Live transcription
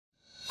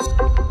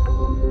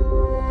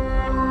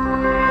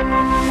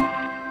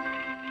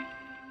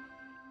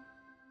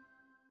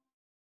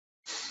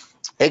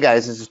Hey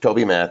guys, this is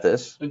Toby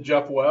Mathis. And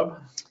Jeff Webb.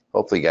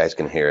 Hopefully you guys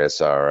can hear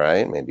us all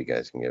right. Maybe you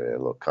guys can give it a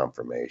little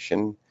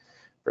confirmation.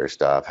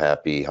 First off,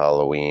 happy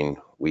Halloween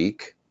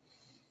week,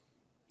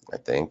 I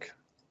think.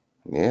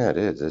 Yeah, it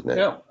is, isn't it?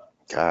 Yeah.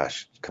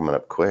 Gosh, it's coming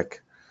up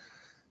quick.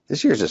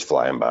 This year's just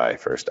flying by,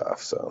 first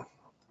off. So,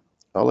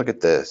 oh, look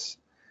at this.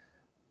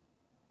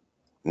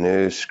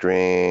 New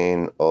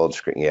screen, old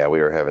screen. Yeah, we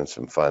were having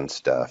some fun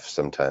stuff.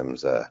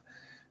 Sometimes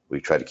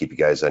we try to keep you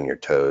guys on your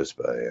toes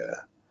by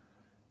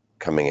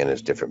coming in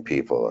as different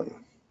people and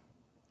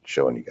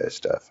showing you guys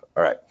stuff.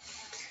 All right.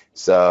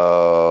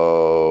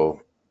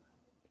 So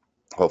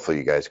hopefully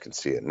you guys can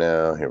see it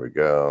now. Here we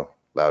go.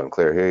 Loud and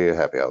clear, hear you.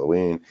 Happy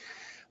Halloween.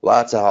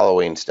 Lots of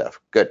Halloween stuff.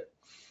 Good.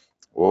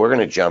 Well, we're going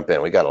to jump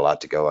in. We got a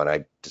lot to go on.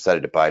 I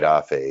decided to bite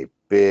off a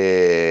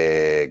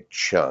big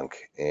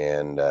chunk.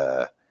 And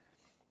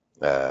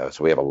so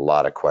we have a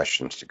lot of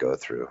questions to go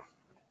through.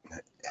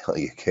 Hell,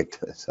 you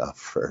kicked us off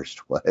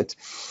first. What?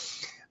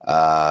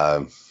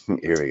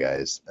 Here we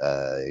guys.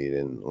 You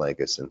didn't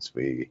like us since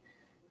we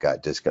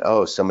got disconnected.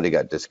 Oh, somebody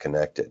got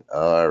disconnected.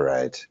 All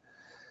right.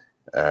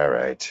 All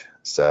right.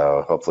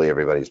 So hopefully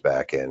everybody's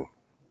back in.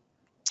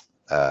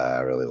 I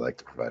really like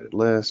the provided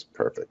list.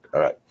 Perfect.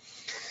 All right.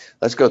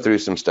 Let's go through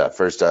some stuff.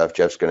 First off,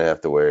 Jeff's going to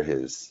have to wear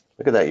his,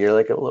 look at that. You're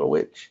like a little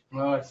witch.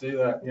 Oh, I see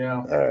that. Yeah.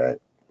 All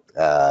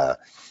right.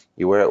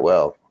 You wear it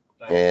well.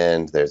 Thanks.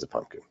 And there's a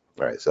pumpkin.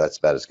 All right. So that's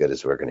about as good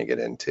as we're going to get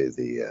into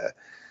the,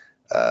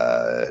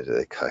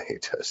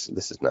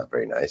 this is not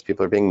very nice.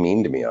 People are being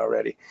mean to me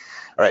already.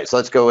 All right, so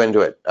let's go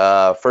into it.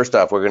 First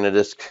off, we're going to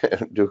just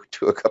do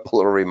a couple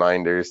little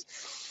reminders.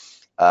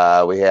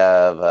 We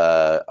have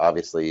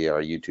obviously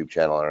our YouTube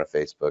channel and our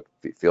Facebook.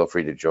 Feel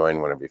free to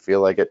join whenever you feel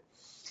like it.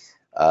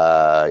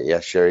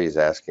 Yes, Sherry's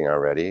asking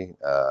already.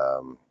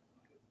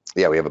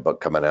 Yeah, we have a book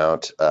coming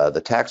out.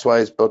 The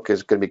TaxWise book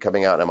is going to be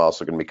coming out, and I'm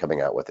also going to be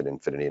coming out with an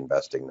Infinity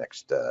Investing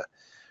next,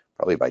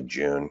 probably by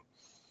June.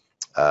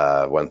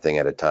 One thing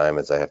at a time,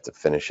 as I have to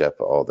finish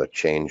up all the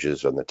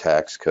changes on the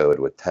tax code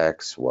with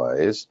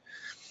TaxWise.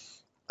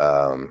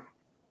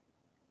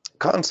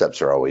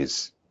 Concepts are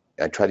always,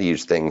 I try to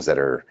use things that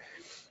are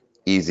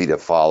easy to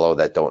follow,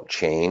 that don't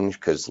change,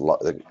 because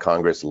the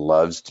Congress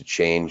loves to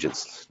change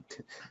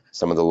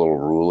some of the little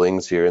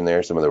rulings here and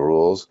there, some of the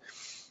rules.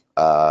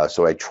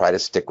 So I try to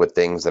stick with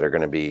things that are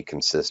going to be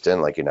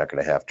consistent, like you're not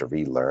going to have to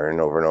relearn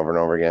over and over and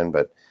over again.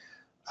 But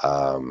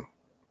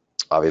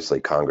obviously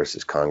Congress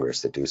is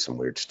Congress. They do some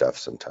weird stuff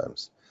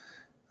sometimes.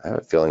 I have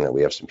a feeling that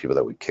we have some people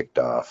that we kicked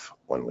off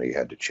when we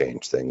had to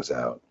change things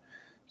out.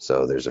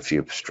 So there's a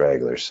few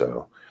stragglers.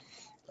 So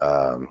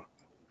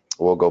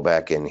we'll go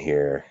back in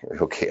here.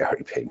 Okay, I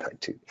already paid my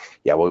 $2.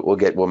 Yeah,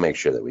 we'll make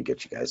sure that we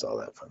get you guys all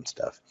that fun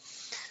stuff.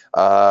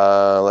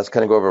 Let's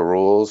kind of go over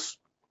rules,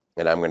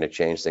 and I'm going to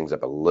change things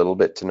up a little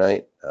bit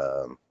tonight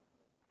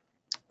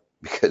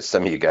because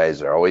some of you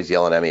guys are always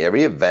yelling at me.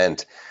 Every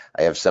event,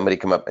 I have somebody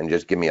come up and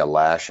just give me a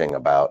lashing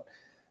about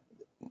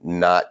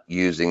not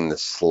using the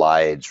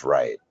slides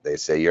right. They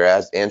say,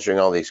 you're answering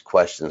all these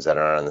questions that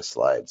aren't on the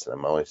slides. And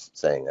I'm always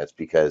saying that's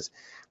because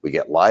we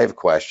get live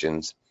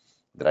questions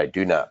that I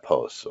do not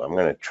post. So I'm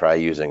going to try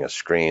using a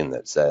screen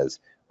that says,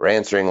 we're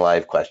answering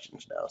live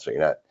questions now. So you're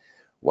not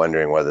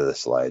wondering whether the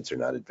slides are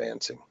not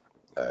advancing.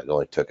 It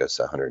only took us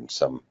 100 and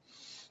some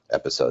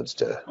episodes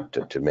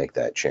to make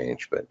that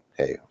change. But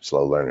hey,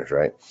 slow learners,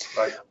 right?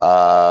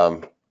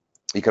 Right.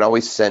 You can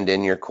always send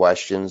in your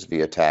questions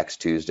via Tax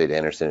Tuesday to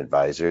Anderson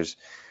Advisors.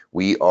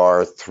 We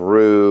are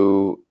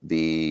through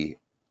the,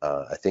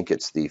 I think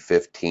it's the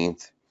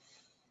 15th.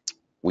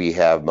 We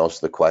have most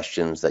of the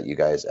questions that you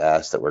guys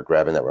asked that we're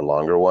grabbing that were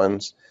longer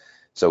ones.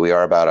 So we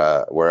are about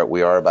a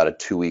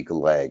 2-week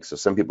lag. So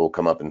some people will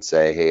come up and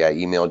say, hey, I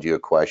emailed you a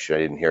question. I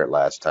didn't hear it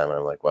last time. And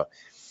I'm like, well,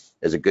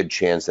 there's a good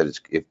chance that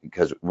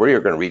because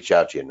we're going to reach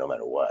out to you no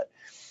matter what.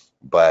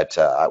 But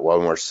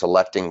when we're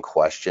selecting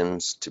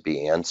questions to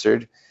be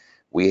answered,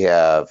 we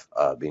have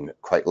been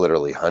quite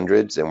literally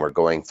hundreds, and we're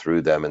going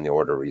through them in the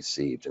order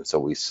received. And so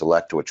we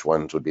select which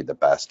ones would be the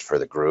best for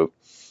the group,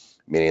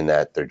 meaning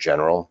that they're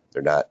general.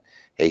 They're not,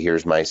 hey,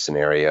 here's my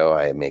scenario.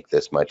 I make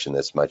this much and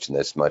this much and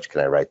this much.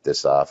 Can I write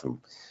this off? And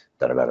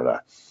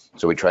da-da-da-da-da.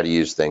 So we try to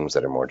use things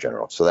that are more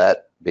general. So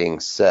that being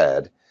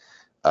said,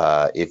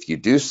 if you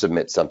do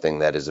submit something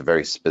that is a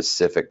very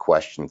specific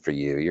question for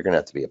you, you're going to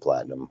have to be a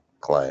platinum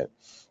client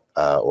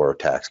or a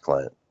tax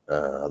client.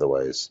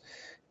 Otherwise,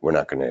 we're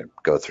not going to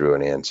go through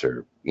and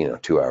answer,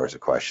 2 hours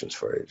of questions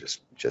for you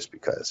just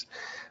because.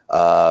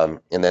 And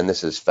then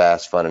this is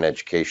fast, fun, and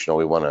educational.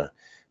 We want to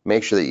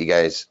make sure that you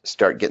guys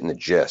start getting the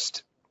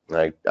gist.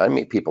 I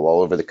meet people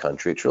all over the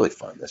country. It's really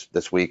fun.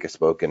 This week I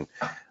spoke in,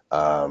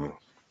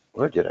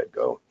 where did I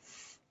go?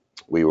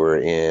 We were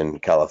in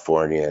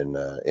California and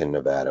in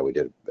Nevada. We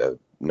did a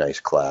nice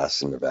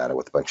class in Nevada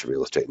with a bunch of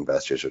real estate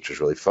investors, which was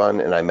really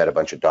fun. And I met a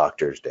bunch of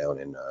doctors down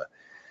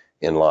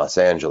in Los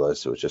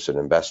Angeles. It was just an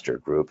investor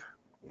group.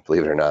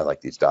 Believe it or not,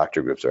 like these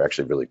doctor groups are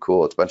actually really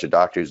cool. It's a bunch of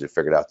doctors who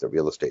figured out that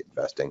real estate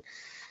investing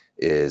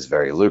is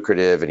very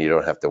lucrative and you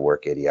don't have to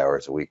work 80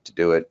 hours a week to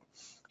do it.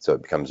 So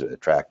it becomes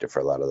attractive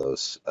for a lot of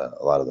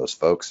those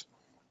folks.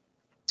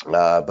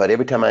 But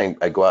every time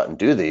I go out and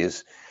do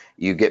these,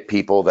 you get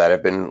people that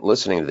have been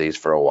listening to these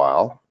for a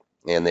while,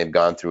 and they've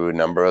gone through a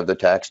number of the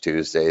Tax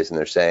Tuesdays, and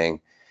they're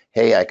saying,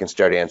 hey, I can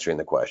start answering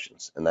the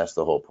questions. And that's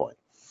the whole point,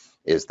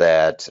 is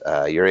that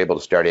you're able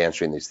to start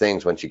answering these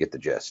things once you get the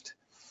gist.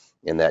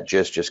 And that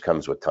gist just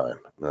comes with time.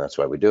 And that's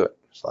why we do it.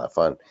 It's a lot of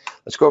fun.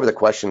 Let's go over the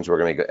questions we're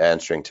going to be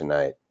answering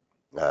tonight.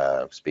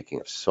 Speaking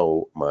of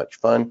so much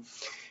fun,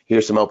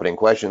 here's some opening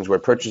questions. We're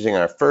purchasing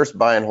our first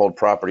buy and hold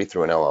property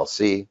through an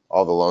LLC.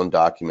 All the loan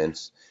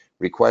documents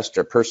request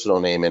our personal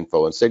name,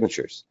 info, and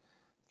signatures.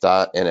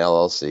 Thought an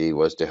LLC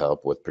was to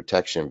help with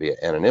protection via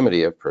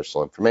anonymity of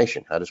personal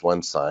information. How does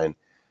one sign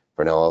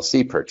for an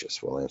LLC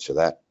purchase? We'll answer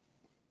that.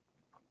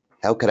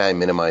 How can I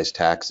minimize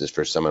taxes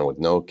for someone with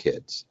no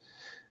kids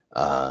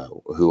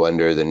who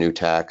under the new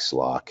tax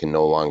law can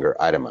no longer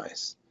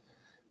itemize?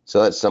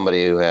 So that's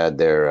somebody who had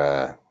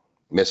their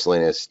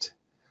miscellaneous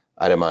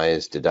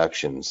itemized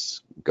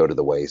deductions go to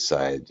the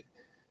wayside.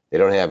 They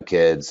don't have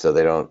kids, so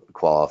they don't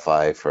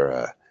qualify for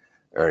a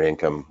earned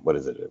income, what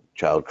is it, a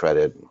child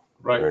credit,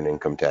 Right. earned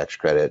income tax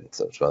credit,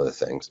 some other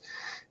things.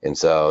 And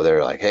so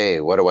they're like,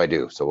 hey, what do I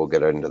do? So we'll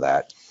get into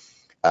that.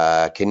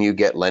 Can you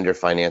get lender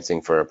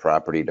financing for a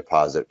property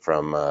deposit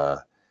from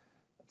a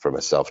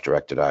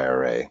self-directed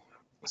IRA?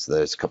 So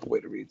there's a couple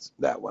ways to read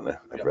that one.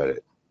 I've read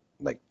it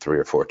like 3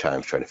 or 4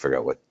 times trying to figure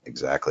out what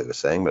exactly it was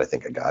saying, but I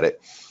think I got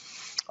it.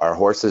 Are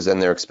horses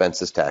and their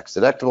expenses tax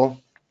deductible?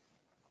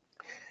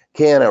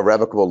 Can a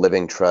revocable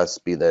living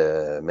trust be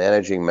the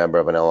managing member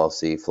of an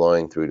LLC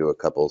flowing through to a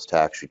couple's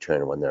tax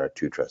return when there are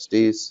 2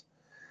 trustees?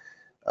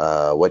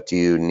 What do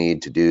you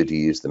need to do to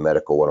use the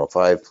Medical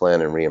 105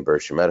 plan and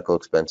reimburse your medical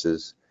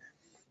expenses?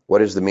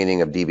 What is the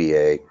meaning of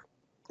DBA,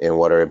 and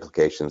what are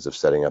implications of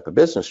setting up a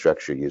business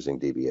structure using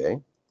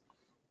DBA?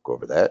 Go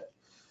over that.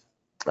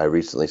 I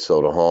recently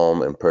sold a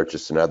home and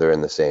purchased another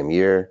in the same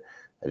year.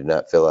 I did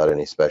not fill out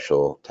any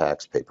special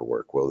tax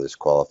paperwork. Will this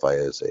qualify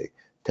as a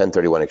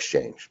 1031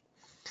 exchange?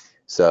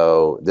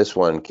 So this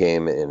one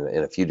came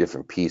in a few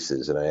different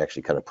pieces, and I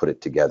actually kind of put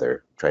it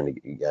together,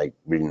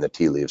 reading the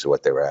tea leaves of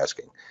what they were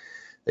asking.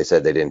 They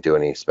said they didn't do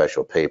any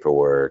special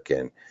paperwork,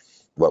 and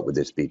what would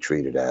this be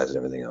treated as and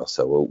everything else.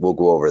 So we'll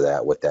go over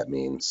that, what that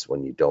means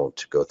when you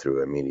don't go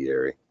through a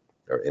mediator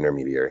or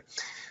intermediary.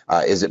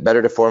 Is it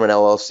better to form an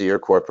LLC or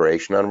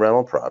corporation on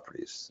rental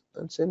properties?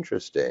 That's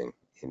interesting.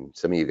 And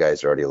some of you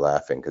guys are already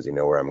laughing because you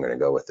know where I'm going to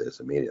go with this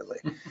immediately.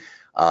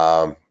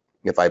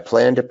 If I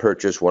plan to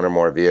purchase one or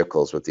more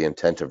vehicles with the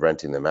intent of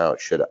renting them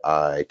out, should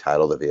I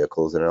title the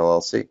vehicles in an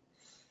LLC?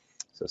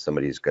 So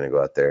somebody's going to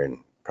go out there and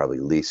probably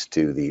lease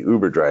to the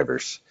Uber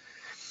drivers.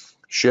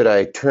 Should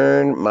I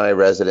turn my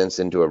residence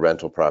into a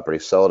rental property,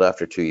 sell it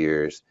after 2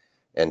 years,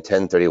 and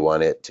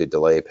 1031 it to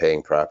delay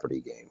paying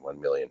property gain, 1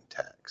 million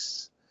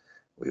tax?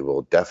 We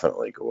will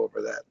definitely go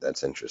over that.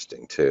 That's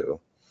interesting too.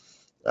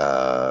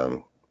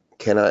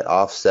 Can I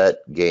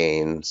offset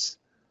gains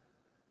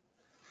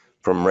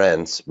from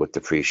rents with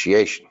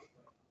depreciation?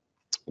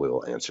 We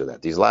will answer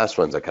that. These last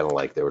ones I kind of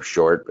like. They were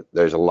short, but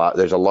there's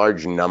a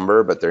large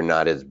number, but they're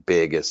not as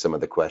big as some of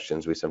the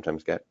questions we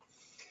sometimes get.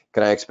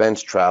 Can I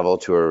expense travel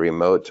to a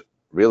remote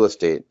real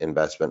estate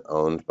investment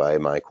owned by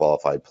my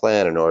qualified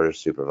plan in order to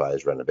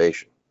supervise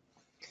renovation?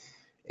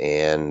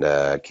 And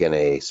can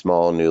a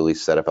small newly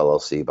set up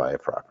LLC buy a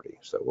property?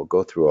 So we'll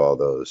go through all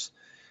those.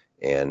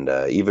 And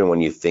even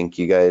when you think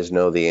you guys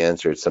know the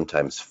answer, it's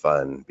sometimes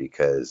fun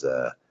because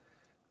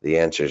the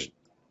answers,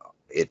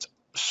 it's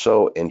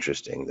so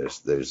interesting.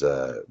 There's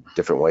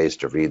different ways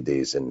to read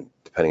these, and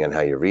depending on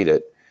how you read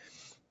it,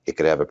 it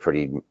could have a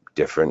pretty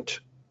different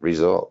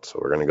result. So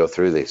we're going to go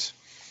through these.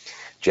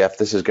 Jeff,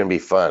 this is going to be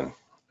fun.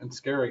 And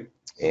scary.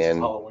 And It's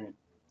Halloween.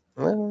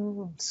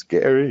 Well,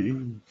 scary.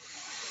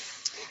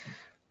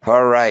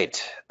 All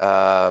right.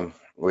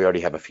 We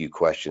already have a few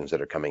questions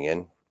that are coming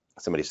in.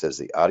 Somebody says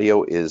the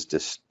audio is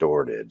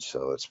distorted.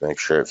 So let's make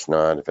sure it's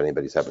not. If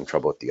anybody's having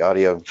trouble with the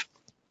audio,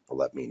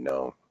 let me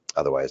know.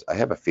 Otherwise, I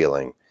have a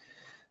feeling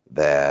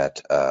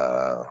that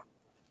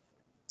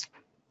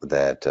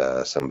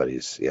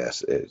somebody's,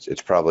 yes,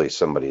 it's probably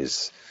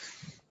somebody's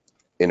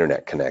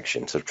internet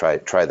connection. So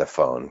try the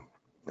phone,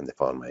 and the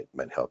phone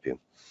might help you.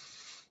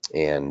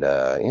 And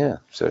yeah,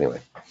 so anyway,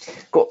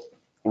 cool.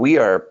 We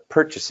are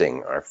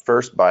purchasing our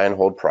first buy and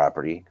hold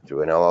property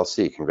through an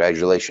LLC.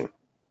 Congratulations.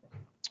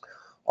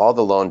 All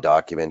the loan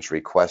documents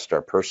request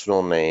our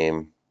personal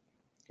name,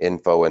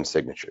 info, and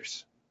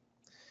signatures.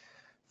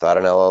 Thought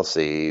an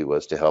LLC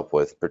was to help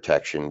with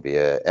protection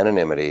via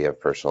anonymity of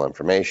personal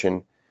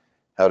information.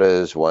 How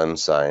does one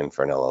sign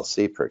for an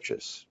LLC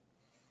purchase?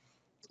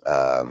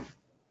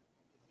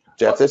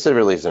 Jeff, this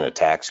really isn't a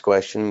tax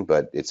question,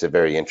 but it's a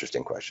very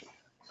interesting question.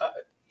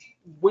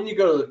 When you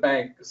go to the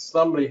bank,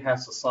 somebody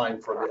has to sign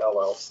for the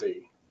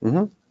LLC.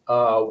 Mm-hmm.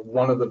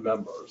 One of the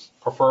members,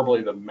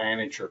 preferably the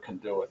manager, can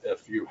do it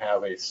if you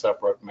have a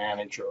separate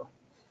manager.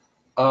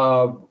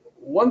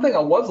 One thing I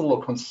was a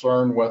little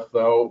concerned with,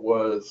 though,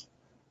 was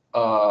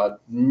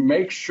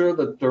make sure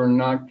that they're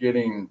not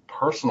getting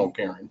personal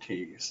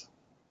guarantees.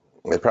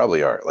 They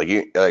probably are.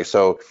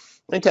 So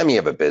anytime you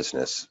have a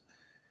business,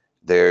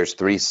 there's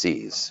 3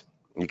 C's.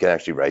 You can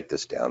actually write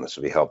this down. This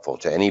will be helpful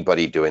to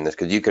anybody doing this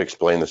because you could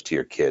explain this to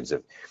your kids.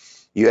 If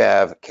you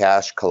have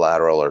cash,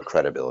 collateral, or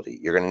credibility,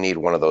 you're going to need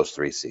one of those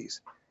 3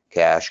 C's: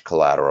 cash,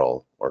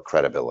 collateral, or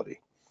credibility.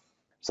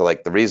 So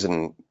like the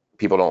reason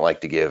people don't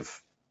like to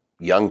give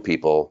young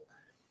people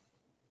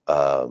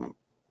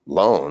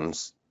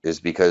loans is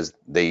because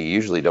they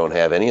usually don't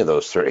have any of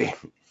those three.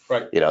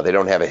 Right. They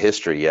don't have a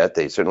history yet.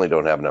 They certainly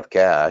don't have enough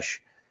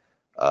cash.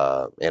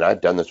 And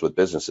I've done this with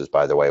businesses,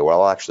 by the way, where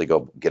I'll actually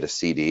go get a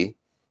CD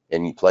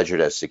and you pledge it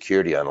as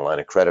security on a line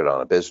of credit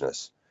on a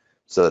business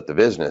so that the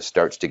business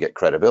starts to get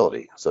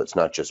credibility. So it's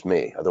not just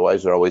me.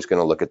 Otherwise, they're always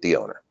going to look at the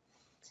owner.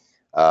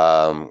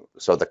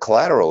 So the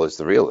collateral is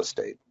the real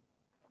estate.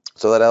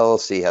 So that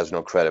LLC has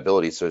no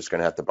credibility, so it's going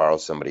to have to borrow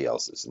somebody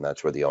else's, and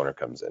that's where the owner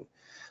comes in.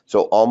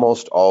 So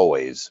almost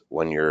always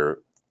when you're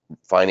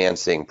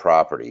financing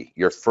property,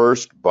 your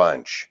first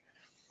bunch,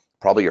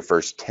 probably your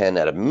first 10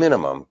 at a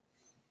minimum,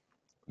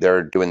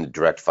 they're doing the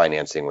direct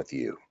financing with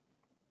you.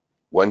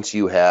 Once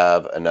you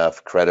have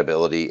enough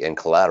credibility and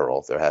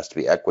collateral, there has to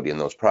be equity in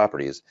those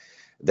properties,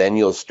 then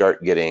you'll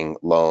start getting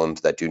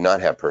loans that do not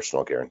have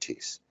personal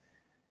guarantees.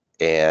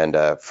 And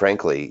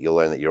frankly, you'll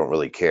learn that you don't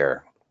really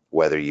care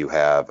whether you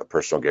have a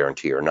personal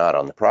guarantee or not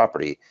on the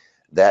property.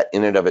 That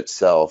in and of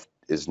itself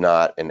is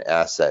not an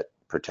asset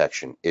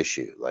protection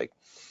issue. Like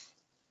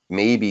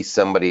maybe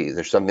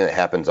there's something that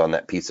happens on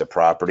that piece of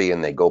property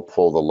and they go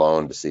pull the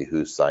loan to see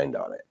who signed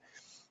on it.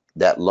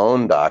 That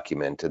loan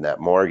document and that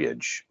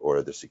mortgage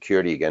or the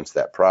security against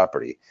that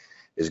property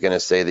is going to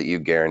say that you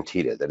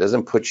guaranteed it. That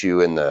doesn't put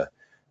you in the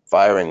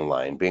firing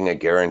line. Being a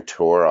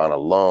guarantor on a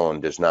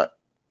loan does not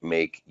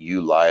make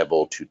you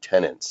liable to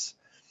tenants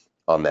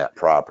on that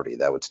property.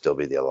 That would still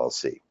be the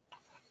LLC.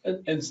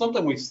 And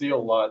something we see a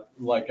lot,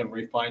 like in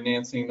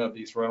refinancing of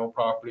these rental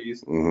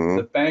properties, Mm-hmm.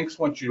 the banks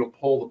want you to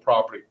pull the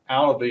property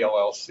out of the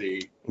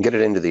LLC, Get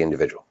it into the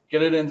individual.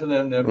 get it into the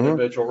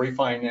individual,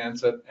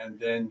 refinance it, and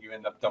then you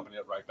end up dumping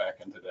it right back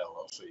into the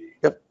LLC.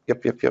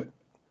 Yep.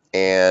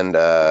 And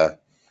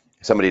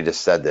somebody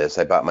just said this.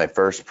 I bought my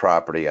first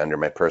property under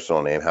my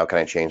personal name. How can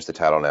I change the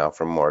title now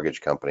from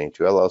mortgage company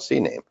to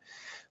LLC name?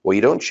 Well,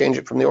 you don't change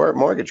it from the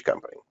mortgage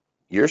company.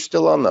 You're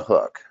still on the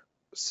hook.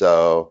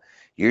 So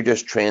you're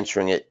just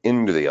transferring it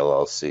into the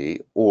LLC,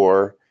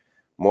 or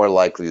more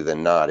likely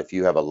than not, if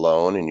you have a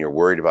loan and you're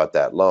worried about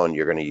that loan,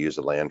 you're going to use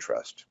a land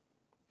trust.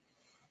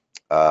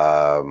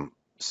 And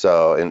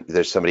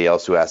there's somebody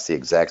else who asked the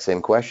exact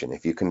same question.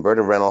 If you convert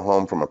a rental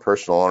home from a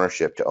personal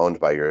ownership to owned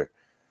by your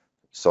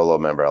solo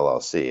member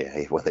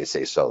LLC, when they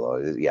say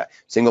solo, yeah,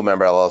 single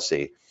member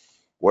LLC,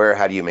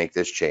 how do you make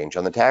this change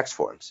on the tax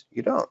forms?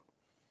 You don't.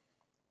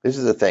 This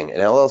is the thing. An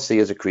LLC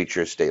is a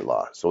creature of state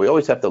law. So we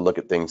always have to look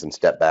at things and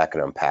step back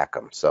and unpack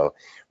them. So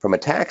from a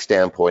tax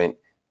standpoint,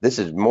 this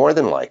is more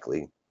than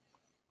likely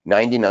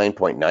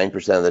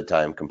 99.9% of the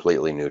time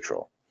completely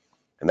neutral.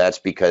 And that's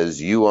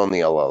because you own the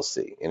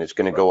LLC and it's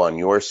going to go on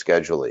your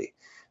Schedule E.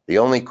 The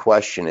only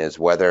question is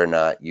whether or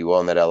not you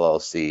own that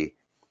LLC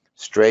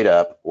straight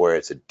up, or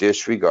it's a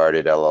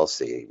disregarded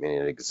LLC,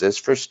 meaning it exists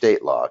for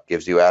state law,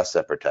 gives you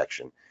asset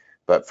protection.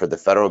 But for the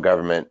federal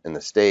government and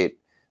the state,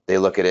 they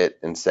look at it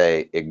and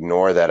say,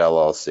 ignore that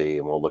LLC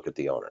and we'll look at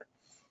the owner.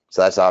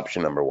 So that's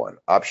option number one.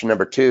 Option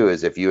number two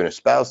is if you and a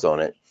spouse own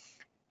it,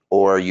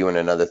 or you and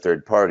another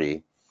third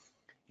party,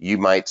 you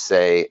might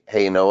say,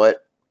 hey, you know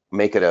what?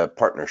 Make it a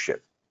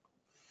partnership.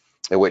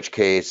 In which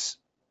case,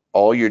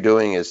 all you're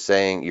doing is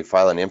saying you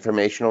file an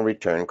informational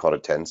return called a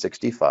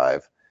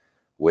 1065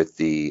 with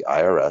the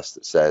IRS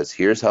that says,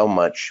 here's how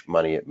much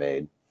money it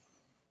made.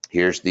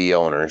 Here's the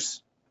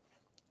owners.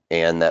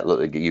 And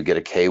that you get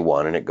a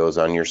K1 and it goes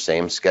on your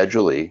same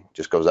Schedule E,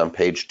 just goes on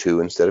page 2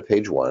 instead of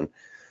page 1.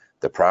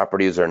 The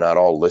properties are not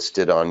all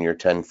listed on your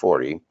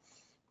 1040.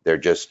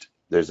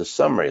 There's a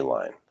summary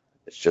line.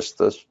 It's just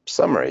the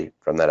summary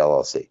from that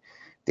LLC. At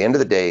the end of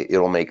the day,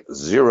 it'll make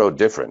zero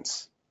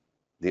difference.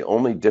 The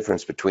only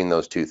difference between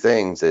those two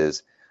things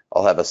is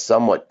I'll have a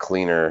somewhat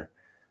cleaner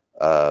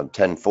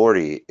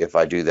 1040 if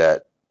I do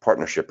that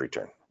partnership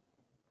return.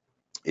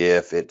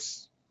 If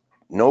it's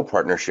no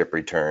partnership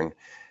return,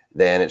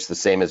 then it's the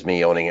same as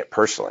me owning it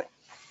personally.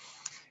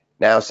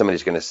 Now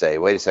somebody's going to say,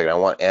 wait a second, I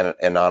want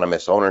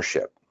anonymous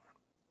ownership.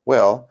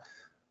 Well,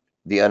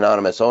 the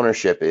anonymous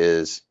ownership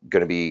is going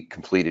to be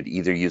completed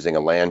either using a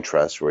land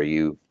trust where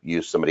you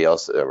use somebody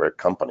else or a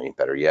company,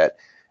 better yet,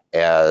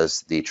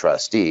 as the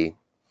trustee.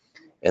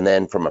 And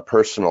then from a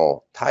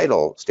personal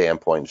title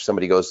standpoint, if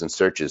somebody goes and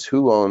searches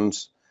who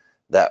owns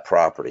that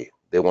property,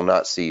 they will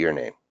not see your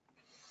name.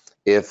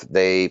 If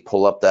they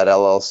pull up that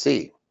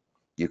LLC,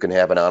 you can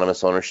have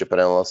anonymous ownership in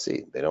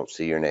LLC. They don't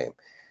see your name.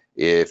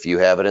 If you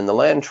have it in the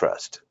land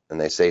trust and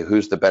they say,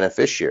 who's the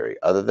beneficiary,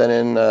 other than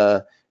in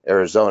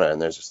Arizona,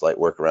 and there's a slight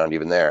workaround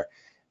even there,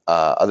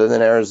 other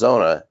than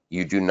Arizona,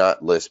 you do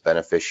not list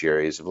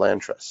beneficiaries of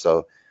land trusts.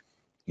 So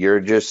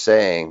you're just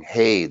saying,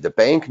 hey, the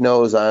bank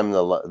knows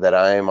that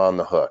I am on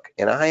the hook,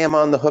 and I am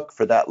on the hook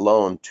for that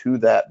loan to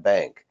that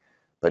bank.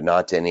 but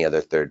not to any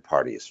other third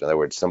parties. In other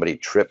words, somebody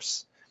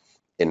trips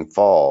and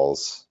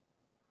falls,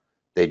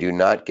 they do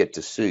not get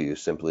to sue you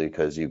simply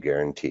because you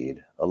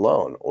guaranteed a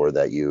loan or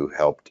that you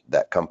helped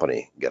that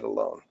company get a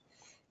loan.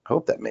 I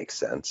hope that makes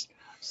sense.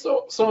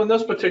 So in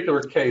this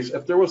particular case,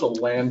 if there was a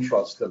land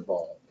trust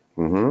involved,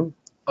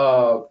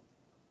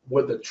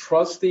 would the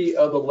trustee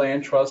of the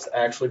land trust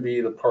actually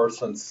be the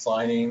person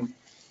signing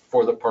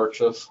for the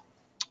purchase?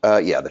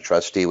 Yeah, the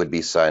trustee would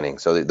be signing.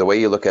 So the way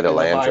you look at a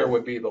land trust, the buyer trust,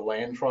 would be the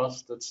land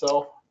trust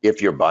itself?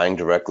 if you're buying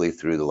directly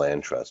through the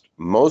land trust,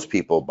 most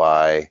people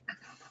buy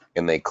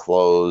and they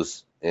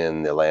close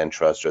in the land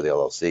trust or the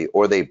LLC,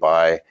 or they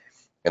buy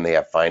and they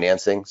have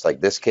financing. It's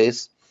like this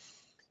case,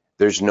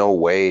 there's no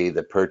way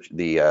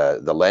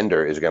the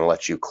lender is going to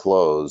let you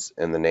close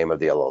in the name of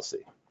the LLC.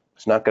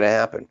 It's not going to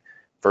happen.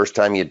 First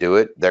time you do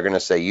it, they're going to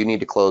say you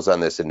need to close on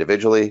this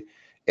individually.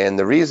 And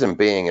the reason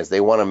being is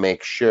they want to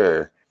make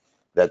sure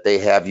that they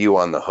have you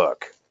on the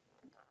hook.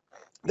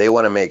 They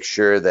want to make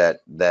sure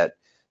that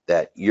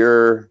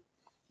you're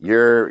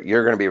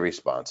going to be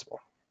responsible.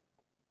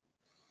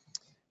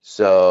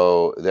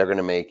 So they're going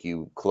to make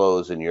you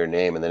close in your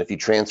name, and then if you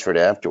transfer it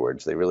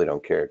afterwards, they really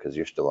don't care because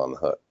you're still on the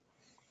hook.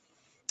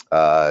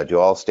 Do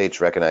all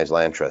states recognize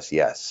land trusts?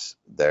 Yes.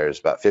 There's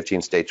about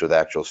 15 states with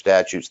actual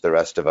statutes. The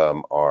rest of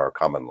them are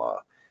common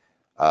law.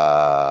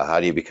 How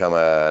do you become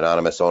an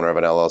anonymous owner of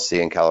an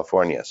LLC in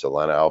California? So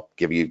Lana, I'll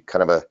give you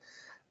kind of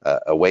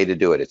a way to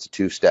do it. It's a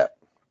two-step.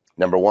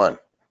 Number one,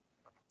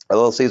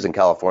 LLCs in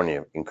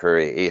California incur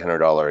a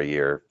 $800 a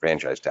year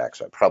franchise tax.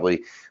 So I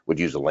probably would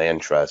use a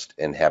land trust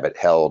and have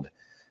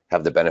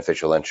the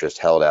beneficial interest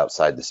held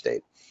outside the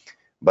state.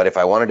 But if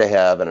I wanted to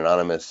have an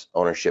anonymous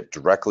ownership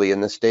directly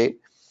in the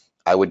state,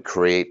 I would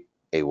create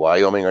a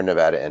Wyoming or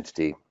Nevada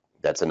entity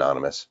that's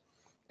anonymous,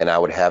 and I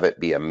would have it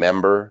be a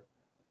member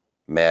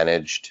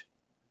managed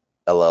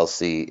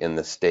LLC in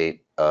the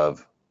state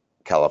of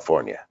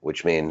California,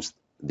 which means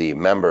the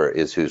member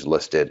is who's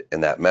listed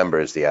and that member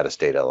is the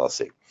out-of-state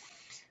LLC.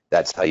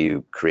 That's how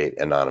you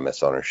create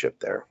anonymous ownership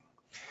there.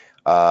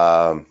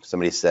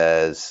 Somebody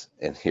says,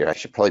 and here I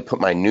should probably put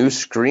my new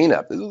screen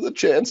up. This is a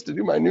chance to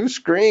do my new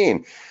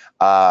screen.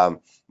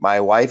 My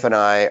wife and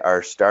I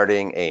are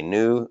starting a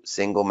new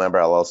single member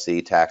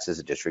LLC taxed as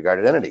a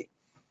disregarded entity.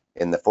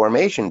 In the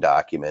formation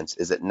documents,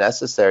 is it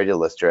necessary to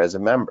list her as a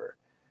member?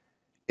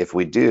 If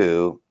we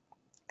do,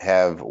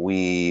 have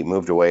we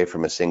moved away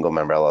from a single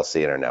member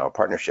LLC and are now a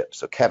partnership?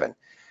 So Kevin,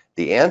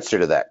 the answer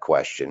to that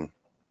question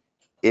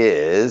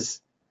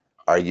is,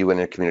 are you in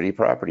a community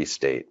property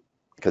state?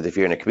 Because if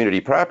you're in a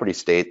community property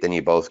state, then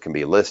you both can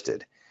be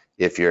listed.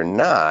 If you're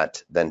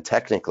not, then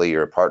technically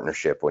you're a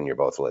partnership when you're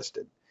both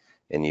listed,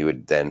 and you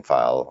would then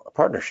file a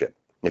partnership.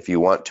 If you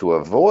want to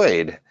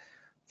avoid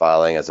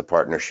filing as a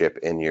partnership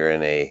and you're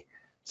in a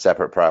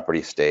separate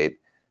property state,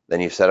 then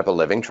you set up a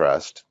living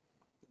trust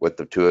with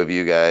the two of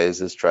you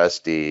guys as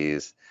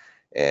trustees,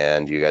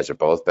 and you guys are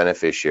both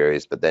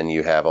beneficiaries, but then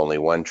you have only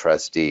one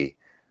trustee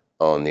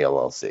own the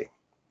LLC.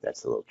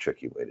 That's a little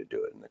tricky way to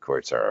do it, and the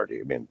courts are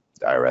already, the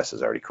IRS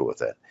is already cool with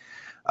that.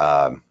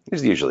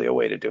 There's usually a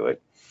way to do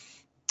it.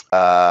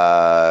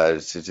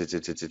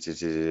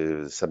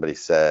 Somebody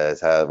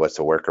says, what's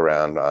the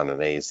workaround on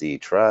an AZ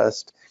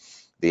trust?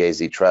 The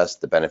AZ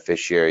trust, the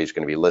beneficiary is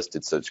going to be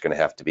listed, so it's going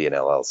to have to be an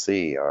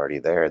LLC already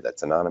there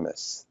that's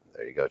anonymous.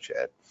 There you go,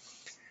 Chad.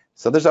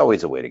 So there's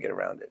always a way to get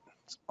around it.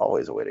 It's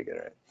always a way to get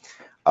around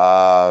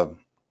it.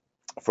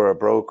 For a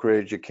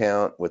brokerage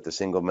account with the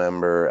single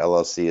member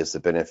LLC as the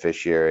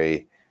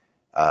beneficiary,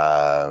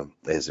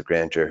 is a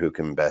grantor who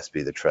can best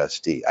be the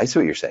trustee. I see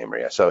what you're saying,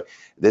 Maria. So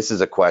this is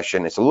a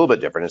question. It's a little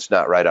bit different. It's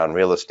not right on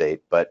real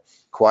estate, but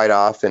quite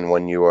often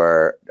when you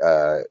are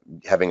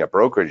having a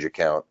brokerage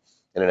account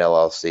in an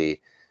LLC,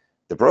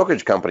 the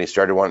brokerage company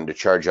started wanting to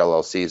charge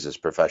LLCs as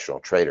professional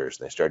traders.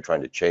 And they started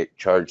trying to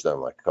charge them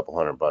like a couple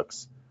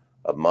 $100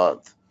 a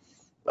month.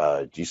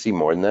 Do you see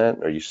more than that,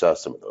 or you saw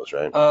some of those,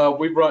 right?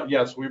 We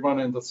run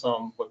into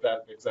some with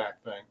that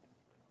exact thing.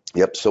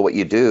 Yep. So what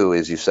you do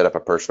is you set up a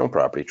personal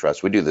property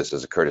trust. We do this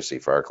as a courtesy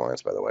for our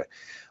clients, by the way.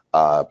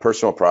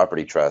 Personal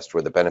property trust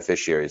where the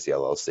beneficiary is the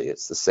LLC.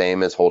 It's the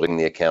same as holding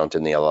the account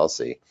in the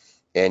LLC,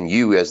 and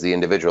you as the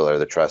individual are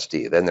the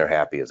trustee. Then they're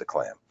happy as a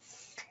clam.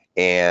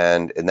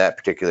 And in that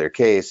particular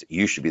case,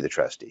 you should be the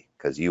trustee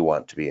because you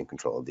want to be in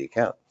control of the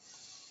account.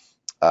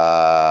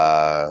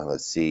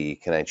 Let's see.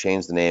 Can I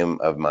change the name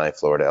of my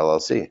Florida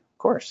LLC? Of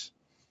course.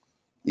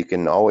 You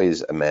can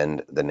always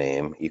amend the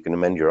name. You can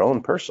amend your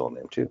own personal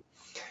name too.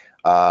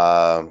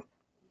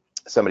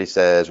 Somebody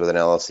says with an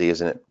LLC,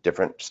 isn't it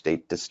different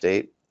state to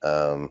state?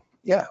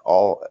 Yeah,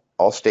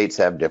 all states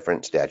have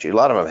different statutes. A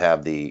lot of them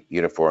have the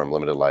Uniform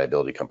Limited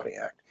Liability Company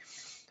Act,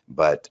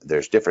 but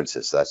there's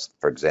differences. That's,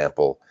 for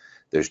example,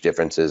 there's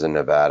differences in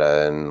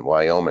Nevada and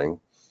Wyoming.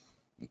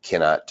 You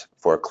cannot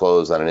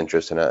foreclose on an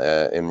interest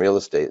in real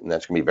estate, and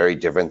that's going to be very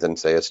different than,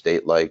 say, a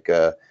state like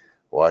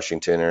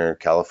Washington or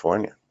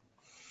California.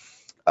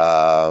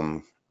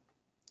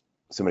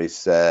 Somebody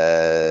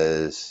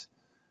says,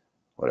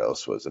 What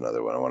else was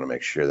another one? I want to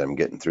make sure that I'm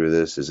getting through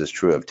this. Is this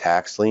true of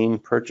tax lien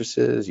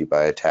purchases? You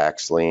buy a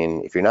tax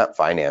lien. If you're not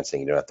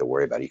financing, you don't have to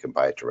worry about it. You can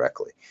buy it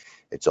directly.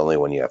 It's only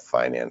when you have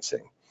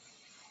financing.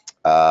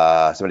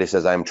 Somebody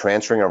says, I'm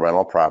transferring a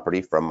rental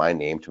property from my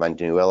name to my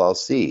new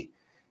LLC.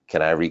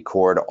 Can I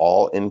record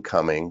all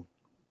incoming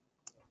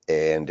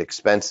and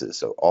expenses?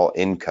 So all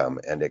income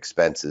and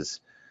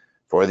expenses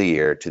for the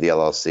year to the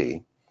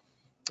LLC.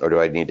 Or do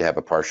I need to have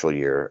a partial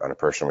year on a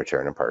personal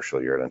return and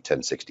partial year on a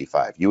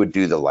 1065? You would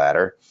do the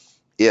latter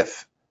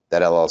if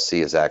that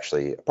LLC is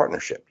actually a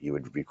partnership. You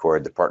would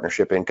record the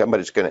partnership income, but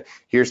it's gonna,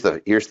 here's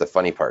the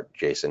funny part,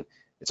 Jason.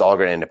 It's all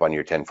gonna end up on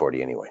your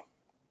 1040 anyway.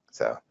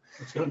 So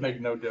it's gonna make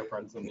no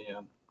difference in the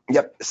end.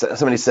 Yep. So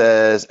somebody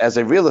says, as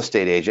a real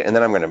estate agent, and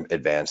then I'm going to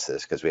advance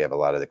this because we have a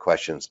lot of the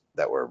questions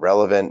that were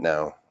relevant.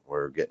 Now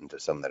we're getting to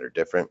some that are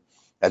different.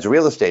 As a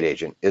real estate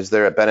agent, is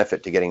there a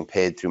benefit to getting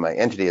paid through my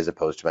entity as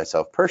opposed to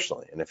myself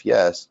personally? And if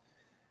yes,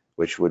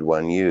 which would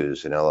one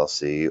use, an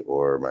LLC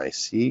or my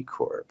C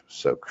Corp?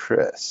 So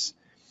Chris,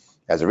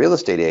 as a real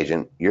estate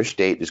agent, your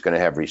state is going to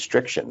have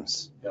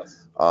restrictions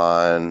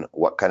on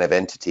what kind of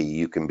entity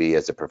you can be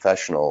as a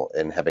professional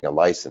and having a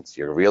license.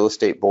 Your real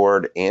estate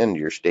board and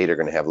your state are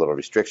going to have little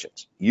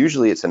restrictions.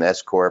 Usually it's an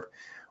S Corp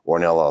or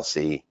an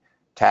LLC,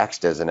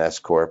 taxed as an S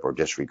Corp or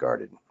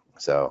disregarded.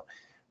 So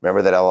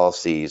remember that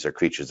LLCs are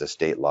creatures of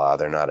state law.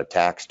 They're not a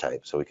tax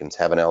type. So we can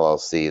have an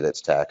LLC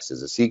that's taxed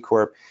as a C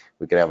Corp.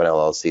 We can have an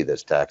LLC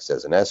that's taxed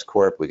as an S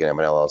Corp. We can have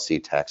an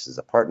LLC taxed as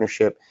a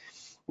partnership.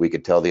 We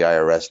could tell the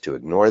IRS to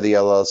ignore the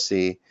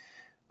LLC.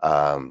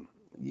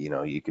 You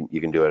know, you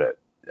can do it.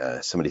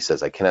 Somebody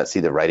says, I cannot see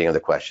the writing of the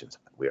questions.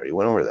 We already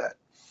went over that.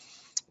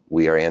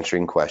 We are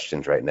answering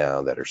questions right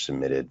now that are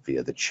submitted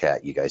via the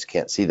chat. You guys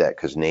can't see that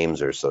because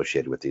names are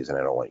associated with these, and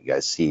I don't want you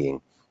guys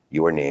seeing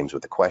your names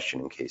with the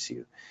question in case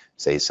you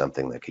say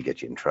something that could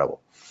get you in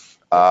trouble.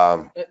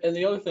 And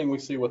the other thing we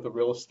see with the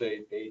real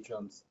estate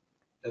agents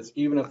is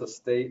even if the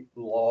state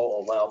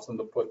law allows them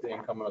to put the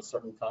income in a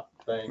certain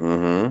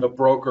thing, the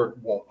broker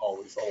won't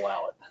always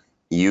allow it.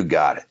 You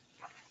got it.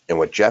 And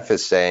what Jeff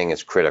is saying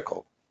is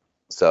critical.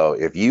 So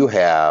if you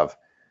have,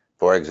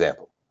 for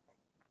example,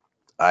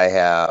 I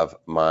have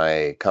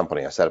my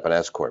company, I set up an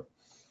S Corp,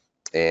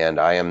 and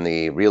I am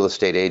the real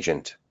estate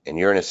agent, and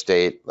you're in a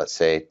state, let's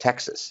say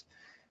Texas.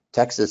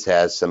 Texas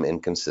has some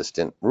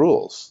inconsistent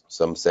rules.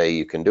 Some say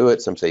you can do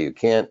it, some say you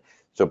can't.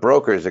 So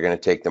brokers are going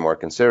to take the more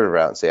conservative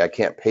route and say, I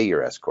can't pay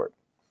your S Corp.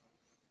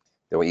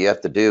 Then what you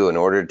have to do in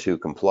order to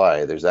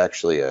comply, there's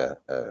actually a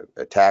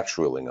tax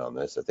ruling on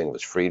this. I think it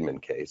was Friedman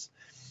case,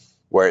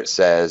 where it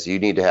says you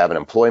need to have an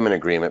employment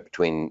agreement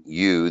between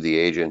you, the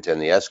agent,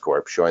 and the S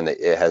Corp, showing that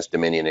it has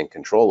dominion and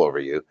control over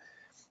you.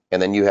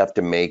 And then you have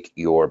to make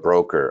your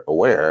broker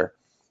aware.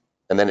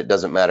 And then it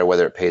doesn't matter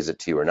whether it pays it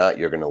to you or not,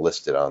 you're going to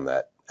list it on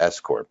that S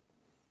Corp.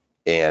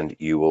 And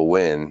you will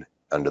win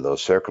under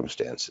those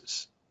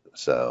circumstances.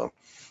 So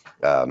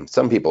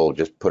some people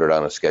just put it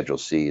on a Schedule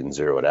C and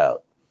zero it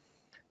out.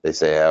 They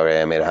say, all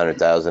right, I made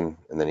 $100,000,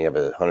 and then you have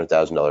a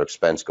 $100,000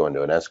 expense going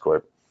to an S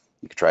Corp.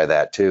 You could try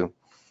that too.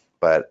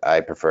 But I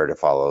prefer to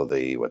follow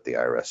what the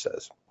IRS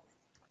says.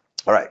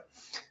 All right,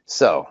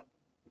 so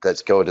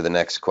let's go to the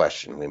next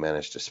question. We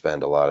managed to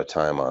spend a lot of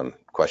time on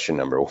question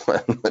number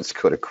 1. Let's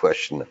go to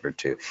question number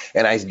 2.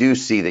 And I do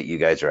see that you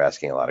guys are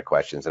asking a lot of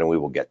questions, and we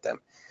will get them.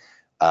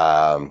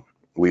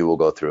 We will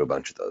go through a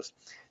bunch of those.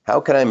 How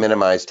can I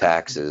minimize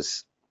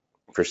taxes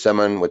for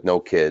someone with no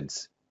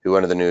kids who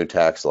under the new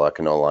tax law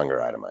can no longer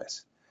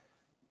itemize?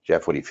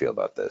 Jeff, what do you feel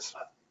about this?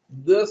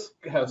 This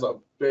has a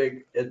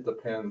big it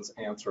depends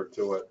answer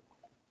to it.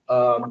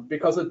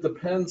 Because it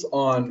depends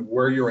on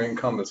where your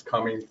income is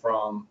coming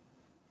from,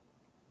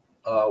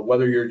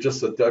 whether you're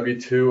just a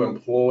W-2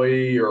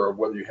 employee or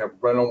whether you have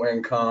rental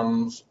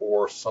incomes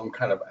or some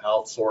kind of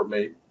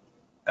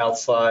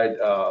outside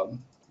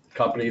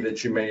company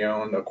that you may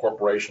own, a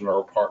corporation or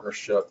a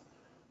partnership.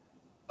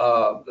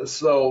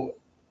 So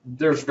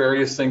there's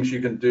various things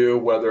you can do,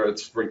 whether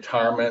it's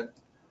retirement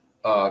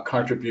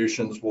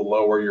contributions will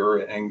lower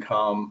your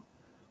income.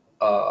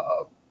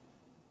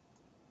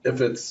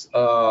 If it's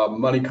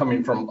money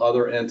coming from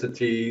other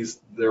entities,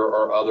 there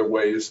are other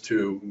ways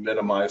to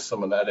minimize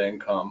some of that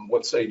income.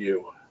 What say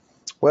you?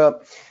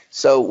 Well,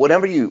 so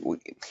whenever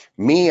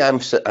I'm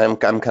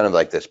kind of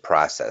like this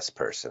process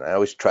person. I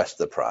always trust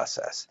the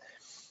process.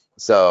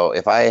 So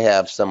if I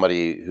have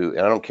somebody who, and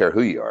I don't care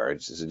who you are,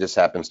 it just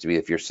happens to be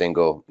if you're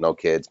single, no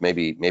kids,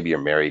 maybe you're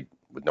married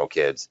with no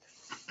kids,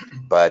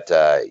 but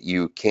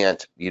you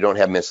don't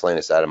have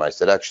miscellaneous itemized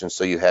deductions,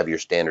 so you have your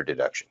standard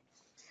deduction.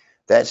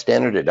 That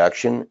standard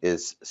deduction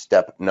is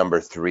step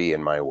number 3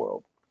 in my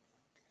world.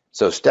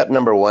 So step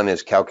number 1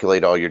 is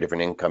calculate all your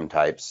different income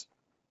types.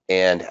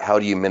 And how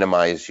do you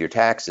minimize your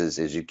taxes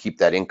is you keep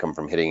that income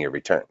from hitting your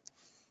return.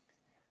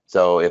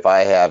 So if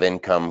I have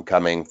income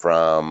coming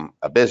from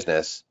a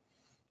business,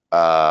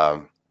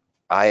 I'm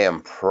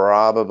going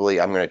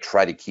to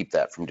try to keep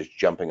that from just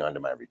jumping onto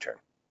my return.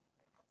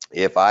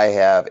 If I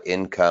have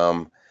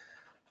income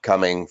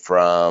coming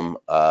from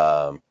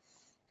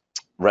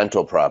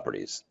rental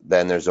properties,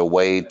 then there's a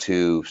way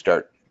to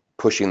start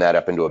pushing that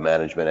up into a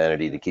management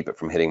entity to keep it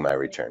from hitting my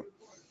return.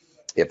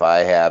 If I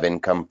have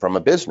income from a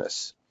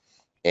business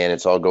and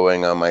it's all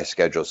going on my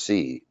Schedule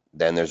C,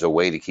 then there's a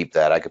way to keep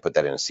that. I could put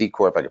that in a C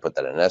Corp, I could put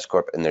that in an S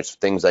Corp, and there's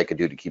things I could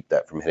do to keep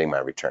that from hitting my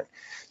return.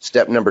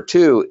 Step number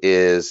 2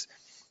 is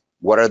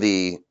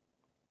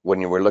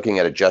when you were looking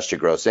at adjusted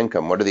gross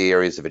income, what are the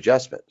areas of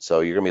adjustment?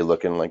 So you're going to be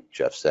looking, like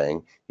Jeff's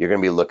saying, you're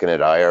going to be looking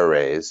at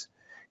IRAs,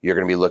 you're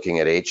going to be looking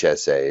at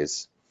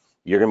HSAs,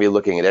 you're going to be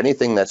looking at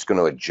anything that's going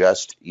to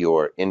adjust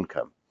your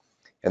income.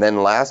 And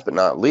then last but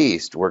not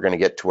least, we're going to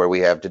get to where we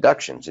have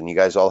deductions, and you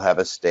guys all have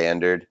a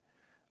standard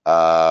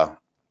deduction.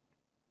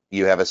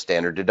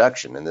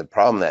 And the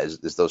problem is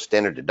those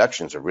standard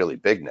deductions are really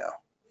big now.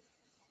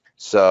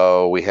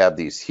 So we have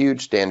these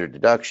huge standard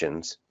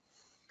deductions.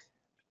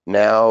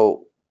 Now,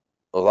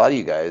 a lot of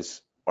you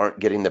guys aren't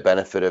getting the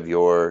benefit of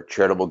your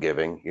charitable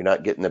giving. You're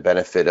not getting the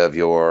benefit of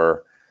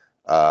your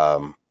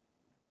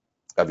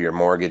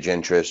mortgage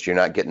interest. You're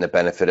not getting the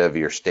benefit of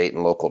your state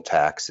and local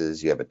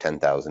taxes. You have a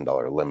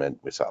 $10,000 limit.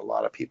 We saw a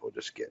lot of people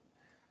just get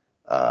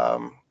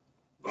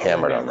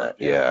hammered on that.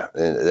 Yeah,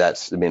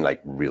 that's, I mean,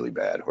 like really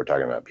bad. We're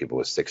talking about people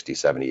with $60,000,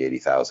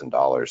 $70,000,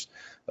 $80,000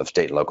 of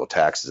state and local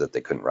taxes that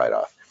they couldn't write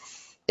off.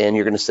 And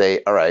you're going to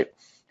say, all right,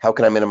 how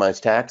can I minimize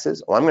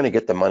taxes? Well, I'm going to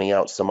get the money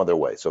out some other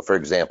way. So for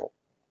example,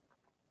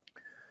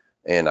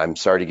 and I'm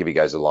sorry to give you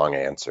guys a long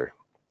answer,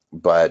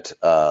 but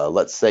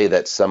let's say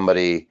that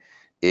somebody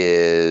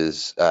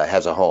has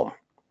a home.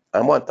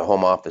 I want the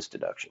home office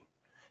deduction.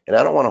 And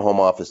I don't want a home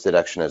office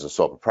deduction as a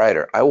sole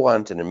proprietor. I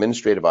want an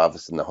administrative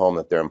office in the home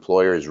that their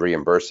employer is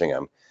reimbursing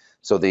them.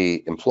 So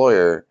the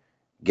employer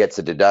gets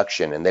a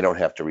deduction and they don't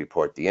have to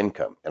report the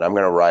income. And I'm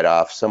going to write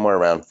off somewhere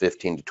around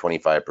 15 to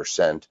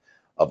 25%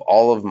 of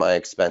all of my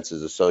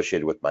expenses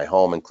associated with my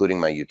home, including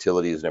my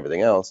utilities and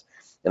everything else.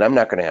 And I'm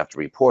not going to have to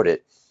report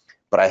it.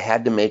 But I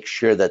had to make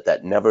sure that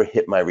that never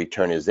hit my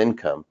return as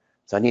income.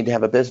 So I need to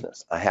have a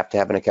business. I have to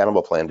have an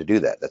accountable plan to do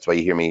that. That's why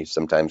you hear me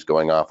sometimes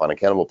going off on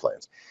accountable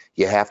plans.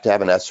 You have to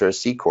have an S or a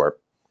C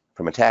Corp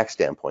from a tax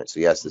standpoint.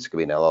 So yes, this could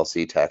be an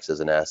LLC tax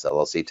as an S,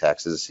 LLC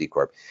tax as a C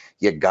Corp.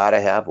 You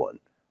gotta have one.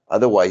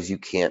 Otherwise, you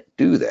can't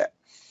do that.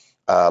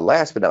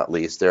 Last but not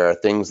least, there are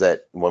things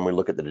that when we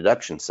look at the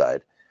deduction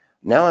side,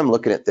 now I'm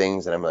looking at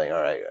things and I'm like,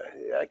 all right,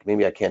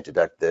 maybe I can't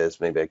deduct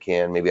this, maybe I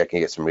can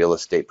get some real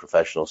estate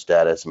professional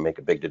status and make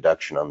a big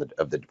deduction on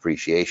the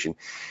depreciation.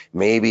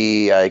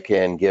 Maybe I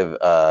can give,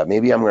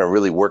 maybe I'm going to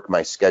really work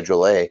my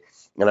Schedule A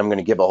and I'm going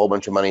to give a whole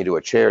bunch of money to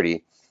a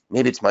charity.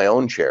 Maybe it's my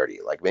own charity.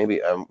 Like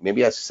maybe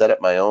I set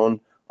up my own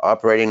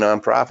operating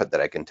nonprofit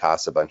that I can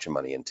toss a bunch of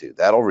money into.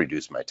 That'll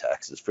reduce my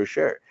taxes for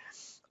sure.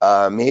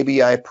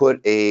 Maybe I'm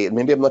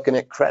looking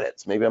at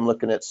credits. Maybe I'm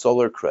looking at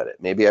solar credit.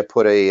 Maybe I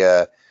put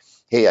hey,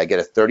 I get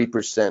a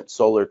 30%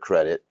 solar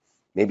credit.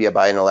 Maybe I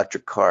buy an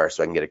electric car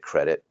so I can get a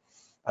credit.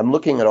 I'm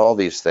looking at all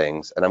these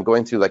things and I'm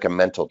going through like a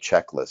mental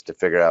checklist to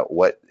figure out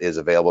what is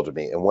available to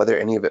me and whether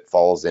any of it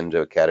falls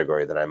into a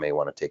category that I may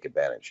want to take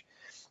advantage.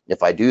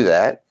 If I do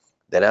that,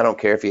 then I don't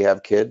care if you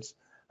have kids.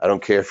 I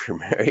don't care if you're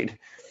married.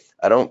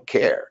 I don't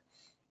care.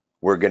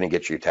 We're going to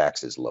get your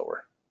taxes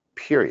lower,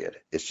 period.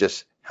 It's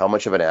just how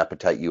much of an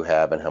appetite you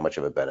have and how much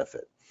of a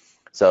benefit.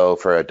 So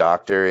for a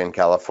doctor in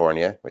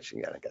California, which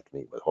again, I got to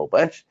meet with a whole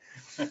bunch,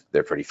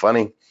 they're pretty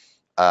funny.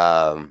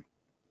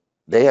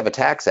 They have a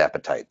tax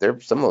appetite.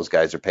 Some of those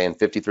guys are paying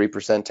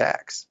 53%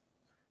 tax.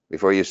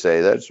 Before you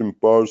say that's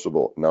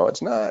impossible. No,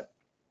 it's not.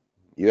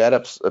 You add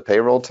up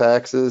payroll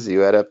taxes,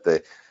 you add up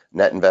the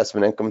net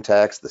investment income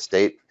tax, the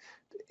state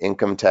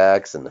income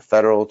tax, and the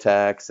federal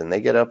tax, and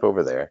they get up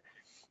over there,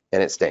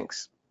 and it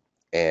stinks.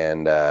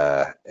 And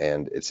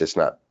it's just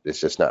not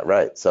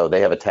right. So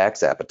they have a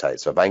tax appetite.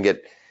 So if I can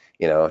get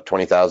a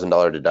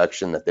 $20,000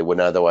 deduction that they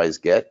wouldn't otherwise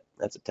get,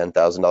 that's a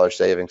 $10,000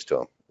 savings to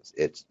them.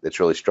 It's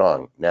really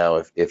strong.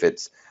 Now, if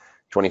it's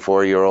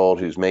 24-year-old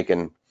who's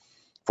making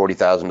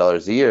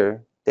 $40,000 a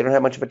year, they don't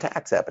have much of a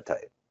tax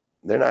appetite.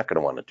 They're not going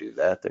to want to do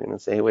that. They're going to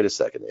say, hey, wait a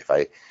second.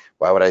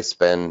 Why would I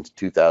spend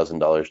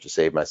 $2,000 to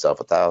save myself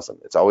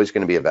 $1,000? It's always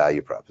going to be a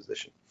value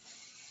proposition.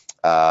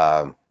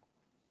 So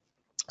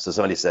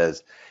somebody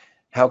says,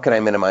 how can I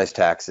minimize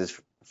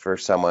taxes for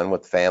someone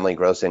with family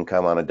gross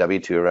income on a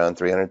W-2 around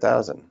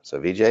 300,000? So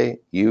VJ,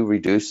 you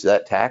reduce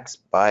that tax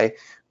by,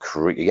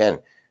 again,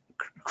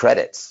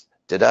 credits,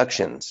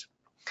 deductions.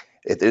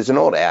 There's an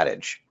old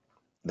adage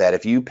that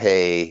if you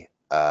pay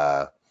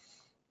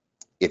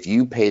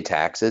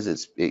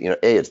taxes,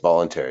 it's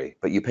voluntary,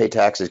 but you pay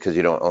taxes because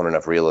you don't own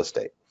enough real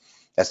estate.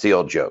 That's the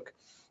old joke.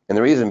 And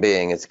the reason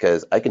being is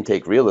because I can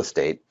take real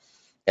estate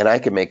and I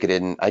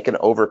can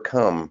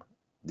overcome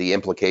the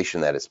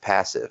implication that it's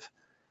passive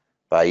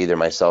by either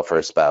myself or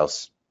a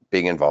spouse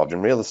being involved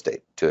in real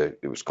estate.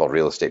 It was called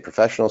real estate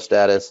professional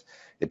status.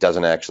 It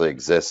doesn't actually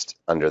exist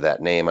under that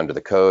name under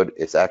the code.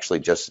 It's actually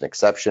just an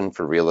exception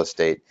for real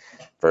estate,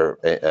 for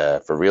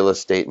real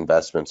estate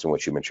investments in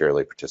which you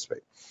maturely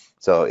participate.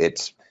 So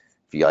it's,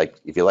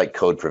 if you like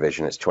code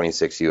provision, it's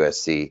 26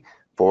 USC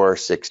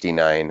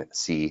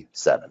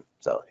 469C7.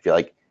 So if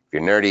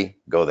you're nerdy,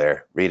 go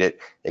there, read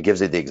it. It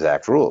gives you the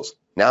exact rules.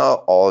 Now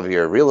all of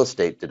your real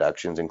estate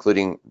deductions,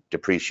 including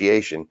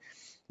depreciation,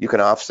 you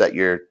can offset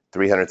your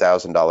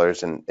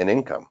 $300,000 in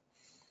income.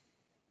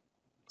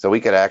 So we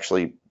could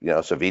actually,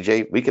 so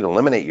VJ, we can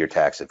eliminate your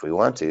tax if we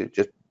want to.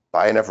 Just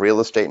buy enough real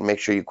estate and make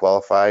sure you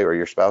qualify or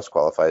your spouse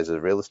qualifies as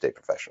a real estate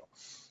professional.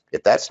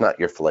 If that's not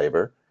your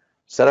flavor,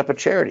 set up a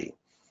charity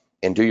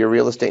and do your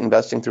real estate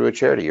investing through a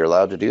charity. You're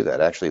allowed to do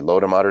that. Actually, low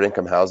to moderate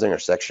income housing or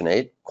Section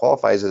 8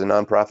 qualifies as a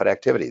nonprofit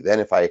activity. Then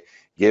if I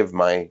give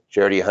my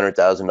charity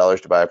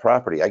 $100,000 to buy a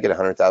property, I get a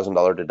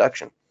 $100,000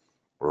 deduction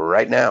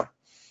right now.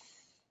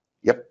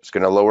 Yep, it's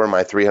going to lower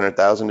my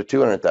 $300,000 to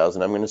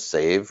 $200,000. I'm going to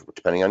save,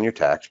 depending on your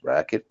tax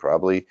bracket,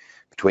 probably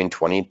between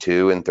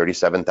 $22,000 and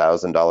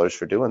 $37,000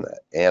 for doing that.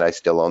 And I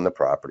still own the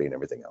property and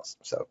everything else.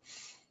 So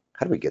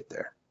how do we get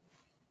there?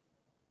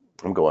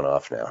 I'm going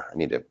off now. I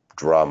need to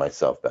draw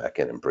myself back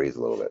in and breathe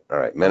a little bit. All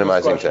right,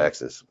 minimizing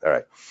taxes. All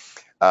right.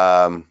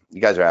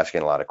 You guys are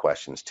asking a lot of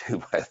questions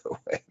too, by the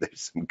way.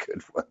 There's some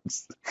good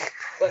ones.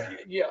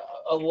 But yeah,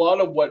 a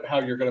lot of how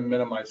you're going to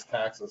minimize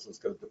taxes is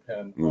going to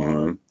depend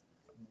on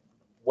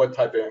what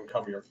type of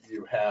income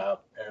you have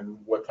and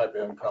what type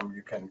of income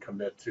you can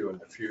commit to in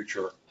the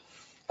future.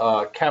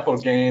 Capital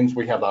gains,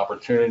 we have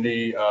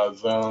opportunity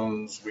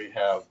zones. We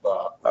have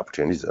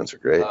opportunity zones are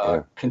great.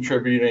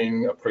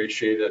 Contributing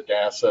appreciated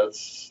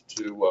assets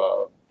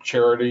to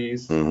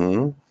charities.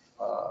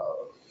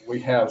 We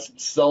have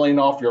selling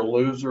off your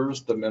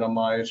losers to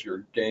minimize your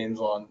gains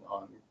on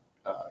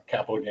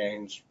capital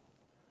gains.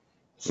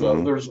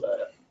 So there's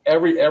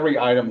every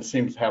item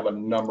seems to have a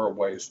number of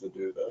ways to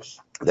do this.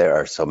 There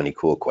are so many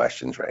cool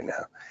questions right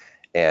now.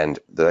 And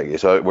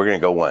so we're going to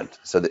go one.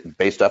 So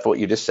based off of what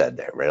you just said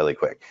there, really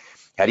quick,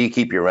 how do you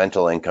keep your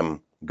rental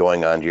income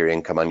going onto your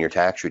income on your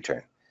tax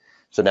return?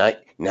 So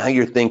now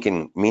you're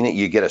thinking, meaning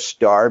you get a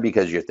star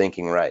because you're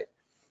thinking right.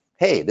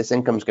 Hey, this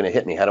income's going to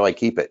hit me. How do I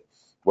keep it?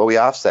 Well, we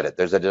offset it.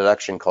 There's a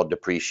deduction called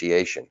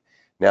depreciation.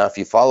 Now, if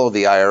you follow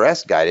the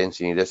IRS guidance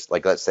and you just,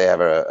 like, let's say I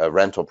have a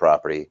rental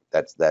property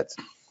that's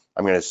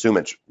I'm going to assume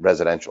it's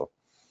residential.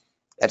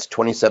 That's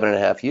 27 and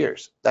a half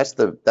years. That's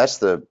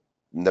the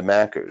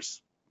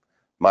MACRS,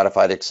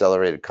 modified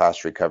accelerated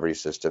cost recovery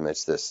system.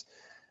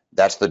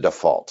 That's the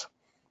default.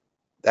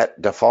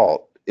 That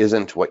default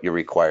isn't what you're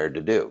required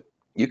to do.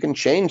 You can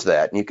change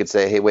that and you could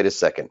say, hey, wait a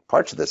second,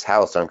 parts of this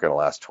house aren't going to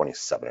last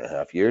 27 and a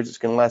half years. It's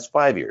going to last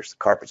 5 years. The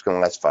carpet's going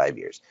to last 5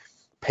 years.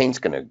 Paint's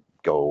going to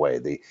go away.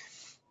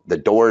 The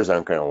doors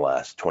aren't going to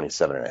last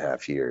 27 and a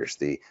half years.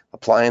 The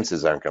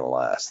appliances aren't going to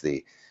last.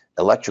 The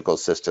electrical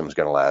system is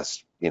going to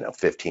last,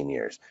 15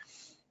 years.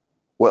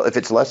 Well, if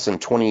it's less than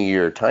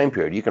 20-year time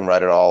period, you can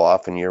write it all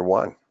off in year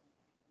one.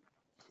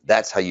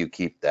 That's how you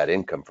keep that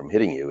income from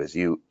hitting you, is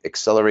you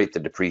accelerate the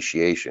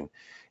depreciation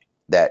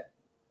that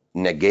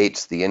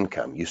negates the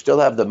income. You still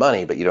have the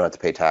money, but you don't have to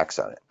pay tax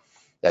on it.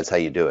 That's how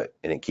you do it.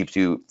 And it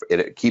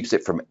keeps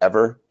it from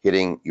ever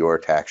hitting your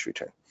tax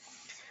return.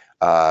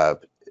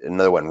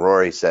 Another one,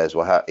 Rory says,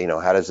 well,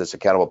 how does this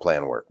accountable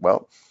plan work?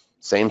 Well,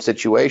 same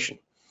situation.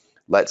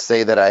 Let's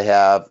say that I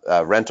have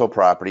rental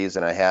properties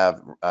and I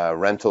have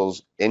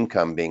rentals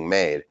income being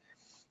made.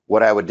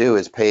 What I would do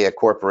is pay a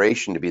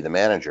corporation to be the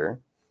manager,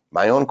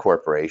 my own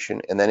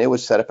corporation, and then it would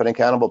set up an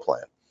accountable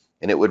plan.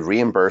 And it would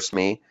reimburse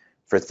me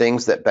for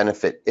things that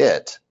benefit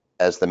it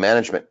as the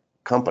management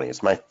company.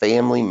 It's my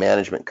family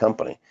management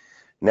company.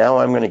 Now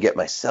I'm going to get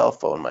my cell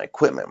phone, my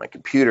equipment, my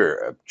computer,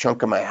 a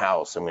chunk of my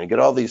house. I'm going to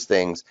get all these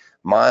things,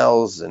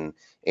 miles and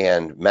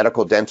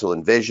medical, dental,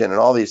 and vision, and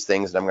all these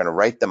things, and I'm going to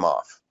write them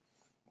off.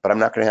 But I'm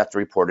not going to have to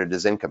report it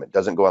as income. It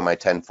doesn't go on my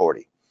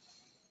 1040.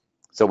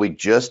 So we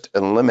just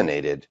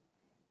eliminated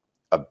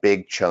a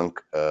big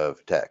chunk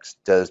of tax.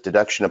 Does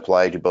deduction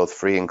apply to both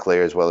free and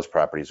clear as well as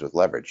properties with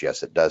leverage?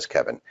 Yes, it does,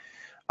 Kevin.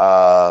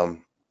 How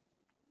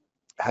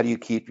do you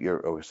keep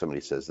your,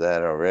 somebody says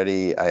that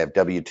already. I have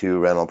W-2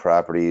 rental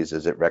properties.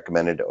 Is it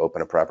recommended to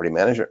open a property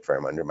management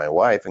firm under my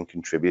wife and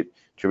contribute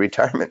to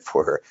retirement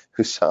for her?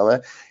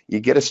 Usama, you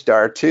get a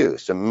star too.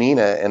 So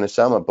Mina and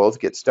Usama both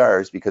get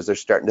stars because they're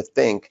starting to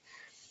think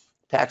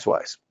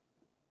tax-wise.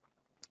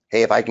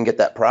 Hey, if I can get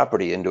that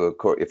property into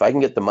if I can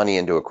get the money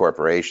into a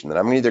corporation, then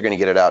I'm either going to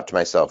get it out to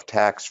myself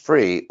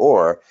tax-free,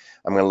 or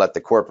I'm going to let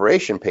the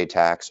corporation pay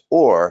tax,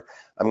 or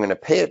I'm going to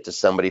pay it to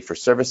somebody for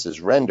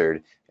services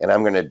rendered, and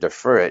I'm going to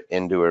defer it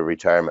into a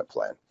retirement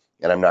plan,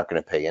 and I'm not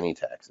going to pay any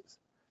taxes.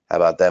 How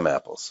about them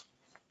apples?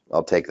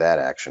 I'll take that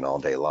action all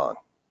day long.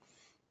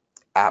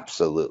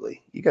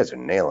 Absolutely. You guys are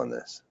nailing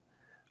this.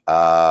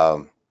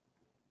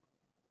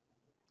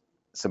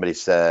 Somebody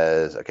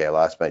says, okay, I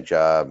lost my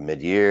job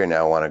mid-year.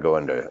 Now I want to go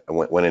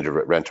went into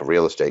rental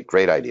real estate.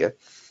 Great idea,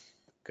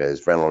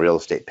 because rental real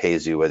estate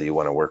pays you whether you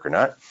want to work or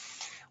not.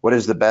 What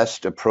is the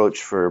best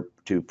approach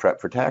to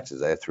prep for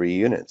taxes? I have 3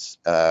 units.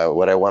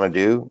 What I want to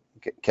do,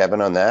 Kevin,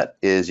 on that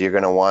is you're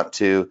going to want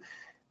to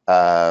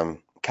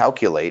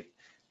calculate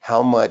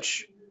how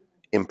much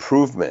the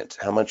improvements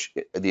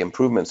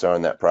are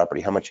on that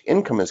property, how much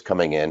income is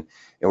coming in,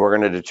 and we're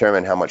going to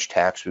determine how much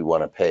tax we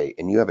want to pay.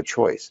 And you have a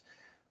choice.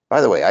 By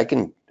the way, I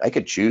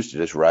could choose to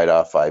just write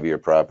off 5-year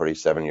property,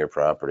 7-year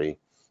property.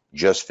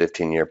 just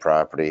 15-year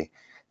property,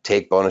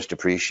 take bonus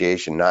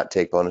depreciation, not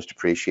take bonus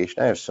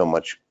depreciation. I have so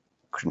much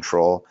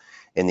control.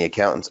 And the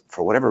accountants,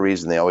 for whatever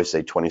reason, they always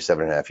say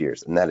 27 and a half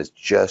years. And that is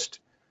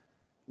just,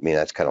 I mean,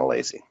 that's kind of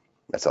lazy.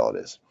 That's all it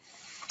is.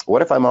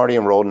 What if I'm already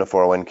enrolled in a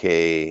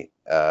 401k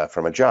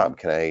from a job?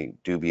 Can I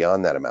do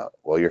beyond that amount?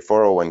 Well, your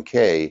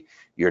 401k,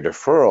 your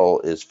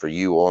deferral is for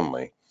you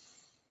only,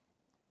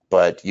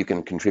 but you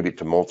can contribute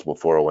to multiple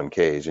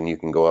 401ks, and you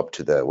can go up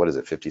to the, what is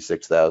it,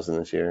 56,000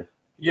 this year?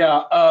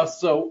 Yeah,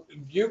 so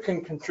you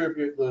can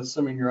contribute,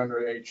 assuming you're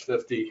under age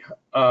 50,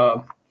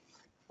 19.5?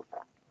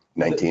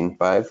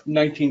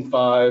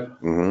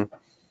 19.5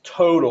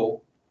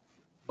 total,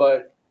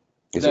 but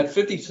Is that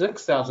it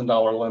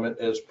 $56,000 limit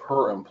is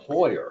per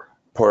employer,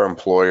 per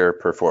employer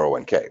per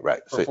 401k,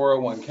 right? for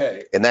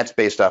 401k. And that's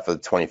based off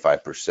of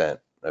 25%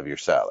 of your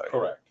salary.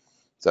 Correct.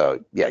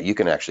 So yeah, you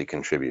can actually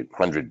contribute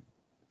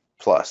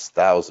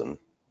 100,000+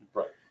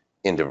 Right.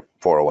 into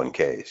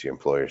 401ks. Your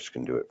employers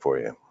can do it for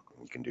you.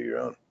 You can do your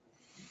own.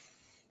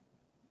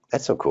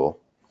 That's so cool.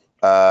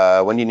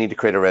 When do you need to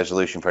create a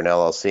resolution for an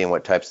LLC and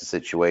what types of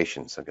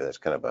situations? Okay, that's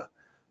kind of a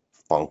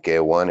funky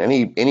one.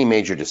 Any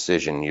major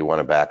decision you want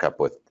to back up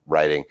with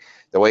writing.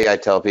 The way I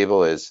tell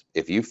people is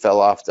if you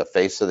fell off the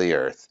face of the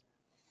earth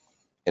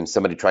and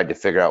somebody tried to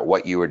figure out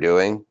what you were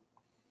doing,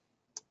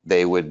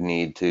 they would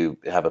need to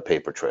have a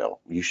paper trail.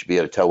 You should be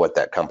able to tell what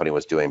that company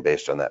was doing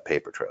based on that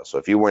paper trail. So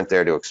if you weren't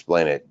there to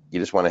explain it,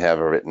 you just want to have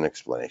a written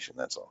explanation,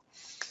 that's all.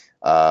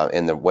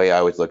 And the way I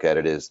always look at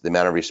it is the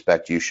amount of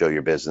respect you show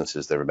your business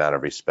is the amount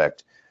of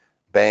respect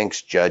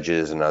banks,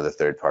 judges, and other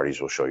third parties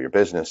will show your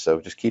business.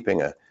 So just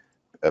keeping a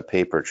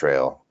paper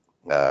trail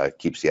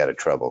keeps you out of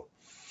trouble.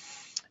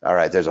 All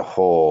right, there's a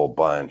whole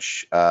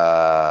bunch.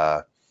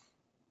 I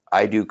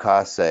do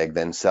cost seg,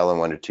 then sell in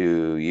 1 to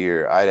 2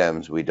 year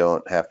items. We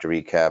don't have to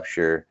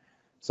recapture.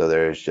 So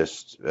there's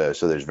just,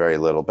 so there's very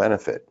little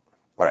benefit.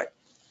 All right.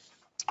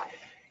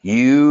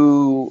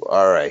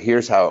 All right,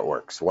 here's how it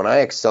works. When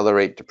I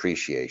accelerate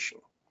depreciation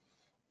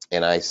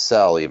and I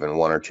sell even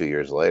 1 or 2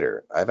 years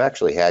later, I've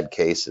actually had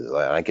cases.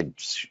 I could,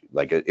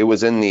 like, it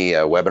was in the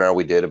webinar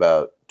we did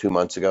about 2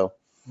 months ago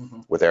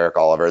with Eric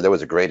Oliver. There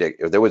was a great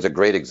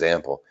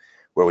example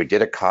where we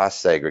did a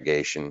cost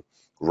segregation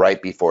right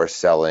before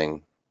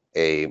selling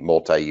a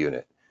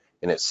multi-unit,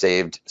 and it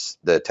saved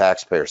the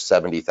taxpayer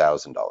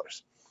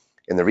 $70,000.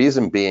 And the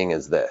reason being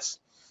is this: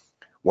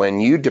 when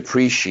you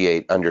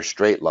depreciate under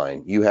straight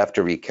line, you have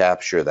to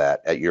recapture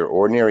that at your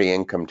ordinary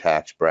income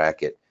tax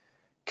bracket,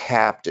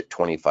 capped at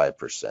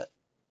 25%.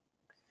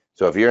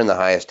 So if you're in the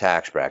highest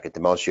tax bracket, the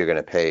most you're going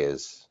to pay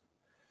is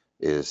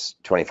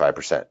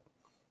 25%.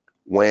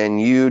 When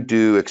you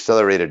do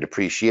accelerated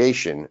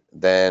depreciation,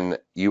 then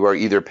you are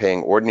either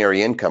paying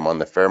ordinary income on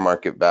the fair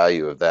market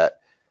value of that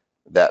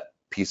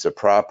piece of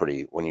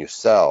property when you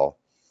sell,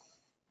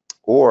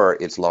 or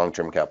it's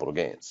long-term capital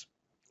gains.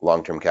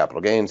 Long-term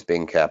capital gains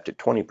being capped at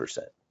 20%,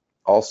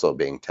 also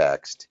being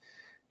taxed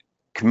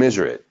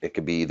commensurate. It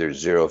could be either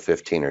 0,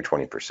 15, or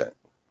 20%.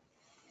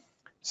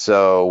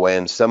 So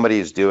when somebody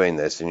is doing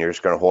this and you're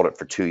just going to hold it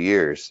for 2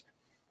 years,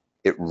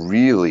 it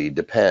really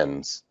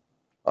depends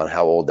on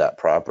how old that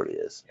property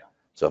is. Yeah.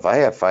 So if I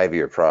have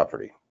 5-year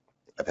property,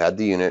 I've had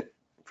the unit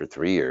for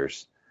 3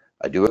 years,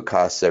 I do a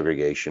cost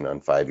segregation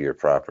on 5-year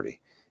property,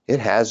 it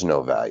has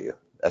no value.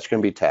 That's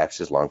going to be taxed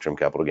as long-term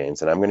capital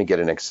gains, and I'm going to get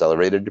an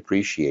accelerated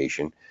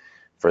depreciation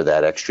for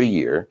that extra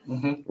year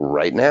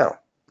right now.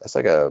 That's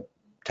like a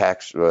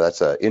tax, or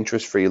that's an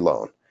interest-free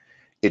loan.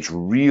 It's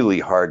really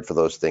hard for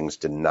those things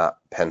to not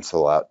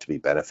pencil out to be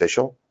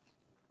beneficial,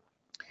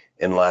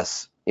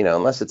 unless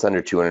it's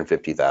under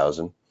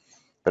 250,000.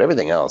 But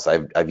everything else,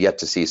 I've yet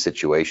to see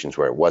situations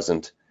where it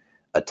wasn't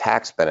a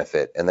tax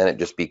benefit, and then it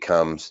just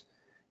becomes,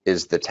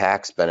 is the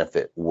tax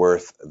benefit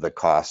worth the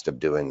cost of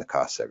doing the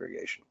cost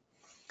segregation?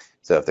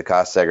 So if the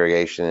cost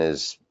segregation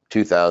is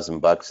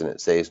 $2,000 and it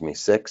saves me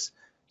 $6,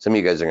 some of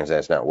you guys are going to say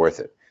it's not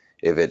worth it.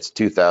 If it's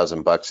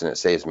 $2,000 and it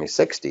saves me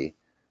 $60,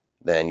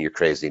 then you're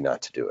crazy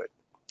not to do it.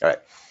 All right.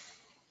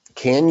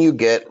 Can you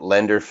get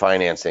lender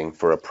financing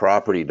for a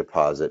property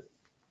deposit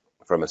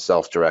from a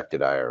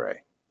self-directed IRA?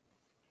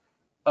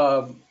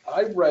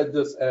 I read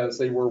this as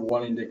they were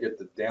wanting to get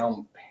the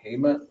down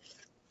payment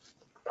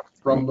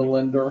from the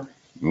lender.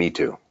 Me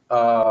too.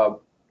 And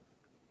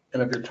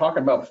if you're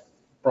talking about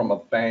from a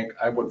bank,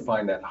 I would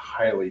find that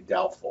highly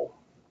doubtful.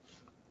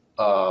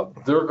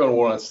 They're going to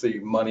want to see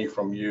money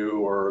from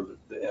you or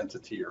the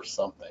entity or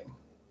something.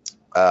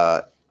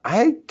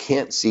 I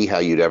can't see how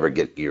you'd ever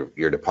get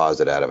your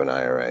deposit out of an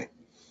IRA.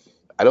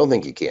 I don't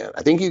think you can.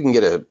 I think you can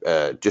get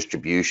a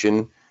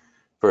distribution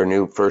for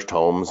new first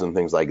homes and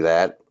things like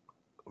that,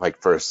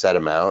 like for a set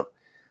amount.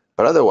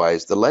 But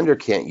otherwise, the lender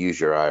can't use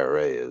your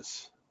IRA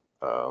as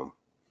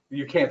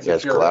you can't secure,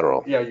 as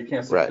collateral. Yeah, you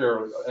can't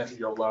secure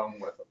your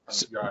loan with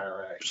your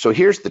IRA. So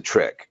here's the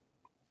trick.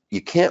 You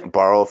can't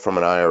borrow from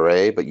an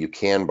IRA, but you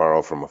can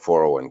borrow from a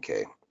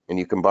 401k. And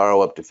you can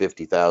borrow up to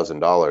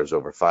 $50,000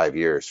 over 5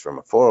 years from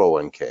a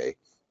 401k,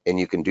 and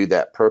you can do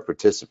that per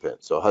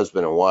participant. So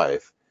husband and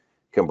wife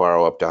can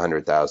borrow up to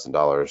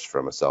 $100,000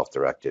 from a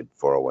self-directed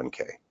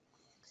 401k.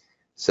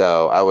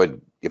 So I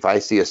would, if I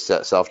see a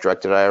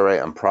self-directed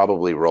IRA, I'm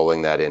probably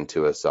rolling that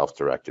into a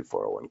self-directed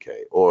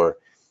 401k. Or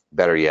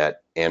better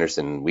yet,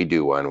 Anderson, we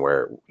do one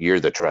where you're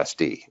the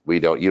trustee. You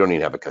don't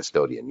even have a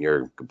custodian. You're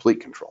in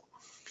complete control.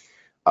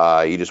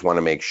 You just want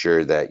to make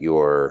sure that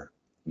you're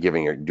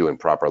doing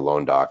proper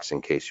loan docs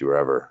in case you were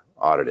ever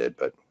audited.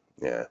 But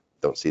yeah,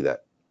 don't see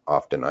that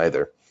often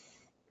either.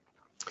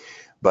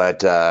 But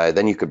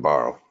then you could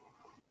borrow.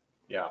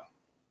 Yeah.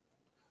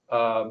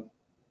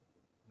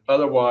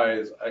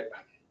 Otherwise,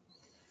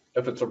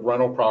 if it's a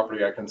rental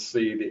property, I can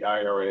see the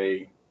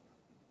IRA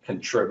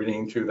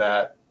contributing to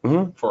that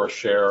for a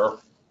share.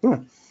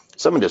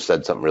 Someone just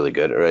said something really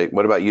good, right?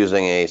 What about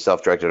using a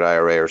self-directed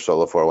IRA or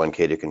solo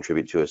 401k to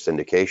contribute to a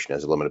syndication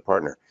as a limited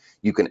partner?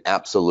 You can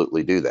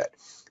absolutely do that.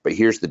 But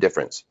here's the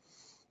difference.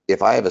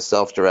 If I have a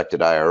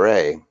self-directed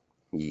IRA,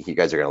 you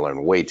guys are going to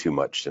learn way too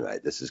much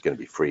tonight. This is going to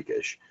be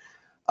freakish.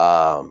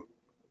 A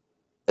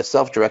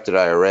self-directed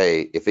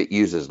IRA, if it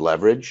uses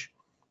leverage,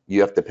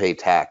 you have to pay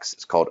tax.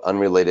 It's called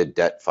unrelated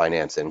debt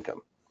finance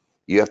income.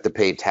 You have to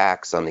pay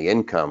tax on the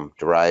income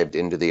derived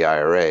into the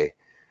IRA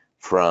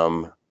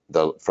from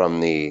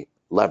the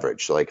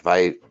leverage. So like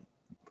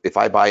if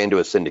I buy into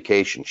a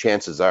syndication,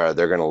 chances are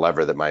they're going to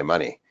lever my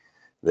money.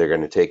 They're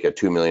going to take a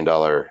 $2 million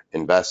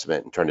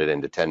investment and turn it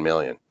into 10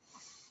 million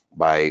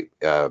by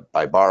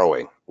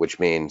borrowing, which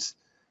means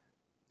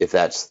if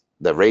that's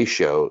the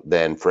ratio,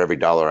 then for every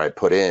dollar I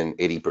put in,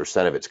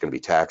 80% of it's going to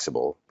be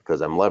taxable because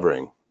I'm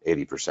levering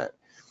 80%.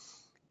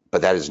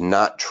 But that is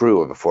not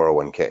true of a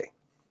 401k.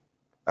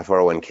 A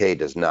 401k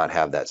does not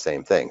have that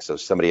same thing. So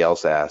somebody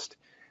else asked,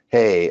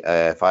 hey,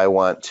 if I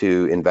want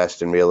to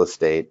invest in real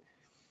estate,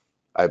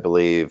 I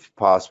believe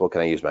possible,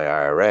 can I use my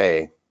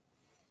IRA?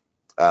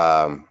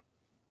 I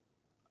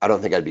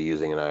don't think I'd be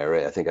using an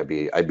IRA. I think I'd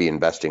be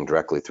investing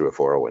directly through a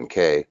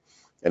 401k.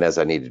 And as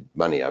I needed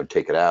money, I would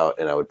take it out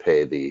and I would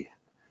pay the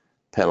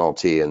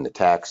penalty and the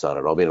tax on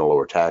it. I'll be in a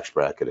lower tax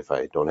bracket if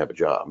I don't have a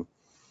job.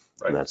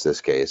 Right. And that's this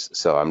case.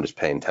 So I'm just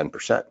paying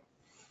 10%.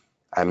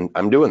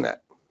 I'm doing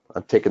that.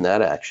 I'm taking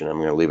that action. I'm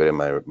going to leave it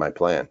in my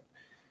plan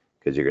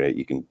because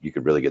you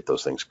could really get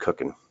those things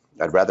cooking.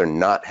 I'd rather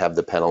not have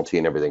the penalty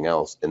and everything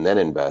else and then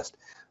invest.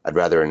 I'd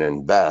rather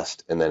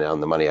invest and then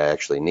on the money I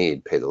actually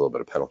need, pay the little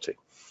bit of penalty.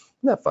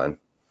 Isn't that fun?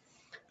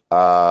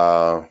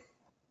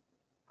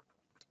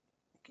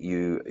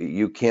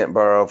 You can't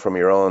borrow from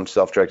your own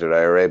self-directed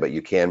IRA, but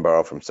you can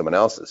borrow from someone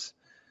else's.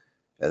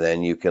 And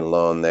then you can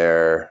loan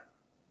their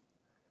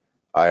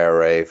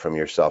IRA from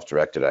your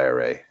self-directed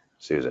IRA,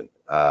 Susan.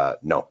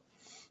 No,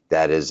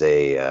 that is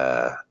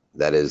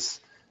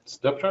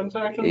step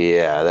transaction?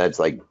 Yeah, that's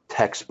like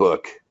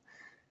textbook.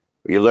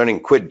 You're learning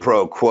quid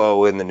pro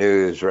quo in the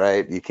news,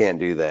 right? You can't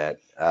do that.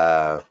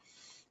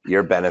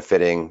 You're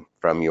benefiting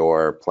from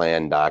your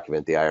plan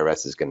document. The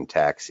IRS is going to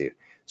tax you.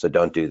 So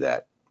don't do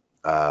that.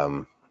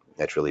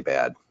 That's really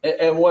bad.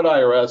 And what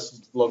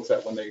IRS looks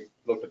at when they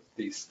look at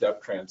these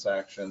step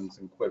transactions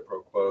and quid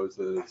pro quos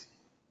is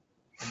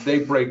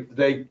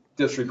they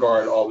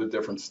disregard all the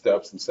different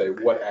steps and say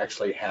what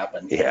actually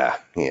happened. Yeah,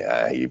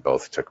 you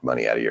both took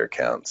money out of your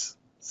accounts.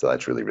 So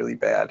that's really, really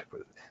bad.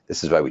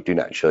 This is why we do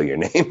not show your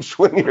names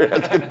when you're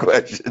asking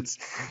questions,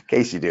 in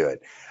case you do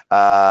it.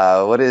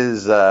 What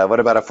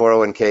about a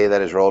 401k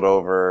that is rolled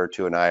over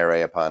to an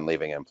IRA upon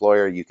leaving an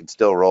employer? You can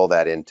still roll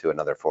that into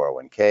another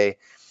 401k,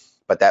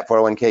 but that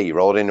 401k, you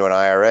roll it into an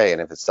IRA,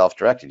 and if it's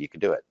self-directed, you could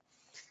do it.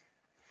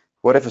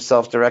 What if a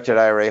self-directed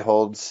IRA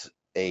holds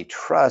a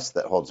trust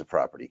that holds a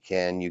property?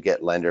 Can you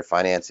get lender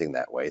financing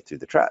that way through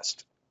the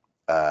trust?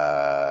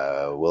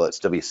 Will it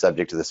still be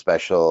subject to the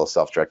special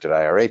self-directed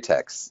IRA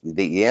tax?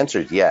 The answer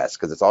is yes,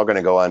 because it's all going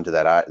to go onto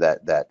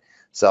that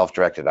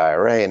self-directed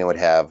IRA, and it would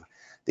have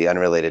the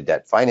unrelated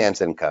debt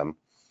finance income.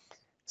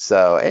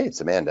 So hey,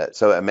 it's Amanda.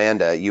 So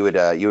Amanda, you would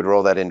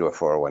roll that into a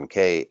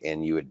 401k,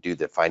 and you would do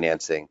the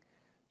financing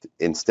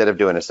instead of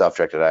doing a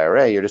self-directed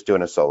IRA. You're just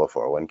doing a solo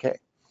 401k.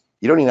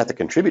 You don't even have to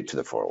contribute to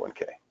the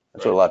 401k.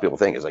 That's what a lot of people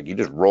think is like you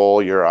just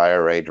roll your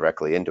IRA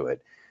directly into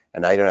it.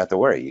 And now you don't have to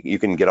worry. You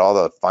can get all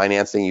the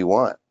financing you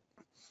want.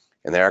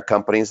 And there are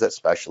companies that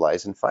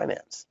specialize in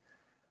finance.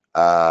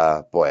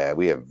 Boy,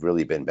 we have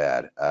really been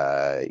bad.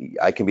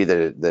 I can be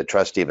the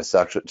trustee of a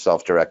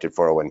self-directed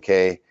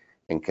 401k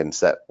and can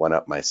set one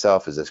up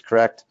myself. Is this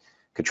correct?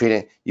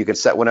 Katrina, you can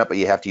set one up, but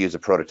you have to use a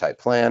prototype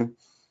plan.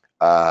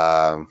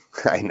 I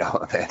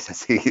know, Amanda,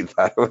 see, you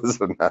thought it was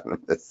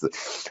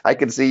anonymous. I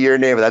can see your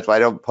name, that's why I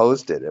don't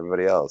post it.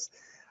 Everybody else.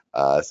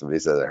 Somebody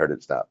says, I heard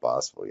it's not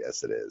possible.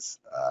 Yes, it is.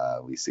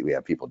 We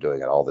have people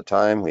doing it all the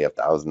time. We have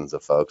thousands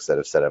of folks that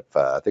have set up,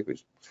 I think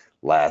we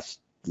last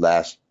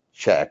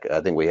check,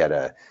 I think we had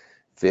a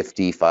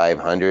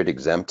 5,500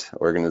 exempt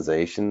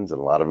organizations and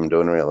a lot of them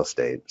doing real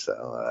estate.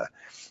 So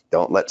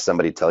don't let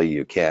somebody tell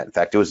you can't. In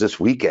fact, it was this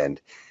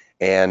weekend.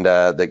 And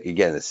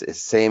again,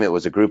 it's same, it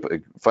was a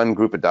fun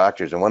group of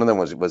doctors. And one of them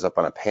was up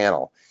on a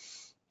panel.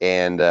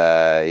 And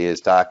he was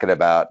talking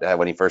about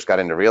when he first got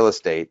into real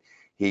estate,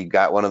 he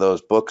got one of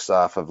those books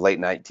off of late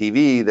night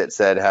TV that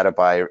said how to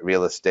buy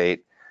real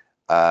estate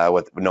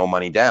with no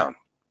money down.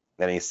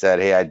 And he said,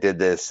 hey, I did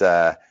this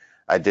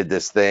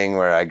thing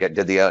where I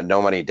did the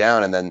no money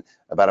down. And then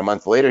about a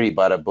month later, he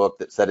bought a book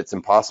that said it's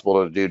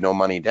impossible to do no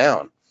money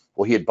down.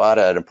 Well, he had bought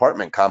an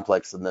apartment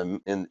complex in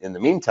the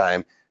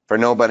meantime for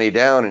no money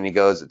down. And he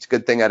goes, it's a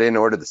good thing I didn't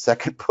order the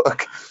second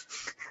book.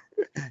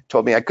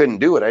 Told me I couldn't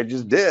do it. I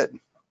just did.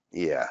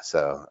 Yeah.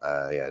 So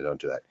yeah, don't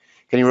do that.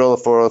 Can you roll a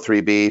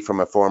 403B from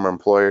a former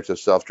employer to a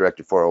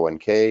self-directed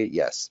 401k?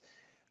 Yes.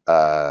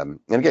 And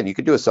again, you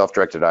could do a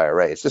self-directed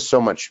IRA. It's just so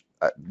much,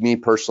 me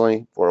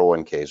personally,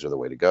 401ks are the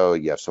way to go.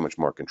 You have so much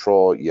more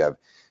control. You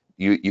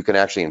can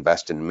actually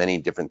invest in many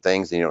different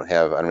things and you don't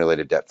have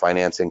unrelated debt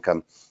finance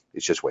income.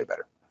 It's just way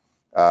better.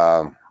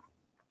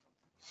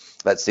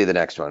 Let's see the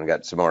next one. We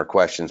got some more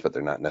questions, but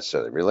they're not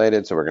necessarily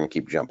related. So we're going to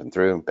keep jumping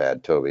through.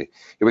 Bad Toby.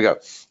 Here we go.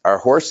 Are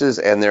horses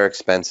and their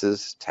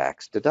expenses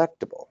tax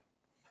deductible?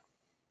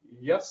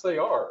 Yes, they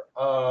are.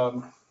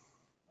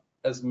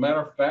 As a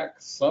matter of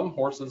fact, some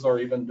horses are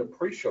even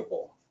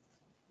depreciable.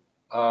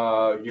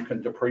 You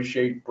can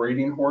depreciate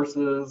breeding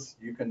horses.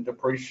 You can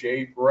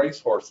depreciate race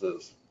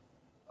horses.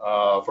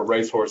 For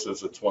race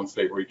horses, it's once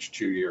they reach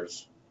 2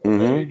 years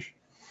of age.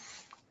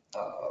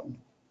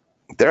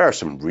 There are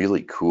some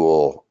really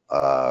cool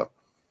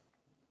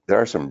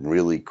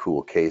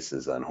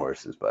cases on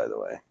horses, by the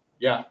way.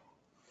 Yeah.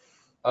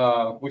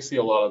 We see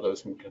a lot of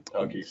those in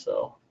Kentucky,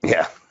 so.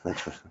 Yeah,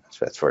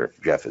 that's where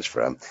Jeff is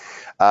from.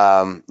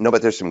 No,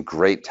 but there's some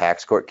great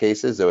tax court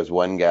cases. There was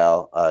one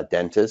gal,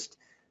 dentist,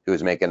 who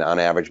was making on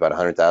average about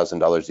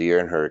 $100,000 a year,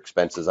 and her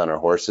expenses on her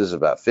horses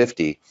about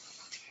 50.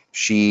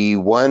 She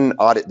won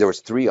audit. There was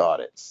 3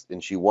 audits,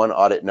 and she won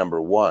audit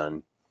number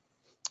 1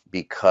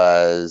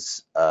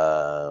 because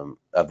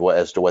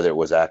as to whether it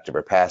was active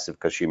or passive,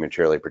 because she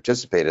materially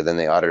participated. Then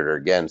they audited her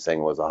again, saying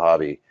it was a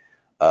hobby.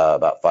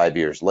 About 5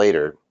 years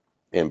later.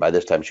 And by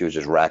this time, she was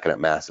just racking up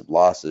massive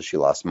losses. She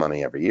lost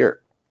money every year.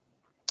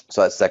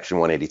 So that's section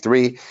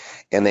 183.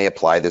 And they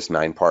apply this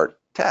 9-part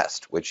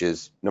test, which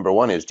is, number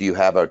 1 is, do you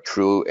have a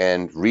true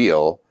and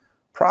real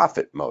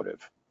profit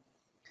motive?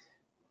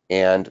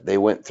 And they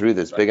went through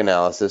this big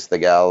analysis. The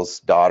gal's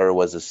daughter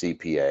was a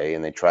CPA,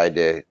 and they tried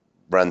to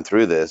run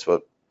through this.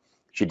 Well,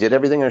 she did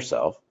everything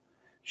herself.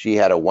 She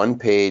had a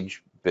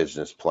 1-page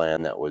business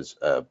plan that was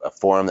a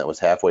form that was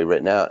halfway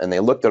written out. And they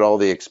looked at all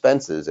the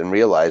expenses and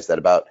realized that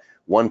about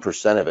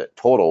 1% of it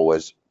total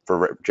was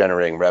for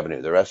generating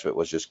revenue. The rest of it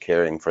was just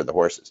caring for the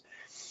horses.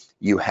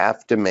 You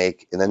have to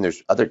make, and then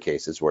there's other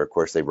cases where, of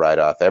course, they write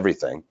off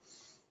everything.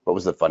 What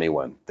was the funny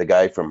one? The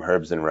guy from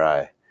Herbs and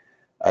Rye.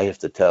 I have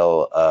to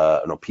tell,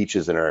 no,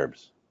 Peaches and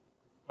Herbs.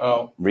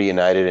 Oh.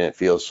 Reunited and it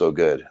feels so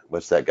good.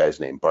 What's that guy's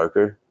name?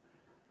 Barker?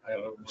 I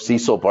don't know.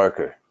 Cecil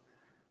Barker.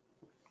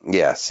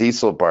 Yeah,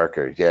 Cecil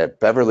Barker. Yeah,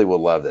 Beverly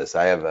will love this.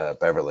 I have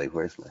Beverly.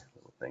 Where's my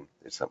little thing?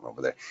 There's something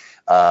over there.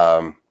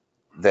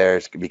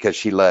 Because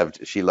she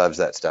loves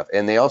that stuff.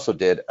 And they also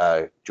did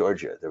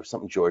Georgia. There was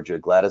something Georgia.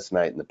 Gladys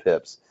Knight and the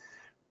Pips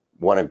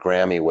won a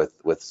Grammy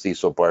with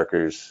Cecil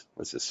Barker's.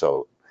 This is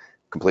so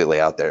completely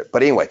out there.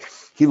 But anyway,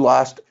 he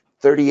lost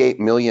 $38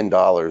 million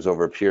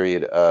over a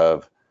period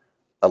of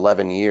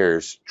 11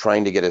 years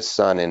trying to get his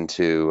son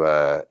into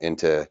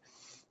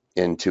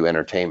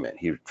entertainment.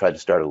 He tried to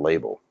start a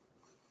label.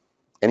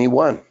 And he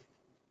won.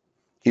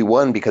 He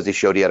won because he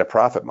showed he had a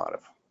profit motive.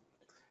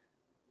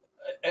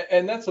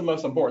 And that's the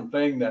most important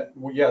thing, that,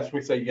 yes,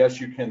 we say, yes,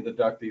 you can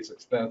deduct these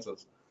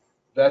expenses.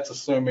 That's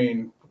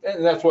assuming,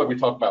 and that's why we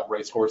talk about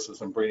race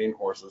horses and breeding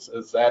horses,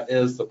 is that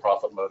is the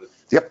profit motive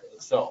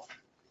itself.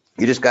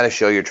 You just got to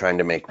show you're trying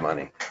to make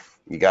money.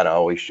 You got to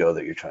always show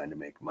that you're trying to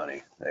make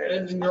money.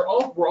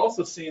 We're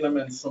also seeing them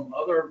in some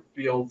other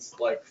fields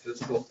like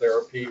physical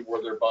therapy,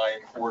 where they're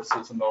buying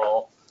horses and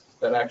all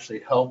that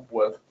actually help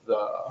with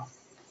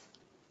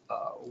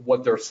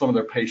what some of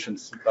their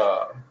patients'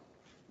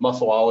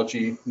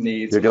 muscleology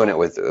needs. They're doing it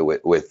with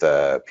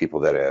people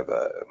that have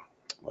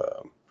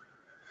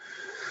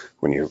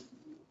when you're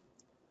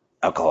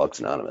Alcoholics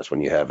Anonymous,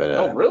 when you have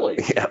oh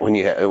really? Yeah, when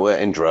you have,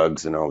 and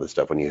drugs and all this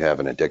stuff, when you have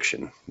an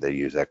addiction, they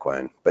use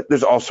equine. But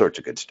there's all sorts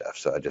of good stuff.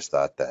 So I just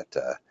thought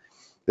that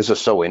this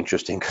was so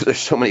interesting because there's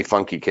so many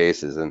funky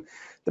cases. And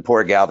the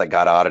poor gal that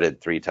got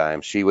audited 3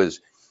 times, she was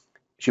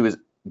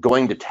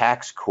going to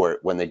tax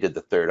court when they did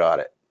the 3rd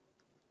audit.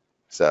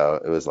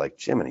 So it was like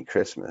Jiminy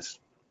Christmas.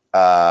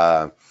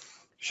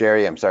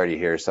 Sherry, I'm sorry to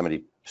hear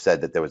somebody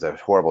said that there was a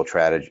horrible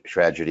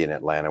tragedy in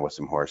Atlanta with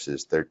some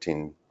horses,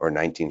 13 or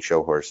 19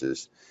 show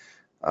horses.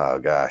 Oh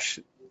gosh,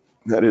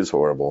 that is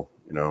horrible,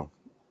 you know.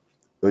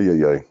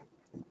 Oy.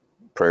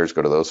 Prayers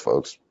go to those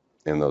folks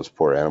and those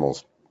poor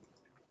animals.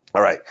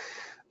 All right,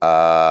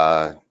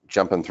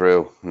 jumping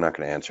through, I'm not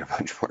going to answer a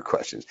bunch more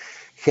questions.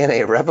 Can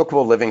a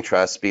revocable living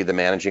trust be the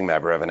managing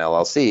member of an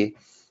LLC,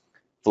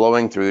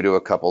 flowing through to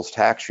a couple's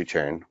tax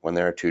return when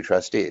there are 2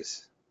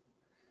 trustees?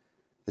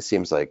 This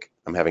seems like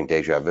I'm having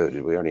deja vu.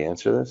 Did we already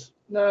answer this?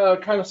 No,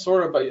 kind of,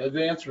 sort of, but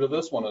the answer to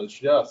this one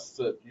is yes,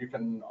 that you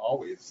can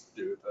always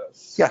do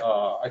this. Yeah.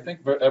 I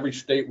think every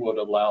state would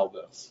allow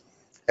this.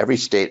 Every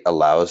state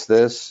allows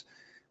this,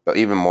 but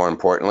even more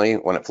importantly,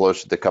 when it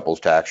flows to the couple's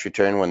tax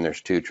return, when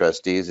there's two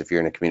trustees, if you're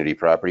in a community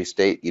property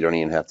state, you don't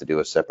even have to do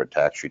a separate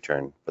tax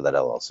return for that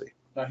LLC.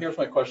 Now, here's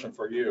my question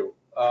for you.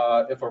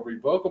 If a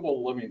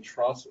revocable living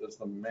trust is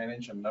the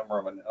managing member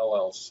of an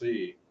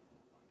LLC,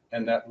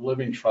 and that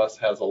living trust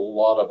has a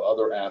lot of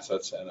other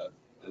assets in it,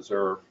 is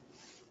there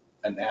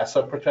an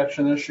asset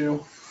protection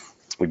issue?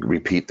 We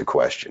repeat the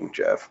question,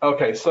 Jeff.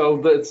 Okay,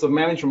 so it's the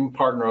managing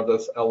partner of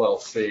this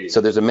LLC.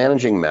 So there's a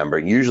managing member.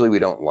 Usually we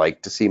don't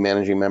like to see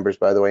managing members,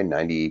 by the way.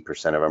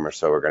 90% of them or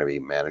so are going to be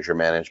manager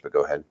managed, but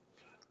go ahead.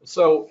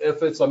 So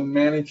if it's a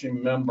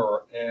managing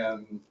member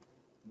and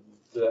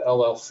the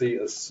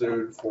LLC is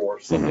sued for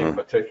something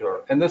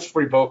particular, and this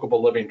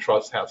revocable living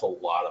trust has a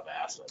lot of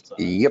assets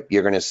in it. Yep,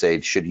 you're going to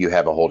say, should you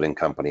have a holding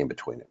company in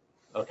between it?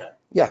 Okay.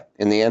 Yeah,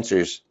 and the answer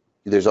is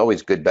there's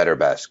always good, better,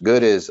 best.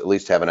 Good is at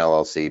least have an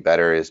LLC.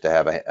 Better is to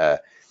have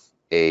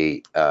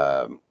a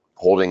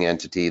holding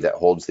entity that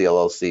holds the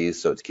LLC,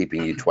 so it's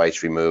keeping you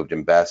twice removed.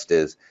 And best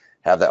is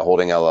have that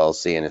holding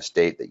LLC in a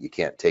state that you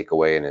can't take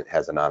away and it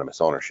has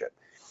anonymous ownership.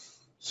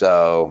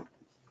 So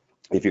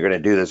if you're going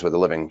to do this with a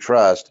living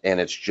trust and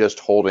it's just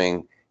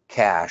holding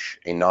cash,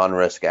 a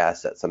non-risk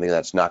asset, something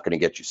that's not going to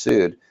get you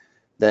sued,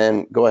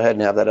 then go ahead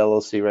and have that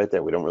LLC right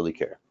there. We don't really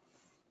care.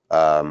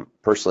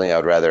 Personally, I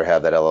would rather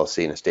have that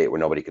LLC in a state where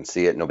nobody can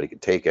see it, nobody can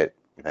take it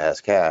if it has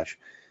cash,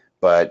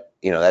 but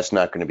that's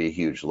not going to be a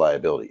huge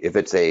liability. If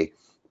it's a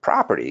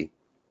property,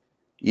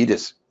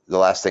 the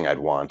last thing I'd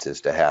want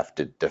is to have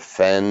to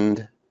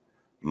defend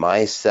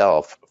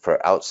myself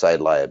for outside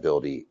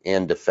liability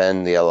and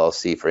defend the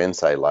LLC for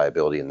inside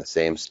liability in the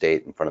same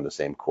state in front of the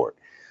same court.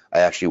 I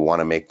actually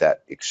want to make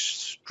that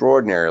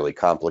extraordinarily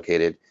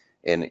complicated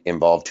and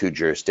involve two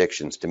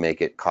jurisdictions to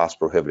make it cost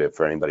prohibitive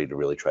for anybody to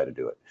really try to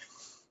do it.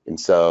 And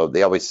so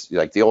they always,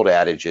 like the old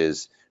adage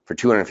is, for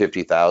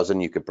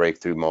 $250,000 you could break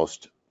through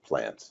most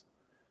plans.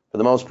 For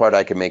the most part,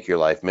 I can make your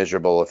life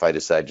miserable if I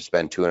decide to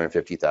spend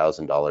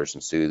 $250,000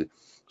 and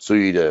sue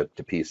you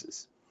to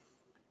pieces.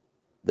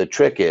 The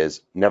trick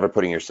is never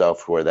putting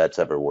yourself where that's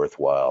ever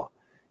worthwhile,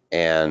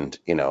 and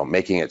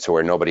making it so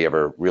where nobody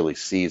ever really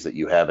sees that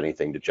you have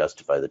anything to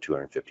justify the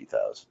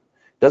 $250,000.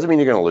 Doesn't mean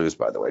you're going to lose,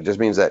 by the way. It just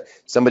means that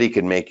somebody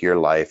can make your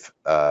life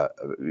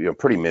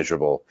pretty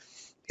miserable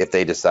if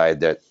they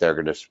decide that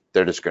they're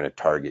just going to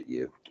target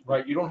you.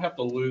 Right. You don't have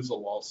to lose a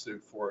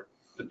lawsuit for it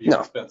to be No.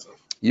 expensive.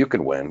 You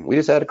can win. We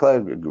just had a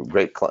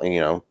great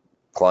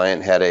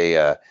client had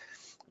a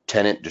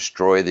tenant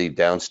destroy the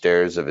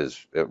downstairs of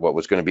what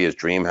was going to be his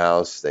dream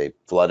house. They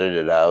flooded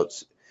it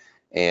out,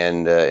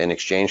 and in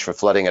exchange for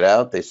flooding it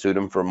out, they sued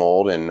him for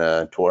mold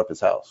and tore up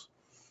his house.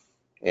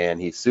 And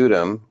he sued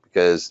him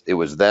because it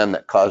was them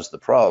that caused the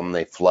problem.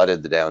 They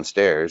flooded the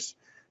downstairs.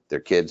 Their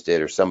kids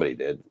did, or somebody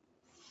did.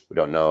 We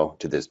don't know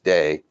to this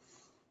day.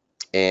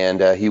 And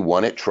he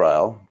won at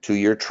trial,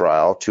 2-year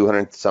trial,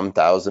 $200-some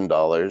thousand,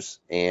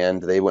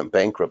 and they went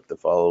bankrupt the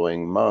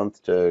following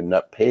month to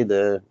not pay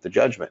the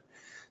judgment.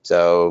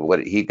 So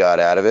what he got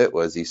out of it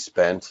was he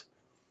spent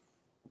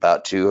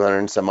about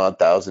 $200-some odd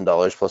thousand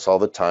plus all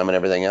the time and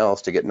everything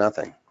else to get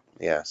nothing.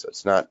 Yeah, so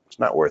it's not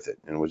worth it.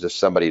 And it was just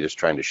somebody just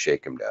trying to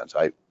shake him down.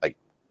 So I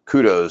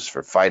kudos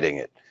for fighting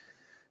it.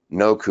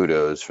 No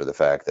kudos for the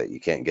fact that you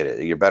can't get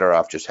it. You're better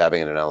off just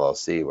having it in an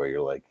LLC where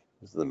you're like,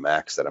 this is the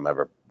max that I'm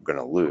ever going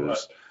to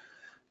lose.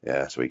 Right.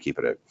 Yeah, so we keep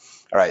it at.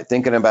 All right,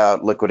 thinking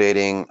about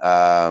liquidating.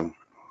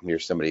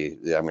 Here's somebody,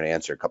 I'm going to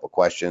answer a couple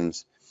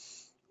questions.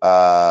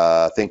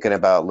 Thinking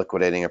about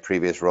liquidating a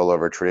previous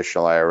rollover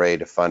traditional IRA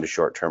to fund a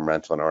short-term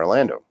rental in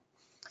Orlando.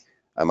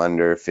 I'm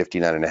under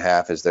 59 and a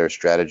half. Is there a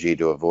strategy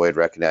to avoid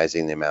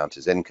recognizing the amount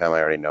as income?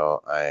 I already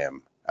know I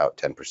am out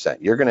 10%.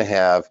 You're going to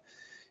have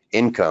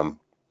income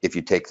if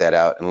you take that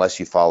out, unless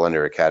you fall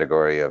under a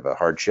category of a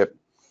hardship.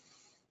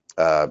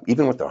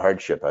 Even with the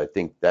hardship, I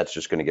think that's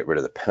just going to get rid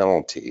of the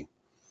penalty.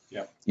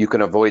 Yeah. You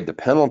can avoid the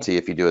penalty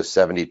if you do a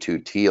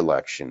 72T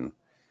election,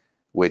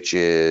 which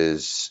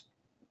is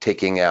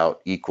taking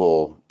out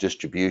equal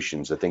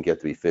distributions. I think you have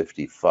to be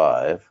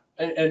 55.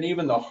 And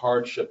even the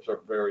hardships are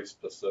very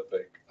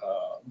specific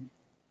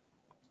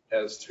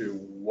as to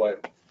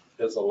what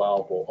is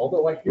allowable.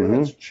 Although I hear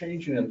it's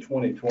changing in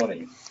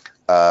 2020.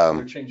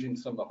 They're changing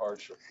some of the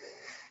hardships.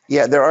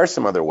 Yeah, there are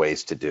some other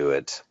ways to do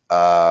it.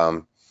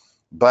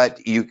 But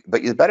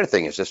the better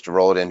thing is just to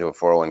roll it into a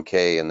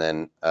 401k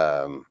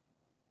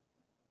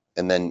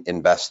and then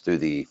invest through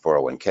the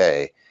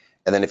 401k.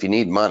 And then if you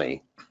need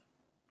money,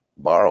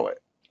 borrow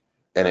it.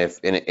 And if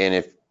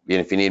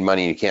you need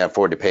money and you can't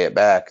afford to pay it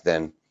back,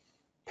 then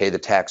pay the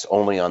tax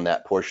only on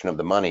that portion of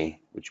the money,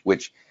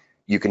 which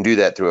you can do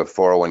that through a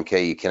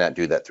 401k. You cannot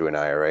do that through an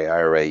IRA.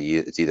 IRA,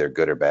 it's either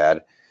good or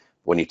bad.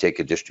 When you take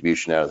a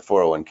distribution out of the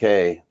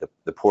 401k,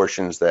 the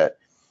portions that,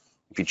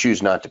 if you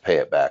choose not to pay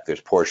it back,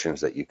 there's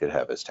portions that you could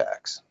have as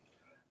tax.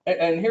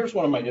 And here's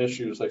one of my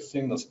issues. I've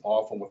seen this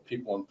often with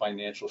people in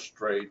financial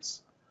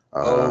straits,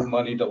 owe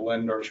money to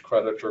lenders,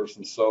 creditors,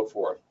 and so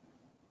forth.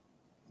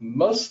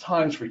 Most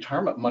times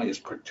retirement money is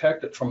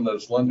protected from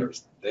those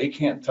lenders. They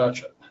can't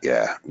touch it.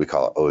 Yeah, we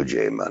call it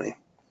OJ money.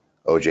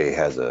 OJ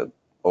has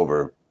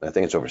I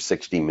think it's over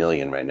 60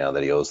 million right now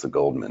that he owes the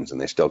Goldmans, and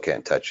they still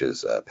can't touch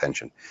his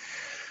pension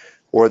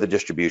or the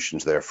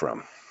distributions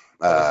therefrom.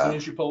 But as soon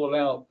as you pull it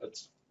out,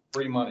 it's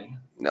free money.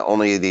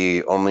 Only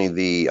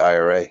the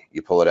IRA.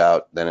 You pull it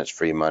out, then it's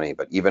free money.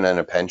 But even in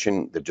a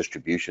pension, the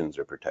distributions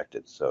are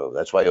protected. So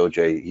that's why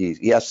OJ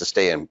he has to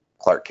stay in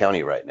Clark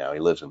County right now. He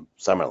lives in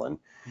Summerlin.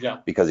 Yeah.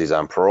 Because he's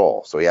on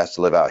parole. So he has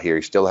to live out here.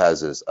 He still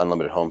has his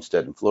unlimited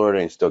homestead in Florida,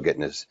 and he's still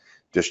getting his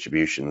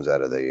distributions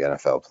out of the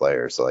NFL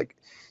players. So like,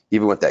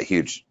 even with that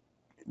huge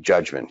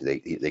judgment,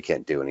 they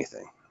can't do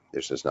anything.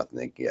 There's just nothing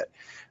they can get.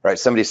 All right,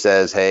 somebody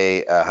says,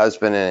 hey,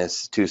 husband and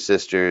his two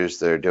sisters,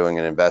 they're doing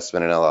an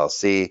investment in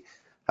LLC.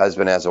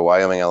 Husband has a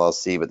Wyoming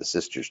LLC, but the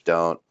sisters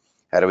don't.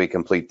 How do we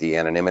complete the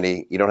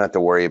anonymity? You don't have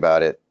to worry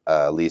about it,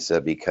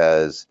 Lisa,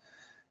 because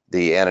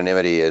the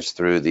anonymity is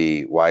through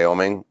the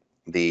Wyoming.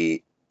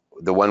 The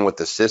one with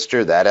the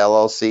sister, that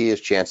LLC,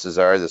 is chances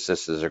are the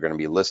sisters are going to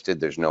be listed.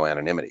 There's no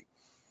anonymity.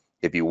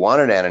 If you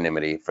wanted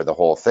anonymity for the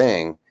whole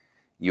thing,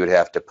 you would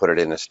have to put it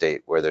in a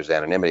state where there's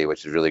anonymity,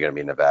 which is really going to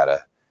be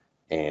Nevada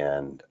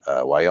and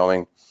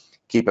Wyoming.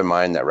 Keep in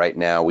mind that right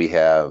now we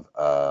have,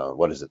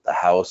 the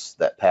House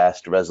that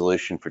passed a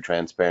resolution for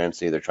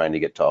transparency. They're trying to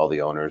get to all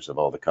the owners of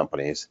all the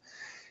companies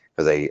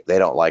because they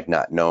don't like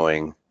not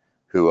knowing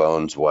who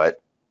owns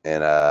what.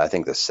 And I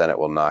think the Senate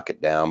will knock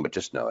it down, but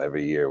just know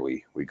every year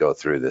we go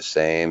through the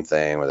same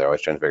thing where they're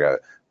always trying to figure out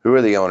who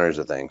are the owners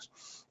of things.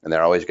 And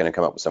they're always going to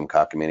come up with some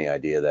cockamamie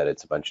idea that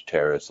it's a bunch of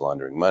terrorists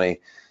laundering money,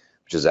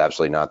 which is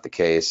absolutely not the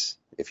case.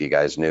 If you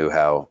guys knew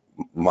how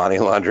money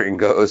laundering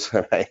goes,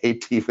 I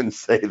hate to even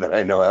say that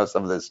I know how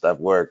some of this stuff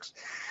works.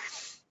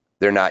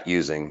 They're not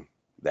using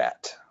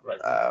that.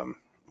 Right.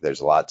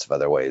 There's lots of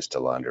other ways to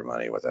launder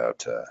money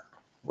without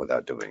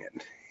doing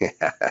it.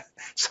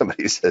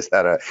 Somebody says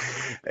that.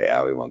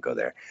 Yeah, we won't go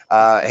there.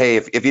 Hey,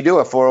 if you do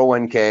a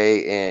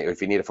 401k, and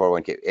if you need a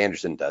 401k,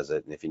 Anderson does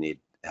it. And if you need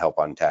help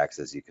on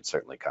taxes, you could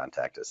certainly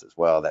contact us as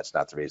well. That's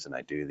not the reason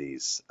I do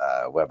these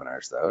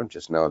webinars, though.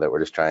 Just know that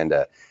we're just trying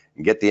to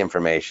get the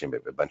information,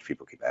 but a bunch of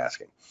people keep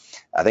asking.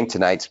 I think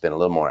tonight's been a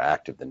little more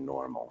active than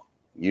normal.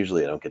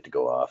 Usually I don't get to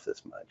go off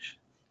this much,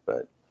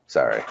 but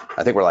sorry.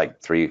 I think we're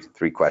like three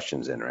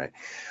questions in, right?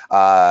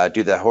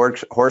 Do the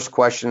horse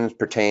questions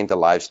pertain to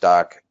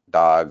livestock,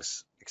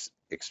 dogs,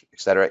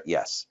 etc.?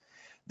 Yes.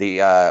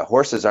 The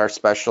horses are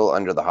special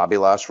under the hobby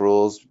loss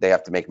rules. They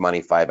have to make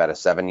money 5 out of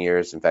 7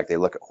 years. In fact, they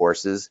look at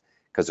horses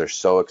because they're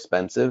so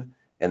expensive,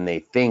 and they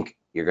think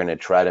you're going to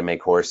try to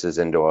make horses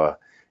into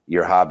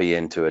your hobby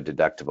into a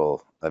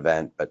deductible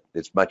event, but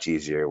it's much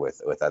easier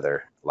with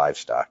other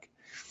livestock.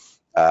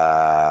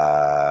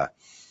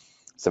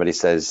 Somebody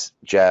says,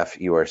 Jeff,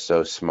 you are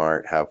so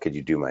smart. How could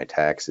you do my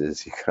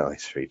taxes? You can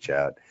always reach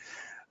out.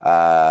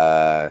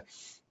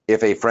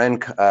 If a friend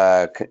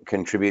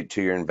contribute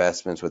to your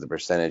investments with a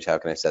percentage, how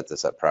can I set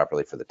this up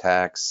properly for the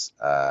tax?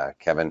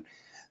 Kevin,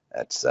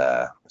 that's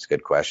a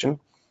good question.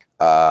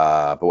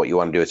 But what you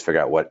want to do is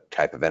figure out what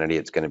type of entity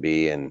it's going to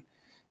be, and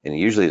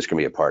usually it's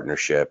going to be a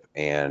partnership.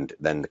 And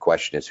then the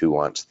question is who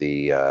wants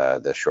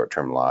the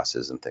short-term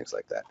losses and things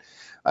like that.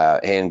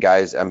 And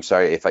guys, I'm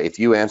sorry if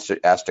you asked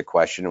a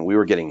question and we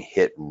were getting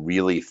hit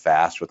really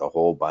fast with a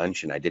whole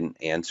bunch and I didn't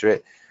answer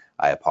it,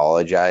 I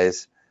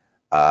apologize.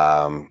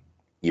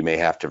 You may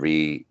have to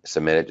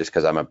resubmit it just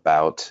because I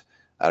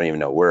don't even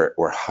know,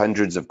 we're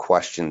hundreds of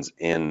questions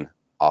in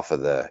off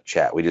of the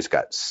chat. We just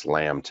got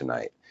slammed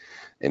tonight.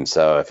 And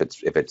so if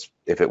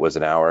it was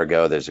an hour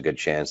ago, there's a good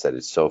chance that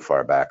it's so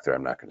far back there,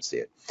 I'm not going to see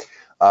it.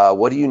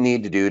 What do you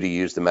need to do to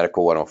use the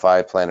Medical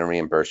 105 plan and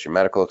reimburse your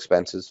medical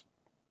expenses?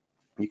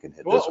 You can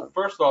hit this one. Well,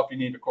 first off, you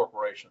need a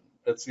corporation.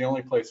 It's the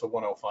only place a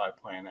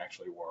 105 plan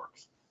actually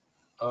works.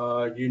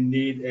 You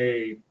need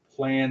a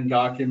plan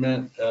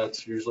document.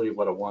 That's usually a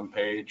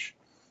one-page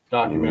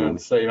document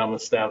saying I'm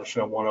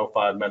establishing a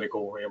 105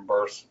 medical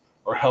reimburse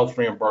or health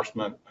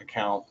reimbursement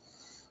account.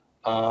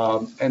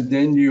 And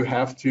then you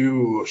have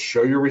to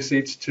show your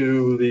receipts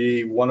to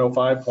the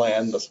 105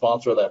 plan, the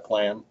sponsor of that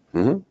plan,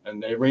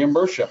 and they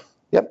reimburse you.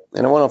 Yep,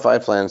 and a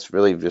 105 plan is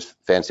really just a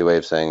fancy way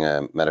of saying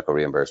a medical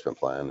reimbursement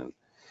plan. And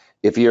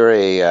if you're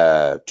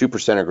a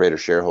 2% or greater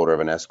shareholder of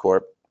an S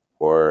Corp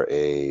or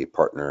a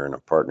partner in a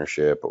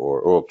partnership,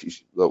 or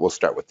we'll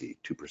start with the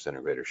 2%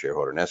 or greater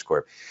shareholder in S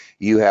Corp,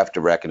 you have to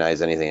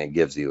recognize anything it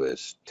gives you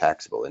as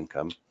taxable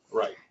income.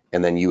 Right.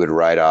 And then you would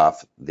write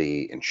off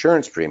the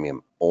insurance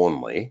premium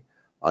only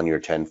on your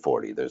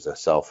 1040. There's a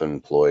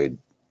self-employed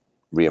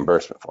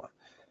reimbursement form.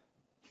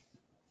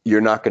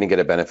 You're not going to get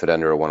a benefit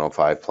under a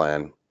 105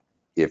 plan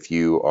if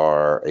you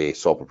are a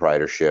sole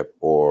proprietorship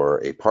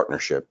or a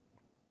partnership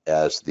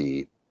as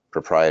the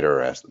proprietor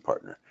or as the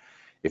partner.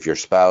 If your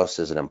spouse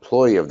is an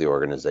employee of the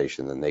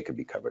organization, then they could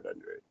be covered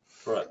under it.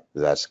 Right.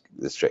 That's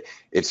straight.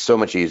 It's so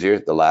much easier.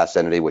 The last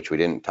entity, which we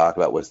didn't talk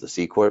about, was the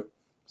C Corp.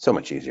 So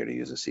much easier to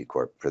use a C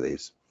Corp for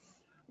these.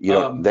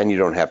 Then you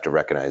don't have to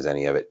recognize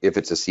any of it. If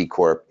it's a C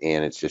Corp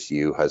and it's just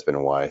you, husband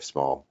and wife,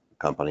 small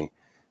company,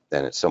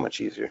 then it's so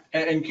much easier.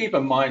 And keep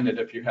in mind that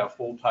if you have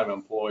full-time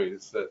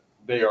employees, that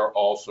they are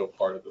also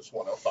part of this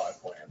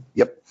 105 plan.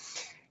 Yep.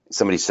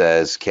 Somebody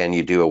says, can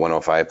you do a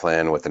 105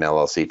 plan with an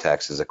LLC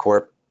taxed as a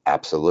corp?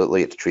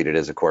 Absolutely. It's treated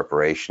as a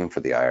corporation for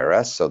the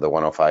IRS. So the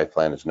 105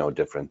 plan is no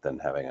different than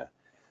having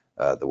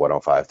the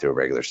 105 through a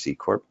regular C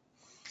corp.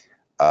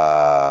 Can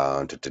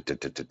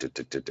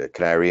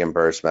I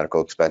reimburse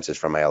medical expenses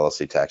from my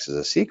LLC tax as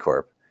a C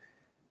corp,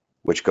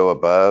 which go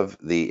above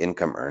the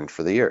income earned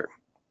for the year?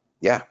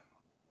 Yeah,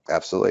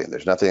 absolutely.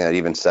 There's nothing that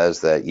even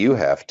says that you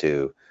have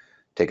to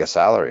take a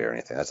salary or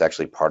anything. That's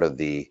actually part of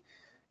the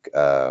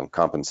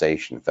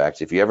compensation. In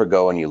fact, if you ever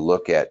go and you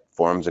look at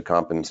forms of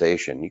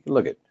compensation, you can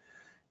look at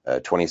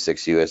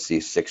 26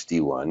 USC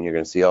 61. You're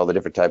going to see all the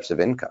different types of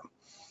income.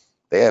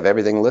 They have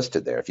everything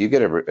listed there. If you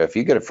get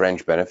a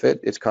fringe benefit,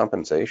 it's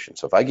compensation.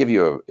 So if I give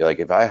you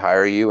if I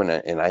hire you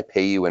and I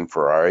pay you in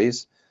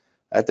Ferraris,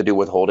 I have to do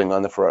withholding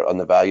on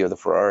the value of the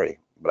Ferrari.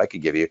 But I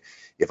could give you,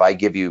 if I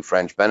give you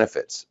fringe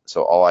benefits,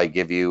 so all I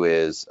give you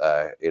is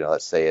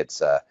let's say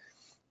it's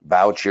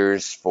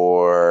vouchers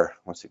for,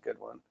 what's a good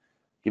one?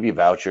 Give you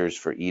vouchers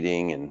for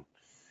eating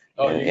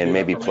and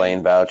maybe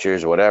plane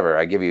vouchers or whatever.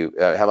 I give you,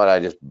 how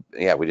about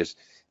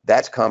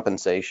that's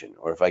compensation.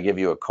 Or if I give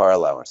you a car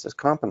allowance, that's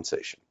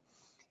compensation.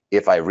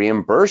 If I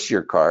reimburse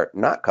your car,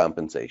 not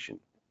compensation,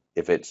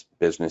 if it's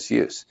business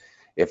use.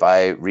 If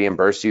I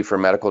reimburse you for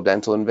medical,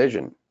 dental, and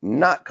vision,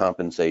 not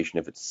compensation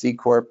if it's C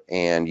Corp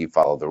and you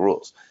follow the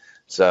rules.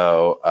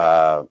 So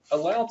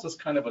allowance is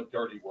kind of a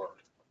dirty word.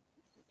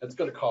 It's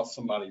going to cost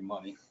somebody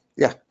money.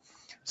 Yeah.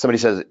 Somebody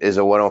says, is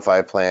a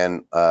 105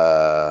 plan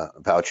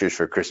vouchers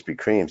for Krispy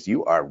Kremes?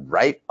 You are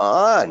right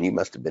on. You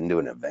must have been to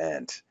an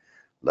event.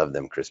 Love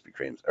them Krispy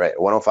Kremes. All right,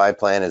 a 105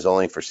 plan is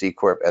only for C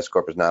Corp. S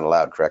Corp is not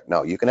allowed, correct?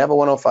 No, you can have a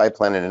 105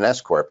 plan in an S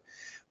Corp,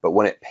 but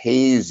when it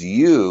pays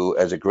you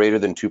as a greater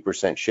than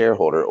 2%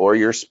 shareholder or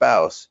your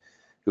spouse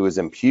who is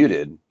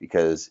imputed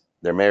because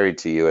they're married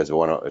to you as a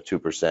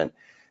 2%,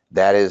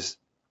 that is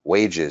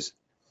wages.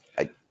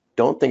 I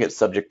don't think it's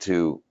subject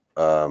to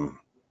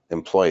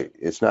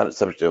it's not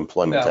subject to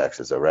employment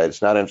taxes, though, right?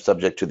 It's not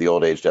subject to the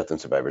old age, death,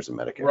 and survivors of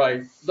Medicare.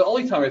 Right. The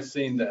only time I've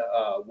seen the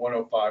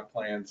 105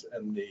 plans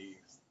in the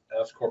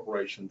S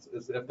corporations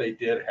is if they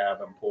did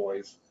have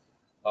employees,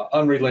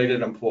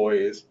 unrelated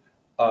employees,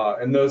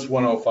 and those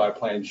 105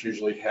 plans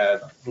usually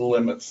had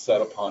limits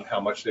set upon how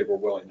much they were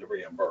willing to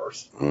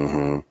reimburse.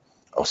 Mm-hmm.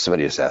 Oh,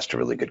 somebody just asked a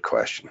really good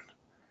question.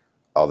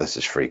 Oh, this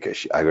is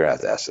freakish. I'm going to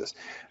have to ask this.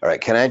 All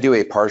right. Can I do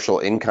a partial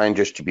in-kind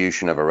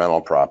distribution of a rental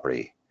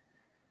property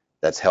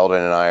that's held in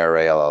an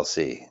IRA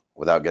LLC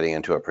without getting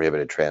into a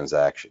prohibited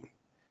transaction?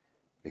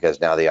 Because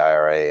now the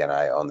IRA and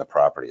I own the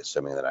property,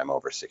 assuming that I'm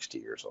over 60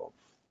 years old.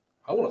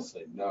 I want to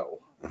say no.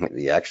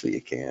 Actually,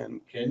 you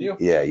can. Can you?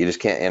 Yeah, you just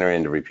can't enter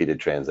into repeated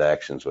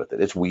transactions with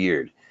it. It's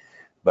weird,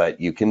 but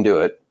you can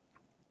do it.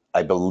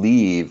 I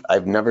believe,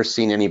 I've never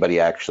seen anybody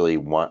actually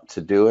want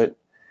to do it.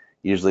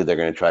 Usually they're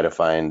going to try to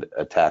find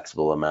a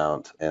taxable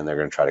amount and they're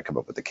going to try to come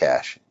up with the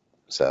cash.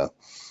 So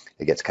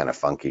it gets kind of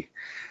funky.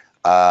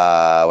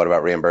 What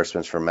about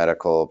reimbursements for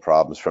medical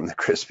problems from the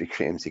Krispy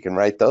Kremes? You can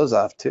write those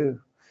off too.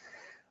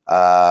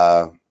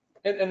 And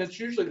it's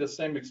usually the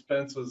same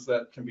expenses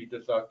that can be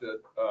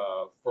deducted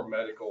for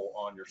medical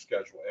on your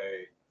Schedule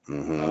A.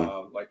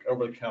 Mm-hmm. Like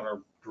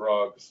over-the-counter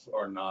drugs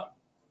are not.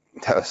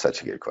 That was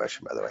such a good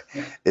question, by the way.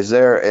 Is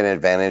there an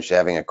advantage to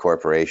having a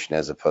corporation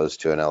as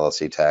opposed to an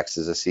LLC taxed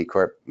as a C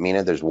Corp?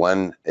 Mina, there's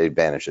one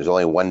advantage. There's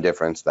only one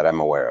difference that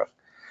I'm aware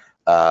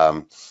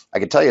of. I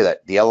can tell you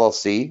that the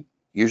LLC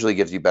usually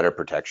gives you better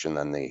protection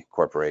than the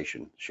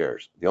corporation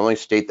shares. The only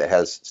state that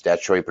has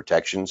statutory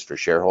protections for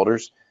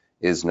shareholders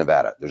is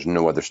Nevada. There's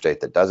no other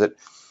state that does it.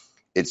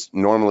 It's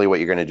normally what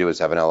you're going to do is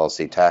have an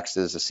LLC taxed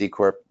as a C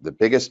Corp. The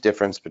biggest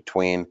difference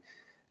between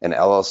an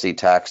LLC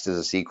taxed as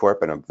a C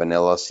Corp and a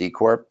vanilla C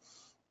Corp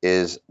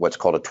is what's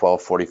called a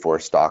 1244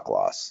 stock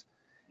loss.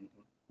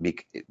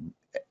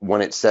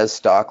 When it says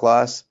stock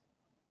loss,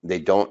 they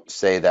don't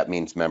say that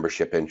means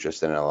membership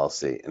interest in an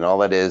LLC. And all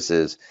that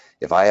is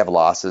if I have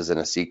losses in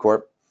a C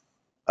Corp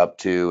up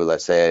to,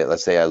 let's say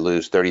I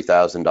lose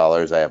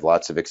 $30,000, I have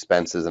lots of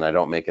expenses and I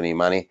don't make any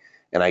money,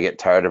 and I get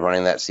tired of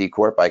running that C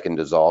Corp, I can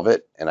dissolve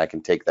it and I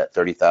can take that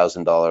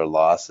 $30,000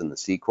 loss in the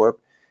C Corp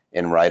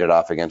and write it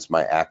off against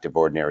my active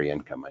ordinary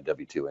income, my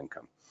W-2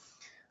 income.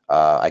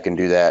 I can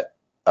do that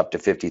up to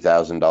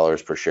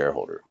 $50,000 per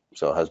shareholder.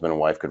 So a husband and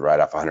wife could write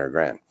off 100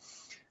 grand.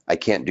 I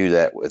can't do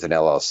that with an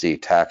LLC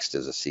taxed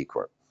as a C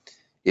Corp.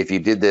 If you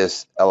did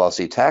this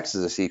LLC taxed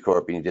as a C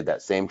Corp and you did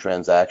that same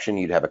transaction,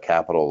 you'd have a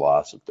capital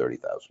loss of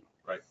 30,000,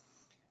 right?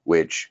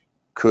 Which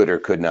could or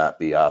could not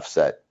be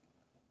offset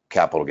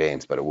capital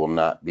gains, but it will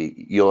not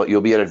be.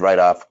 You'll be able to write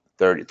off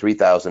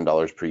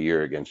 $3,000 per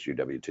year against your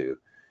W-2.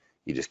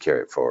 You just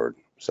carry it forward.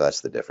 So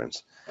that's the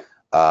difference.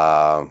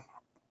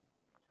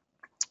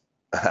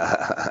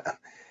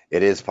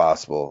 It is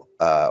possible,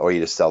 or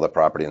you just sell the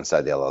property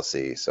inside the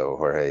LLC. So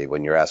Jorge,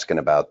 when you're asking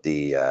about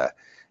the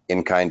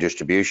in-kind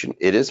distribution,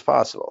 it is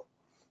possible.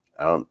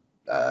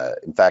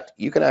 In fact,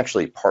 you can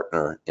actually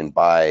partner and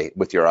buy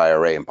with your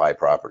IRA and buy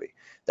property.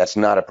 That's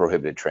not a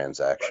prohibited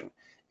transaction.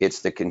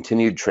 It's the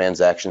continued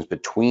transactions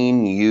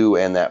between you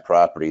and that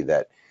property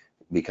that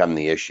become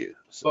the issue.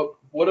 But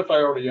what if I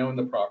already own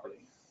the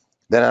property?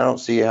 Then I don't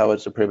see how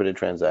it's a prohibited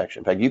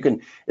transaction. In fact, you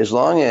can, as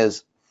long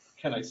as,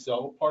 Can I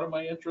sell part of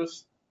my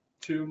interest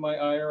to my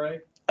IRA?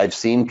 I've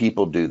seen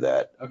people do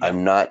that. Okay.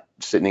 I'm not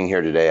sitting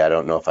here today. I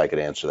don't know if I could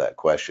answer that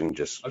question. I'm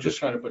just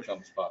trying to put you on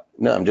the spot.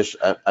 No,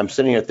 I'm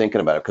sitting here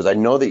thinking about it because I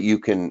know that you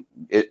can,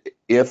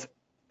 if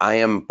I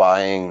am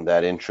buying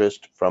that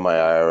interest from my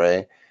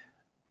IRA,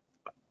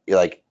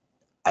 like,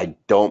 I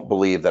don't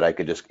believe that I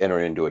could just enter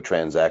into a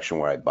transaction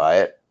where I buy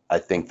it. I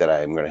think that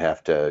I'm going to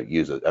have to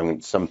use it. I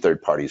mean, some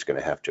third party is going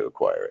to have to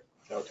acquire it.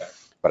 Okay.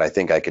 But I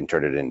think I can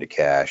turn it into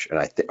cash, and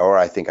I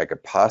think I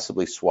could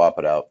possibly swap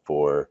it out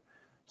for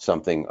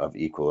something of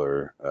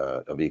equal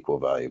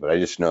value. But I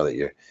just know that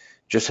you're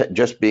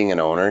just being an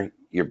owner.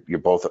 You're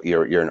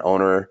an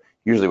owner.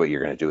 Usually, what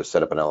you're going to do is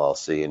set up an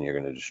LLC, and you're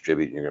going to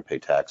distribute, and you're going to pay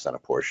tax on a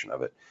portion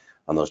of it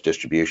on those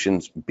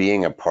distributions.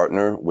 Being a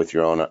partner with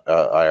your own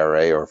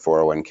IRA or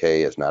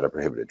 401k is not a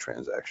prohibited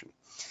transaction.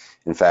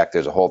 In fact,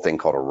 there's a whole thing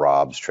called a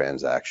ROBS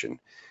transaction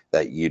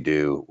that you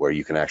do where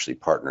you can actually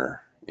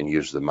partner and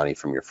use the money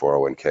from your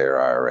 401k or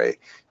IRA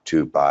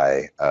to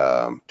buy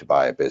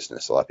a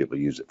business. A lot of people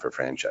use it for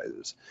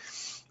franchises.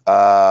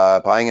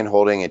 Buying and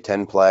holding a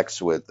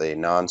 10-plex with a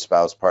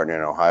non-spouse partner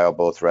in Ohio,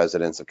 both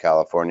residents of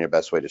California.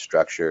 Best way to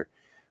structure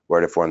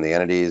where to form the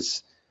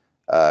entities.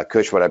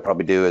 Kush, what I'd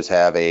probably do is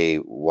have a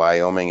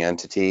Wyoming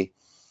entity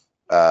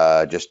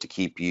just to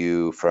keep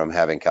you from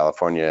having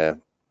California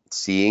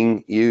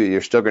seeing you.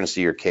 You're still going to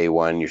see your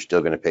K1. You're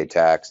still going to pay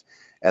tax.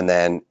 And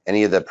then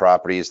any of the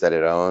properties that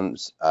it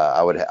owns,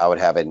 I would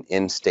have an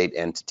in-state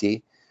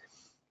entity.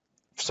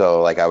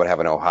 So like I would have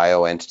an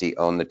Ohio entity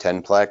own the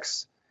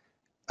 10-plex,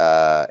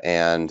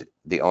 and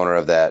the owner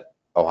of that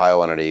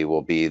Ohio entity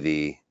will be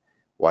the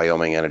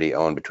Wyoming entity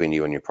owned between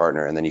you and your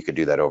partner. And then you could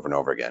do that over and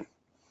over again.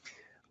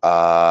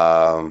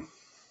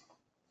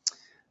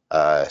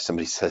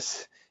 Somebody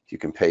says you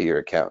can pay your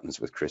accountants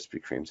with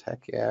Krispy Kremes.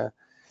 Heck yeah.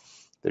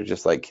 They're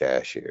just like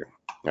cash here.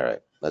 All right,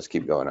 let's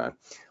keep going on.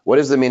 What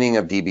is the meaning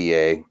of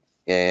DBA,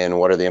 and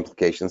what are the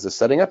implications of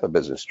setting up a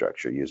business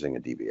structure using a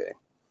DBA?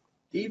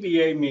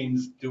 DBA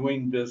means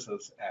doing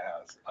business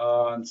as.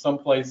 In some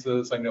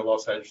places, I know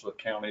Los Angeles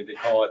County, they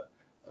call it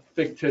a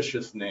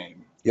fictitious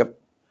name. Yep.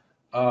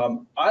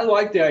 I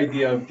like the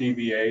idea of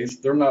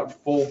DBAs. They're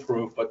not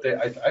foolproof, but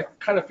I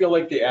kind of feel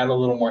like they add a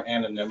little more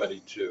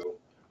anonymity too.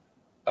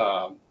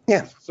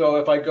 Yeah. So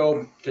if I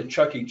go to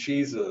Chuck E.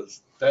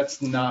 Cheese's,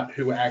 that's not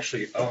who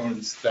actually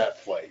owns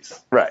that place.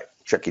 Right.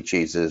 Chuck E.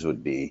 Cheese's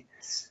would be,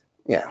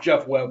 yeah.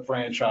 Jeff Webb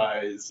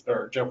franchise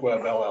or Jeff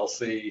Webb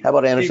LLC. How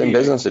about Anderson DBA.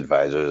 Business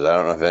Advisors? I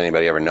don't know if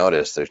anybody ever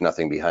noticed, there's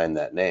nothing behind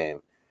that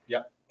name.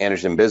 Yep.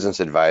 Anderson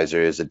Business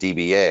Advisor is a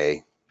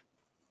DBA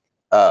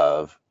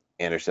of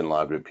Anderson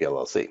Law Group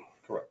PLLC.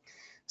 Correct.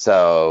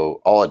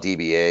 So all a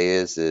DBA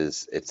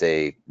is it's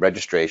a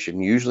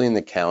registration, usually in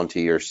the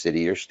county or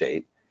city or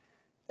state.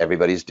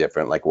 Everybody's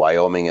different. Like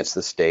Wyoming, it's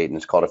the state, and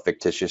it's called a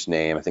fictitious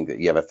name. I think that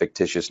you have a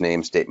fictitious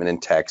name statement in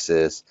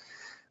Texas.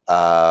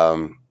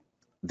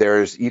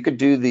 You could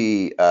do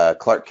the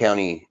Clark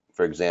County,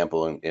 for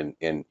example,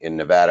 in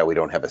Nevada, we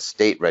don't have a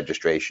state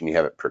registration. You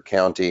have it per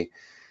county.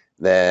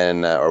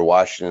 Then, or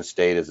Washington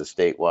State is a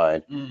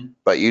statewide.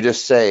 But you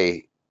just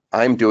say,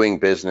 I'm doing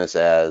business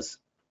as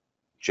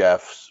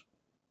Jeff's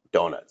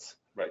Donuts.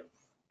 Right.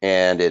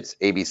 And it's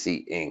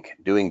ABC Inc.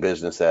 doing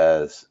business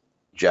as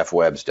Jeff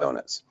Webb's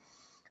Donuts.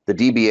 The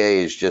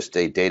DBA is just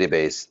a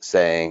database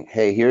saying,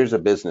 hey, here's a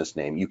business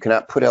name. You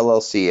cannot put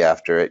LLC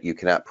after it. You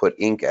cannot put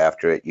Inc.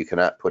 after it. You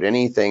cannot put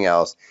anything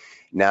else.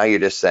 Now you're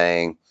just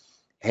saying,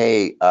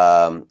 hey,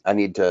 I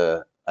need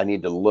to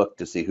look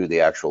to see who the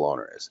actual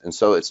owner is. And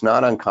so it's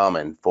not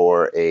uncommon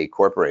for a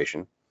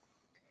corporation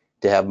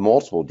to have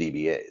multiple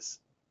DBAs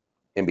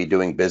and be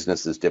doing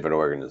business as different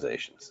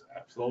organizations.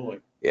 Absolutely.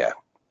 Yeah.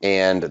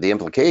 And the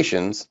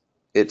implications,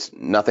 it's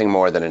nothing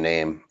more than a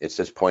name. It's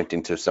just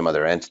pointing to some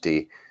other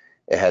entity.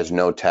 It has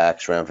no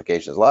tax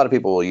ramifications. A lot of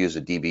people will use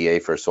a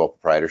DBA for sole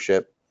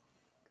proprietorship.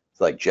 It's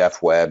like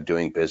Jeff Webb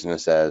doing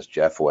business as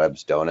Jeff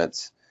Webb's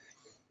Donuts.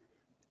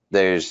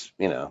 There's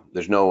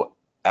no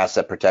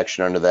asset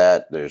protection under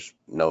that. There's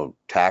no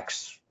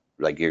tax.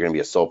 Like you're going to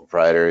be a sole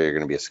proprietor. You're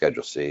going to be a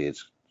Schedule C.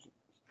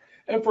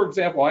 And for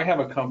example, I have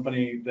a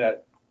company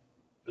that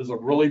is a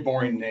really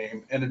boring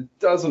name, and it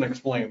doesn't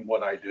explain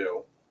what I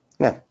do.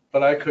 Yeah.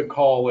 But I could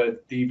call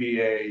it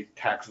DBA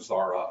Taxes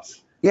Are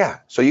Us. Yeah.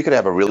 So you could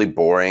have a really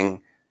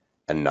boring,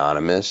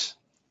 anonymous,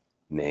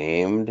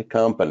 named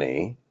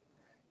company,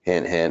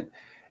 hint, hint.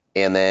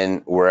 And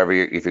then wherever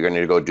if you're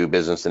going to go do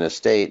business in a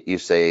state, you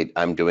say,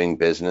 I'm doing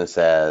business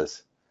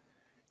as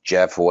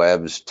Jeff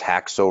Webb's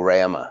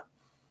Taxorama.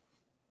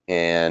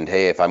 And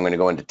hey, if I'm going to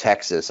go into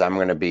Texas, I'm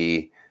going to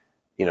be,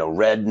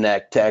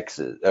 Redneck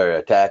Texas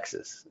or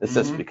Taxes. It's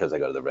just because I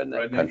go to the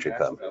Redneck Country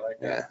Club. I like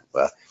that. Yeah.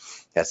 Well,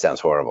 that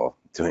sounds horrible.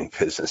 Doing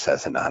business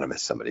as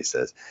anonymous, somebody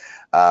says.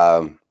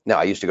 No,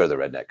 I used to go to the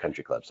Redneck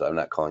Country Club, so I'm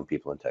not calling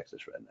people in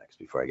Texas rednecks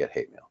before I get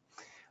hate mail.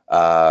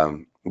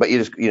 But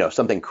you just,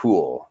 something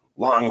cool,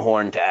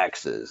 Longhorn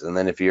Taxes. And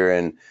then if you're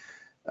in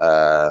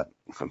I'm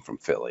from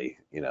Philly,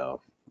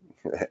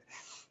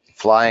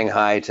 flying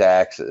high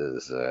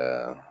taxes,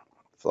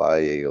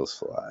 fly Eagles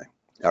fly.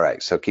 All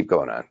right, so keep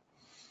going on.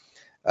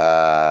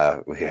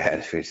 We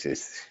had just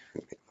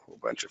a whole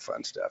bunch of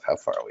fun stuff. How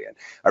far are we in?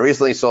 I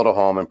recently sold a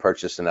home and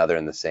purchased another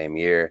in the same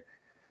year.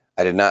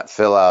 I did not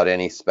fill out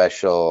any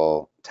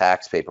special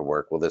tax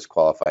paperwork. Will this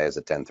qualify as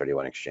a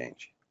 1031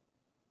 exchange?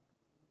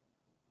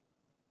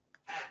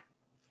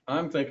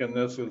 I'm thinking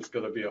this is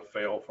going to be a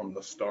fail from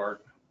the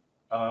start.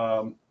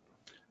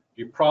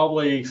 You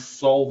probably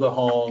sold the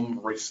home,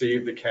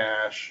 received the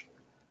cash,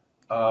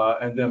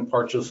 and then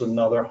purchased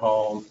another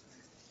home.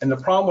 And the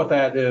problem with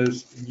that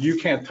is you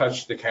can't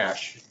touch the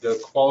cash. The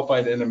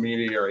qualified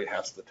intermediary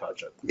has to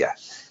touch it. Yeah,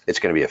 it's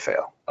going to be a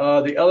fail.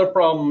 The other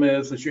problem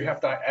is you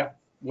have to,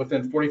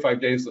 within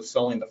 45 days of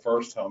selling the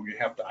first home, you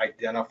have to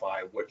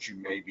identify what you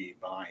may be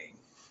buying.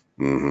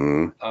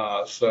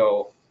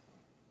 So,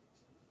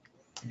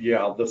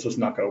 yeah, this is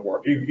not going to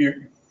work.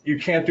 You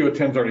can't do a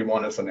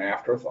 1031 as an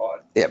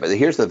afterthought. Yeah, but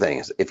here's the thing: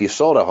 is if you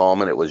sold a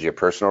home and it was your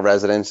personal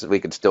residence, we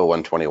could still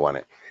 121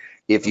 it.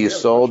 If you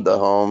sold the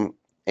home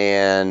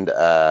and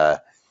yeah,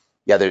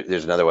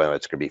 there's another one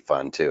that's going to be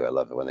fun too. I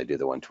love it when they do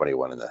the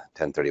 121 and the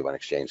 1031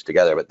 exchange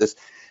together. But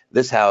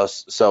this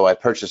house, so I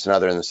purchased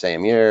another in the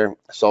same year,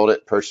 sold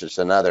it, purchased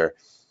another.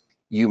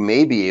 You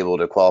may be able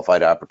to qualify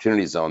to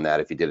opportunity zone that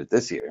if you did it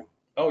this year.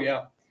 Oh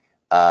yeah.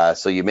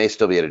 So you may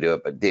still be able to do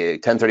it, but the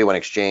 1031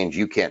 exchange,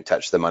 you can't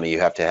touch the money. You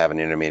have to have an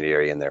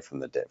intermediary in there from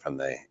the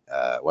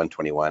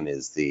 121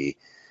 is the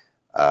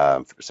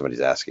somebody's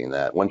asking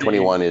that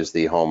 121 is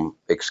the home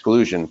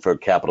exclusion for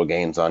capital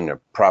gains on your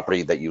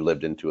property that you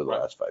lived into the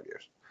last 5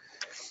 years.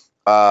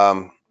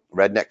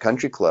 Redneck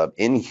Country Club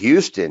in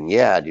Houston.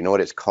 Yeah. Do you know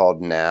what it's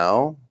called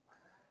now?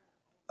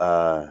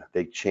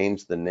 They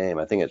changed the name.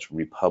 I think it's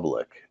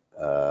Republic.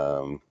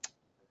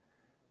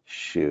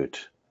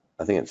 Shoot.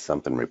 I think it's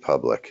something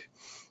Republic.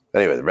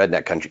 Anyway, the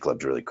Redneck Country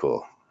Club's really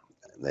cool.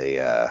 They,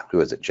 who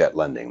is it? Jet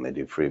Lending. They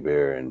do free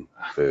beer and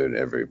food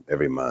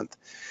every month.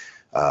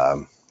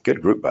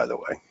 Good group, by the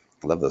way.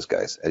 I love those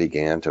guys. Eddie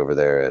Gant over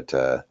there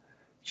at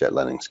Jet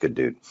Lending's good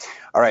dude.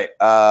 All right,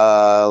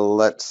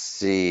 let's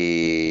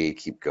see.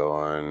 Keep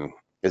going.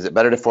 Is it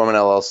better to form an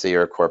LLC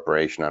or a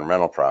corporation on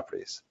rental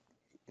properties?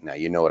 Now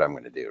you know what I'm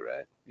going to do,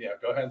 right? Yeah,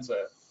 go ahead and say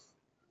it.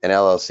 An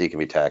LLC can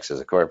be taxed as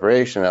a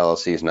corporation. An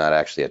LLC is not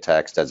actually a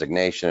tax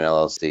designation. An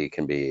LLC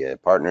can be a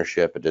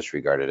partnership, a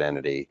disregarded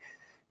entity,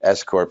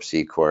 S Corp,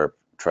 C Corp,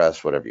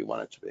 trust, whatever you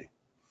want it to be.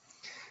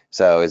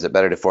 So is it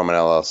better to form an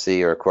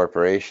LLC or a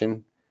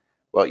corporation?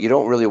 Well, you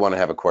don't really want to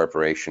have a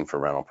corporation for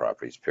rental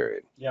properties,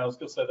 period. Yeah, I was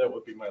going to say that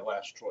would be my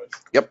last choice.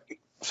 Yep.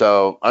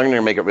 So I'm going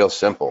to make it real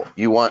simple.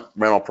 You want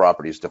rental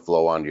properties to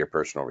flow onto your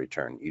personal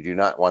return. You do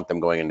not want them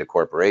going into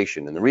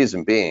corporation. And the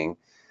reason being,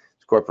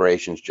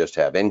 corporations just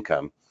have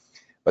income.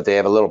 But they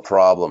have a little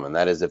problem, and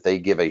that is if they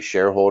give a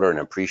shareholder an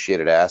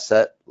appreciated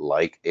asset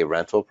like a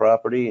rental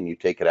property and you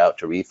take it out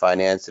to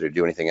refinance it or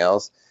do anything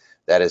else,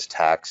 that is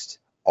taxed.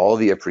 All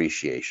the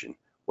appreciation,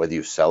 whether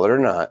you sell it or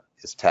not,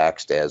 is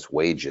taxed as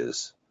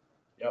wages.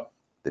 Yep.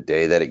 The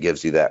day that it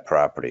gives you that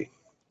property.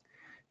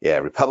 Yeah,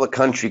 Republic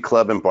Country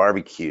Club and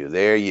Barbecue.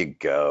 There you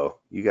go.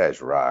 You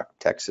guys rock.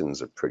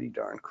 Texans are pretty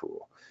darn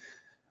cool.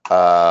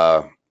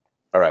 All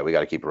right, we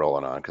got to keep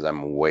rolling on because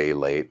I'm way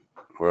late.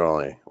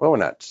 We're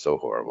not so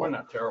horrible. We're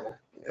not terrible.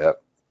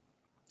 Yep.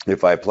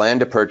 If I plan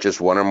to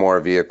purchase one or more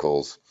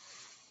vehicles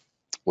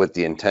with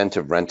the intent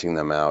of renting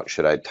them out,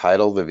 should I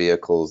title the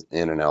vehicles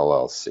in an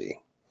LLC?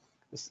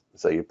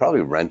 So you're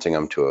probably renting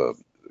them to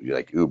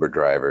like Uber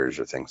drivers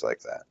or things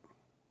like that.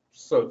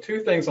 So two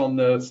things on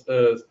this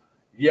is,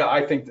 yeah,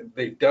 I think that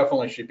they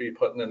definitely should be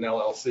put in an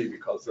LLC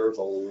because there's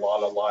a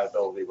lot of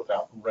liability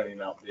without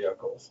renting out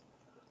vehicles.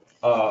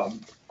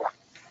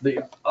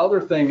 The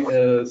other thing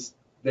is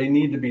they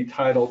need to be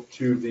titled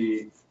to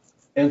the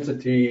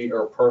entity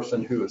or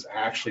person who is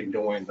actually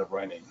doing the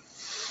renting.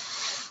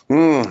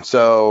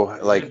 So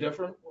like, is it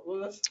different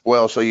with this?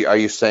 Well, so are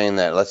you saying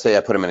that, let's say I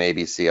put them in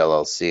ABC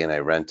LLC and I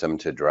rent them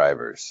to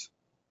drivers,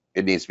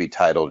 it needs to be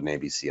titled in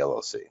ABC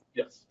LLC.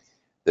 Yes.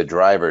 The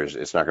drivers,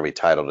 it's not going to be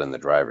titled in the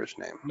driver's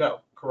name.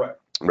 No,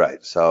 correct.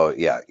 Right. So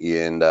yeah,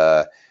 and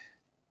I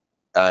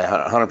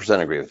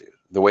 100% agree with you.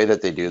 The way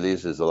that they do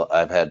these is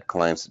I've had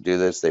clients that do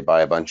this. They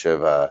buy a bunch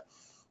of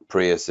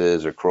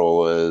Priuses or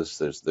Corollas.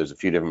 There's a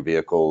few different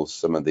vehicles.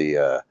 Some of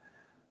the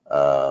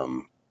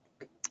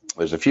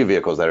there's a few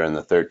vehicles that are in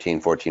the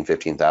 $13,000,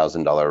 $14,000,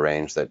 $15,000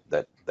 range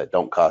that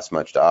don't cost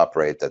much to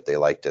operate, that they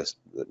like to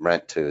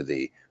rent to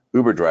the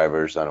Uber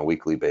drivers on a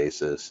weekly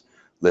basis,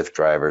 Lyft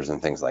drivers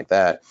and things like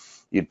that.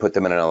 You'd put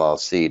them in an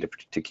LLC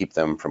to keep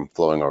them from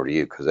flowing over to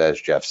you, because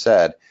as Jeff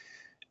said,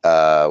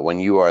 when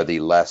you are the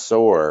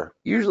lessor,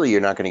 usually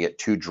you're not going to get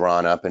too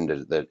drawn up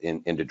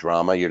into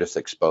drama. You're just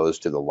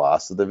exposed to the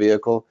loss of the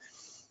vehicle.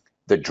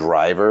 The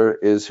driver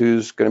is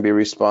who's going to be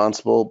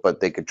responsible, but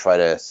they could try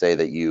to say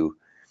that you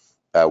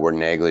were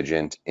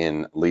negligent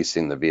in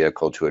leasing the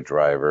vehicle to a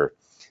driver.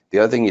 The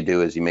other thing you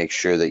do is you make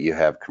sure that you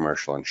have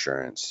commercial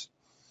insurance.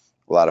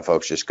 A lot of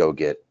folks just go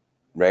get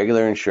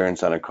regular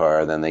insurance on a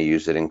car, then they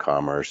use it in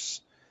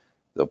commerce.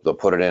 They'll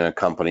put it in a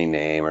company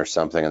name or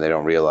something, and they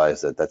don't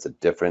realize that that's a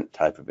different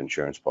type of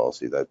insurance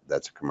policy.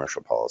 That's a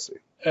commercial policy.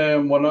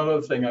 And one other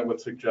thing I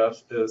would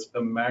suggest is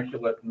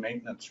immaculate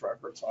maintenance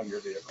records on your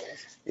vehicles.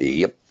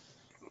 Yep.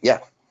 Yeah,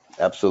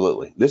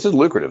 absolutely. This is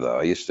lucrative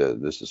though.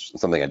 This is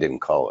something I did in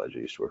college. I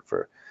used to work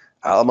for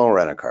Alamo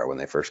Rent-A-Car when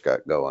they first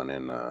got going,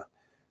 and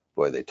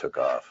boy, they took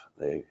off.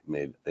 They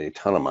made a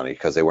ton of money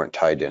because they weren't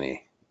tied to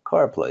any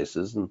car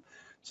places, and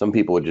some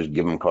people would just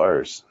give them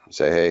cars,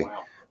 say, hey,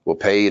 Wow. we'll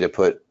pay you to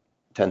put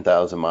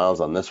 10,000 miles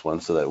on this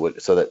one, so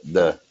that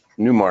the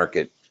new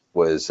market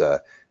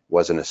wasn't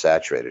as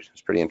saturated.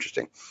 It's pretty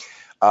interesting.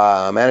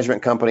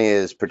 Management company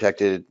is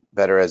protected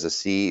better as a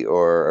C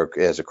or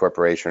as a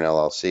corporation or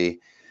LLC.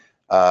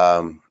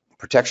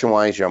 Protection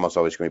wise, you're almost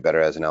always going to be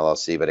better as an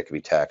LLC, but it can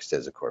be taxed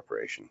as a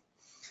corporation.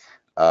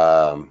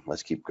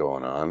 Let's keep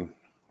going on.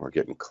 We're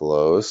getting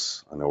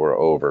close. I know we're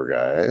over,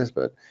 guys,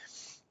 but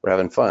we're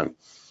having fun.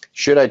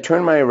 Should I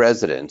turn my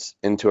residence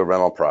into a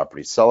rental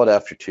property, sell it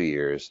after 2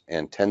 years,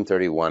 and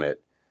 1031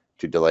 it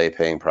to delay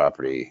paying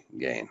property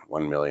gain,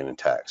 $1 million in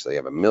tax? So you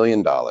have $1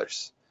 million.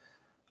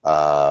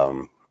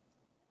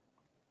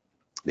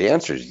 The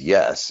answer is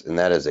yes, and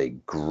that is a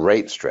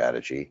great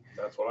strategy.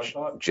 That's what I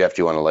thought. Jeff,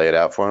 do you want to lay it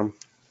out for him?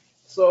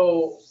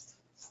 So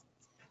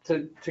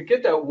to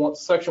get that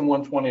section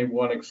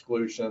 121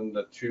 exclusion,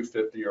 the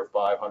 $250,000 or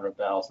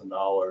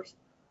 $500,000,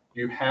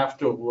 you have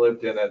to have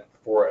lived in it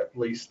for at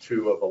least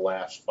 2 of the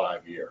last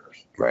 5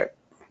 years. Right.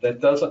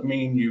 That doesn't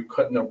mean you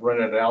couldn't have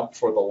rented it out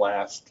for the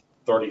last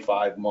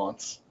 35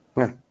 months.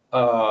 Yeah.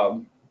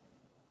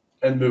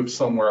 And moved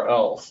somewhere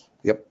else.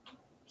 Yep.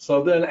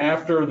 So then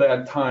after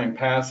that time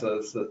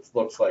passes, it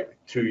looks like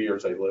 2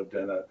 years they lived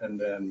in it, and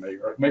then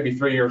maybe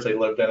 3 years they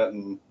lived in it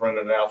and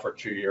rented it out for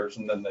 2 years,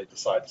 and then they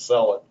decide to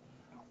sell it.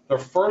 They're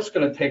first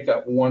going to take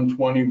that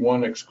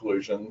 121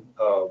 exclusion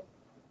of,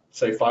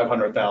 say,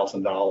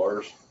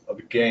 $500,000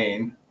 of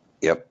gain.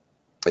 Yep.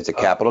 It's a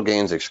capital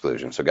gains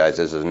exclusion. So guys,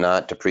 this is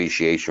not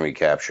depreciation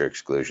recapture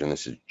exclusion.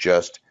 This is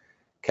just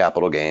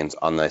capital gains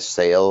on the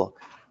sale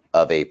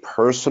of a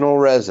personal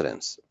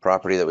residence,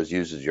 property that was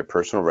used as your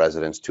personal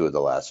residence 2 of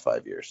the last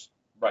 5 years.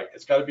 Right.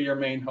 It's got to be your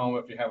main home.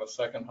 If you have a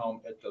second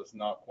home, it does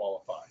not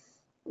qualify.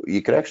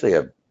 You could actually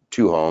have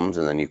 2 homes,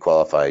 and then you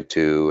qualify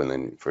 2, and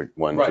then for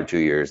one for 2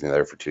 years and the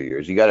other for 2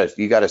 years. You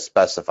gotta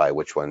specify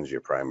which one's your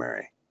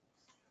primary.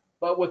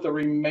 But with the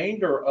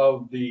remainder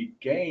of the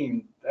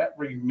gain, that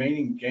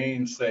remaining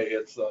gain, say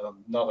it's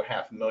another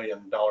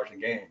 $500,000 in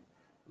gain,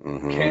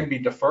 can be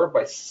deferred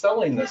by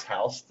selling this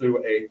house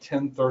through a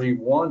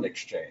 1031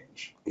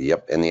 exchange.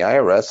 Yep, and the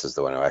IRS is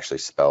the one who actually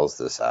spells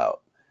this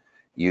out.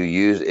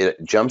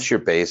 It jumps your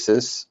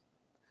basis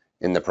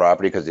in the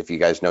property, because if you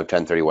guys know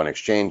 1031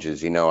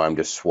 exchanges, you know I'm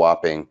just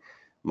swapping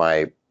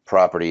my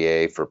property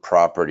A for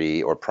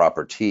property or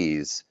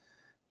properties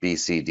B,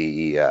 C,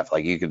 D, E, F.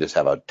 Like you could just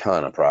have a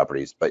ton of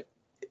properties, but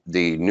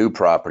the new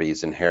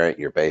properties inherit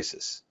your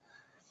basis.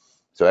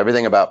 So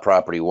everything about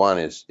property 1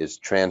 is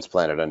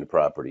transplanted onto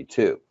property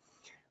 2.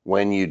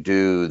 When you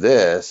do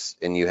this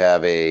and you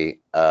have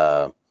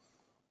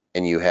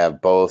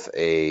both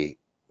a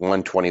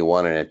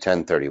 121 and a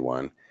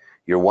 1031,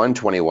 your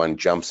 121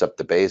 jumps up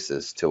the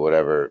basis to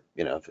whatever,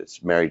 if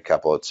it's married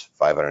couple, it's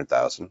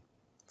 500,000.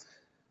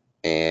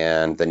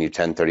 And then you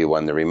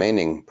 1031 the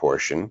remaining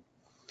portion.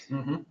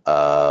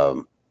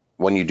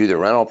 When you do the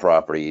rental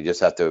property, you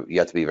have to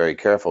be very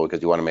careful,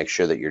 because you want to make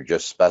sure that you're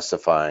just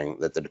specifying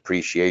that the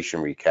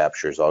depreciation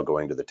recapture is all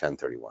going to the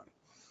 1031.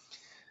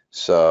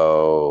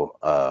 So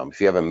if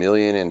you have $1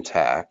 million in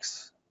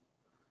tax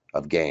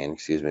of gain,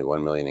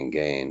 1 million in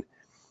gain,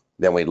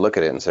 then we'd look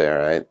at it and say, all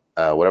right,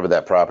 whatever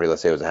that property,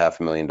 let's say it was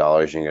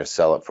 $500,000, and you're going to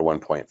sell it for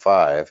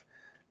 1.5.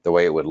 The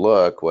way it would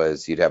look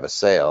was you'd have a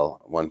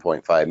sale,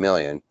 1.5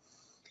 million.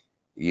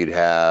 You'd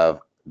have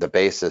the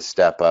basis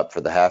step up for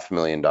the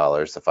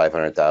 $500,000, the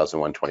 500,000,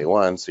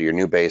 121. So your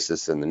new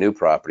basis in the new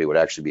property would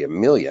actually be $1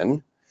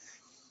 million,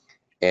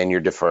 and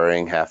you're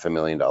deferring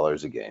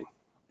 $500,000 a gain.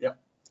 Yep.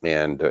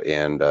 And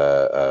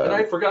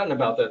I'd forgotten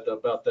about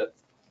that.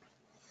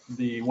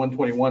 The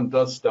 121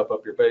 does step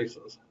up your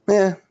basis.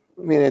 Yeah.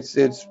 I mean,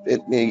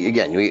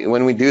 again,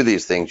 when we do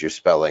these things, you're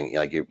spelling,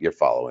 like you're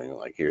following,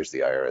 like here's the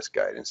IRS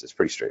guidance. It's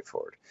pretty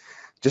straightforward.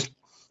 It's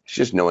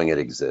just knowing it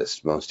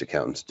exists. Most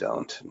accountants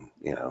don't, and,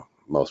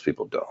 most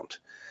people don't.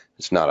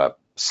 It's not a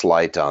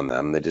slight on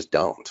them. They just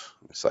don't.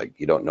 It's like,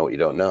 you don't know what you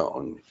don't know.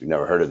 And if you've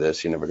never heard of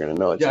this, you're never going to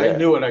know it. Yeah, I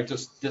knew it. I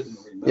just didn't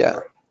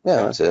remember it.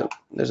 Yeah, that's it.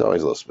 There's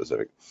always a little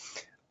specific.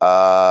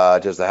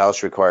 Does the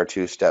house require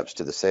 2 steps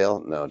to the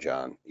sale? No,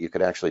 John. You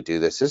could actually do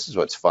this. This is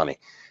what's funny.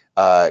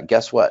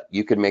 Guess what?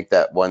 You could make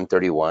that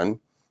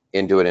 131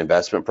 into an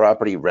investment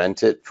property,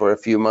 rent it for a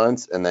few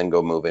months, and then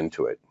go move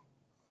into it.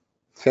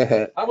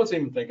 I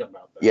wasn't even thinking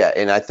about that. Yeah,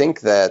 and I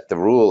think that the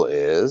rule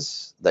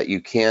is that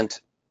you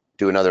can't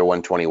do another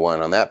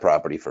 121 on that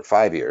property for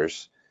 5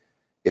 years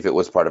if it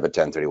was part of a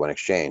 1031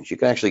 exchange. You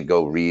can actually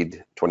go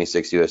read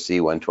 26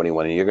 USC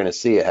 121, and you're going to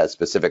see it has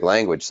specific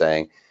language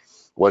saying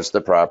Was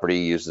the property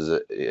used as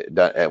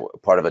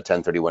part of a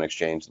 1031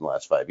 exchange in the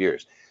last 5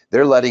 years?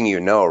 They're letting you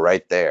know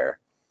right there,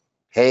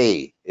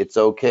 hey, it's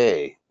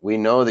okay. We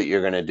know that you're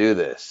going to do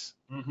this.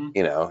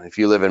 You know, if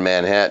you live in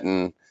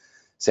Manhattan,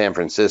 San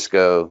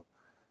Francisco,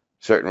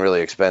 certain really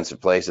expensive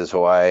places,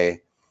 Hawaii,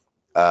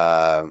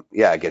 yeah,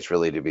 it gets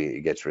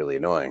really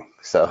annoying.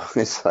 So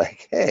it's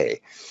like,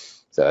 hey,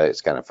 so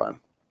it's kind of fun.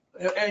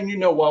 And you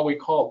know, while we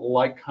call it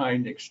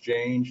like-kind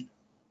exchange,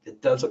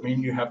 it doesn't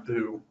mean you have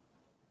to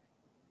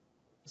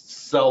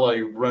sell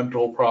a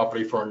rental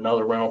property for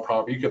another rental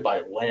property. You could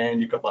buy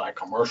land, you could buy a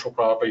commercial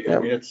property. I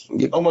mean, it's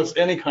almost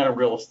any kind of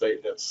real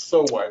estate that's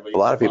so widely A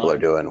lot of people are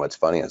defined. doing, what's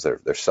funny is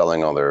they're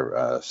selling all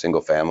their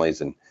single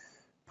families and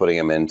putting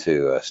them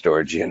into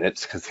storage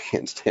units because they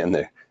can't stand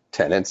their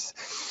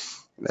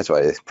tenants. That's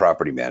why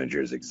property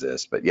managers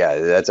exist. But yeah,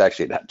 that's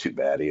actually not too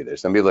bad either.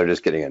 Some people are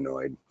just getting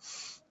annoyed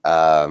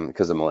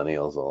because the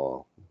millennials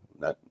will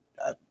not.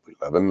 We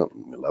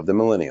love the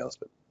millennials,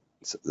 but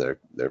they're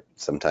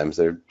sometimes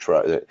it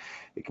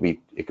can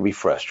be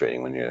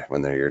frustrating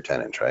when they're your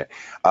tenants, right?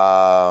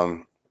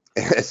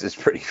 This is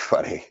pretty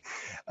funny.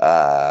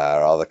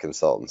 All the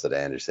consultants at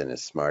Anderson,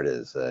 as smart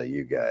as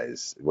you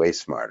guys, way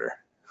smarter.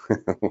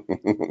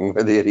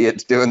 We're the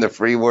idiots doing the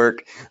free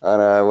work on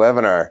a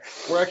webinar.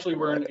 We're actually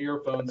wearing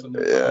earphones and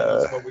they're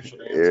telling us what we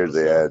should answer. Here's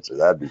the answer.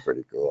 That'd be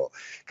pretty cool.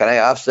 Can I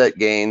offset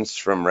gains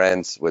from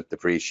rents with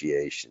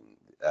depreciation?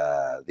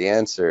 The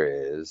answer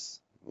is,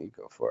 you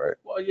go for it.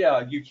 Well,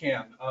 yeah, you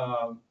can.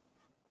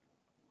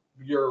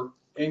 Your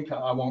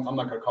income, I'm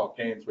not going to call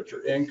it gains, but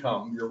your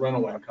income, your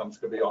rental incomes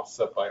could be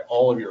offset by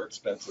all of your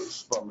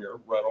expenses from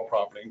your rental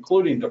property,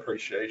 including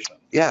depreciation.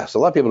 Yeah, so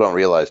a lot of people don't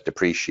realize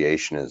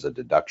depreciation is a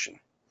deduction.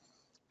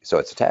 So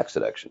it's a tax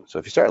deduction. So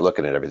if you start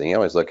looking at everything, you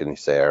always look and you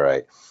say, all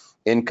right,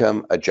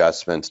 income,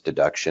 adjustments,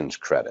 deductions,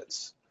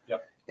 credits.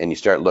 Yep. And you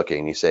start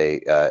looking, you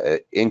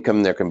say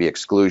income, there can be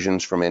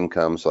exclusions from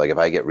income. So like if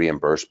I get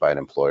reimbursed by an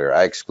employer,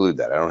 I exclude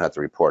that. I don't have to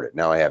report it.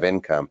 Now I have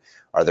income.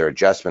 Are there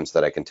adjustments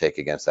that I can take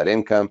against that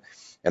income?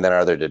 And then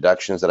are there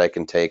deductions that I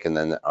can take? And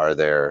then are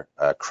there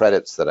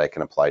credits that I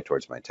can apply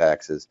towards my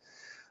taxes?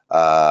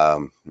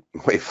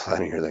 Way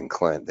funnier than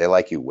Clint. They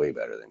like you way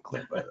better than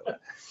Clint, by the way.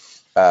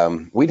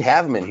 We'd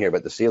have him in here,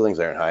 but the ceilings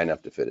aren't high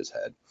enough to fit his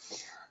head.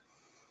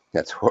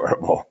 That's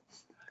horrible.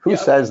 Who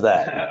says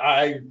that?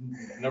 I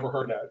never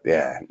heard that.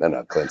 Yeah,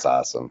 no, Clint's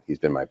awesome. He's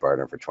been my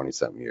partner for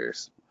 20-something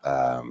years.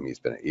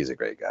 He's a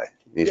great guy.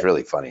 He's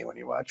really funny when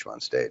you watch him on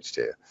stage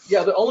too.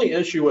 Yeah, the only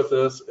issue with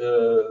this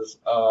is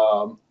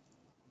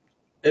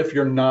if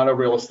you're not a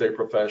real estate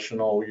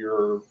professional,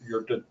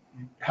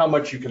 how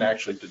much you can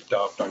actually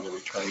deduct on your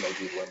return may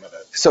be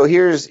limited. So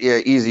here's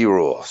an easy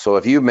rule. So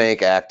if you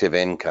make active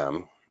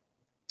income,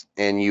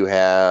 and you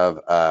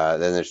have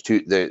then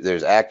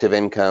there's active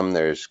income,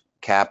 there's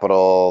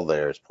capital,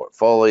 there's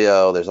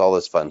portfolio, there's all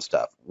this fun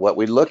stuff. What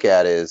we look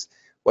at is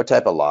what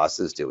type of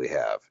losses do we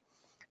have?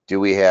 Do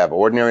we have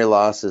ordinary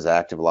losses,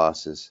 active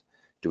losses?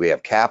 Do we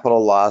have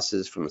capital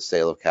losses from the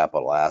sale of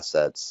capital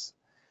assets?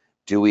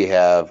 Do we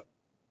have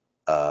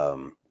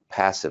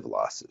passive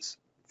losses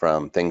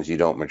from things you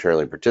don't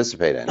materially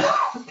participate in?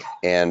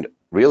 And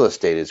real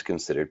estate is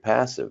considered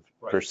passive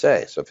per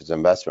se. So if it's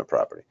investment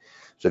property.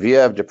 So if you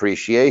have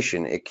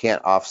depreciation, it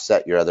can't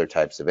offset your other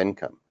types of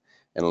income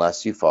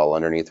unless you fall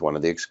underneath one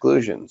of the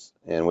exclusions.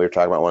 And we were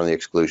talking about one of the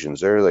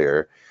exclusions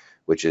earlier,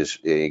 which is,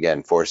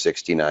 again,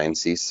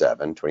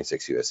 469C7,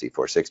 26 U.S.C.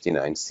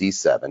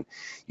 469C7.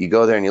 You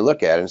go there and you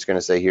look at it, and it's going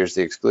to say, here's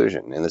the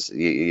exclusion. And this,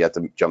 you have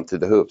to jump through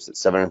the hoops.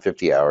 It's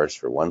 750 hours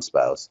for one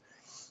spouse,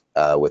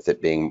 with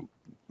it being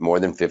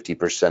more than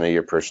 50% of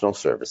your personal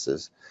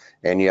services,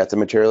 and you have to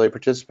materially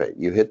participate.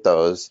 You hit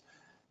those,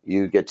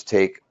 you get to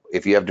take,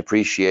 if you have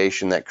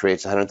depreciation that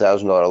creates a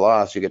 $100,000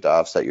 loss, you get to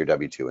offset your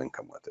W-2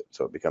 income with it.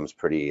 So it becomes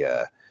pretty,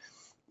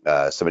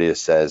 somebody that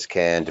says,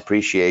 can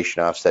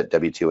depreciation offset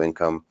W-2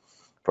 income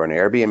for an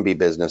Airbnb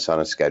business on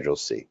a Schedule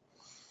C?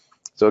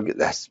 So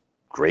that's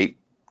great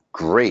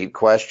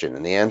question.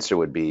 And the answer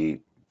would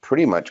be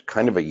pretty much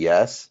kind of a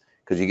yes,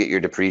 because you get your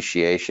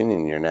depreciation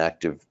and you're an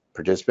active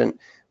participant.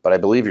 But I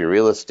believe your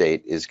real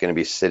estate is going to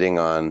be sitting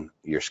on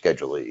your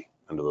Schedule E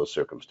under those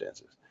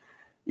circumstances.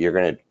 You're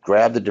going to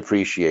grab the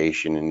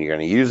depreciation and you're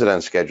going to use it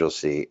on Schedule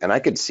C. And I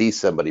could see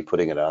somebody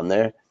putting it on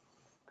there.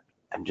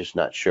 I'm just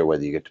not sure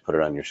whether you get to put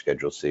it on your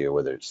Schedule C or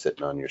whether it's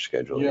sitting on your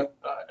Schedule E. Yeah,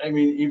 I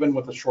mean, even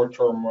with the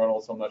short-term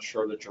rentals, I'm not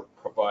sure that you're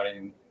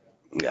providing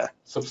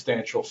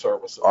substantial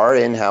services. Our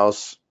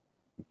in-house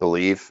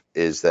belief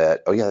is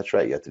that, oh yeah, that's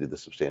right, you have to do the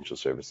substantial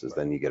services,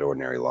 then you get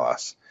ordinary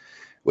loss,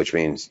 which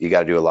means you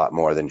got to do a lot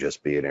more than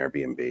just be an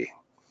Airbnb.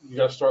 You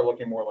got to start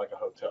looking more like a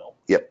hotel.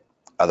 Yep,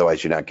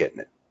 otherwise you're not getting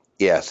it.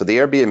 Yeah, so the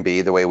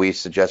Airbnb, the way we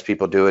suggest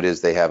people do it is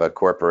they have a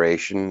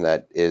corporation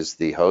that is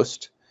the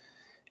host,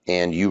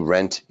 and you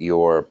rent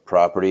your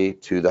property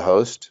to the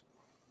host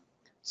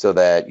so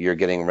that you're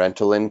getting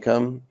rental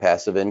income,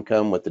 passive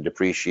income with the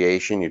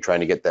depreciation. You're trying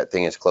to get that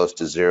thing as close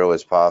to zero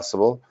as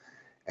possible,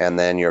 and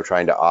then you're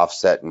trying to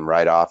offset and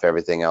write off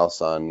everything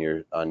else on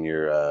your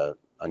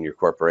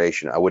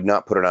corporation. I would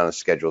not put it on a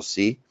Schedule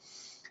C.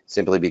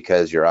 simply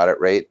because your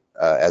audit rate,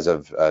 as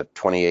of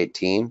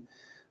 2018,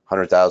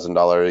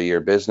 $100,000 a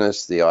year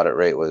business, the audit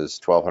rate was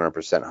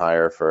 1,200%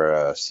 higher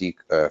for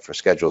for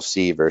Schedule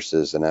C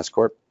versus an S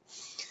corp,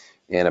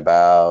 and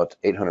about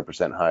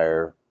 800%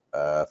 higher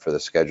for the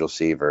Schedule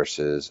C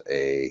versus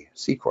a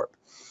C corp.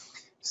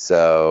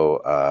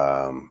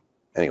 So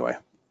anyway,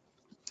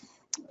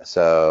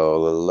 so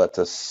let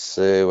us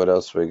see what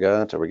else we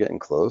got. Are we getting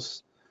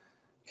close?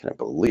 Can I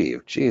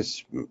believe?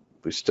 Geez,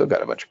 we still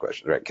got a bunch of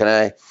questions. Right? Can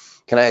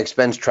I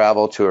expense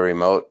travel to a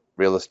remote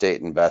real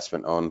estate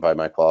investment owned by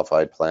my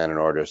qualified plan in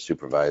order to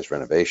supervise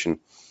renovation?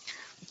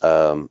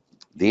 The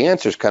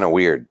answer is kind of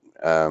weird.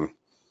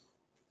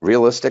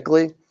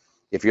 Realistically,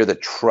 if you're the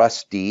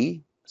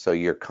trustee, so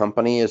your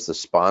company is the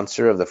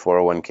sponsor of the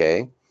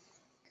 401k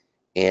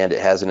and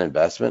it has an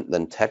investment,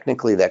 then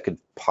technically that could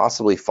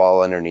possibly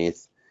fall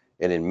underneath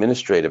an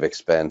administrative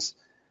expense.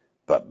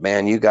 But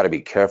man, you got to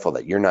be careful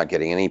that you're not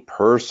getting any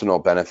personal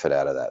benefit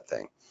out of that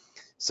thing.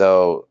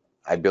 So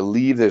I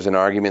believe there's an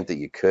argument that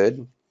you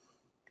could,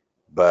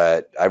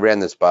 but I ran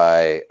this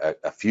by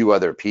a few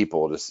other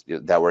people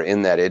that were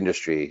in that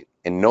industry,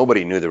 and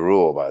nobody knew the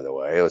rule, by the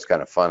way. It was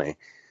kind of funny.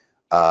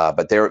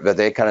 But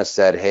they kind of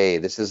said, hey,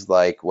 this is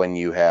like when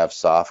you have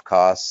soft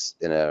costs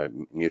in a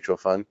mutual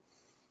fund.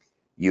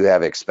 You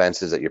have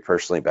expenses that you're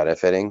personally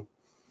benefiting.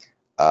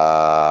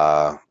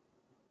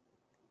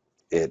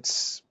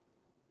 It's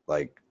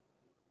like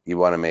you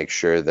want to make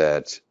sure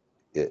that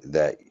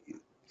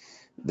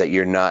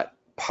you're not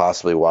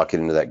possibly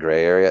walking into that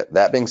gray area.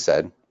 That being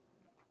said,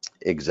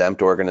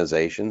 exempt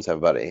organizations have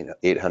about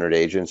 800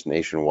 agents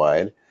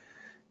nationwide,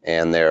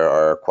 and there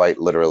are quite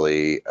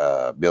literally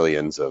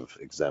millions of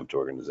exempt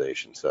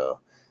organizations. So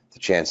the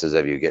chances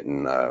of you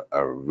getting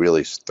a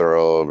really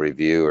thorough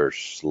review are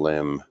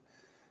slim.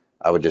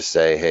 I would just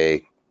say,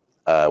 hey,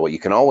 what you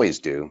can always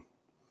do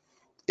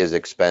is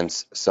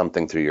expense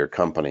something through your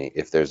company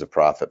if there's a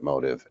profit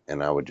motive.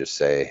 And I would just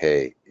say,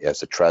 hey,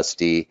 as a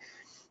trustee,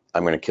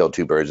 I'm going to kill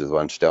two birds with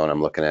one stone.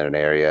 I'm looking at an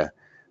area,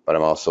 but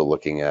I'm also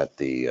looking at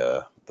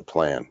the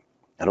plan.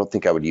 I don't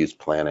think I would use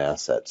plan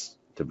assets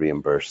to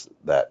reimburse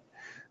that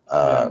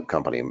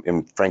company.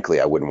 And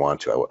frankly, I wouldn't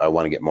want to. I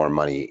want to get more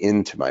money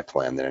into my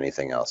plan than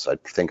anything else. I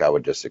think I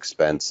would just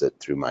expense it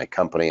through my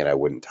company and I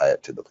wouldn't tie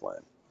it to the plan.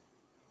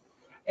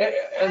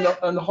 And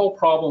the whole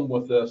problem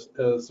with this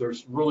is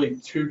there's really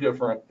two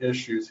different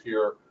issues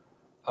here.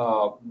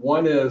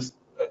 One is,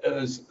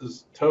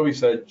 as Toby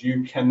said,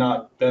 you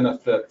cannot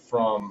benefit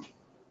from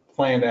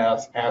planned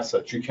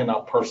assets. You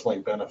cannot personally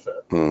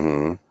benefit.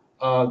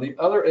 Mm-hmm. The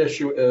other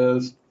issue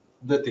is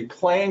that the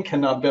plan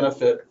cannot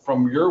benefit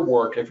from your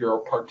work if you're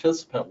a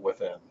participant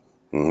within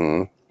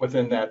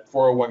that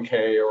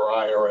 401k or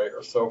IRA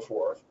or so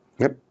forth.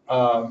 Yep.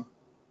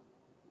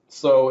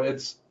 So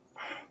it's,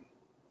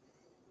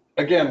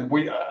 again,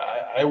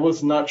 I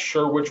was not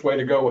sure which way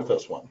to go with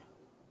this one.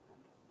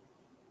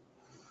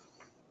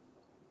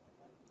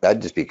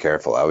 I'd just be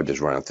careful. I would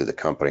just run it through the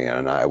company,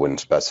 and I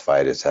wouldn't specify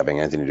it as having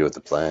anything to do with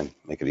the plan.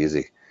 Make it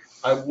easy.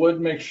 I would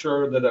make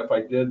sure that if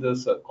I did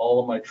this, that all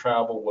of my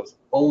travel was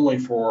only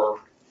for.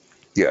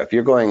 Yeah, if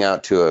you're going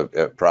out to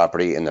a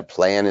property and the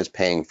plan is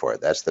paying for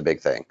it, that's the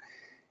big thing.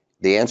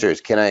 The answer is,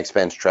 can I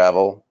expense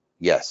travel?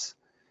 Yes.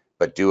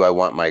 But do I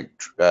want my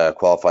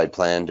qualified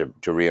plan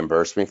to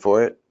reimburse me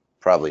for it?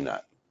 Probably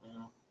not.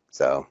 Yeah.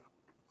 So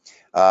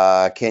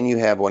can you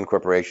have one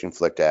corporation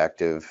flick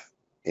active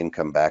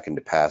income back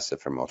into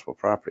passive for multiple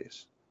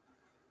properties?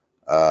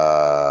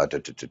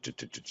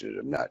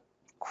 I'm not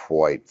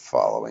quite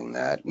following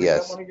that. Read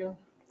Yes. that one again?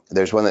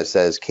 There's one that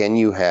says, can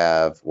you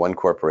have one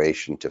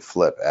corporation to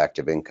flip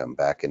active income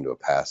back into a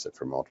passive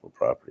for multiple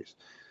properties?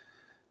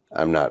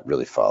 I'm not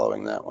really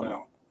following that one.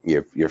 No.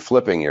 You're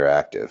flipping your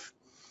active.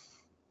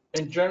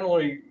 And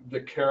generally,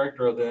 the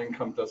character of the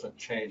income doesn't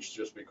change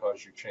just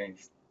because you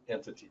change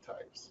entity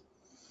types.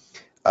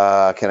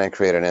 Can I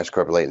create an S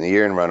corp late in the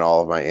year and run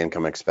all of my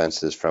income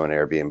expenses from an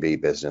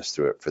Airbnb business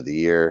through it for the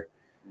year?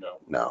 No.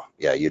 No.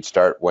 Yeah, you'd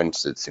start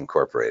once it's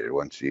incorporated,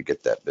 once you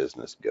get that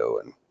business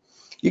going.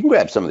 You can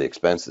grab some of the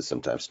expenses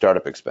sometimes,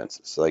 startup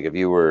expenses. So like if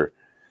you were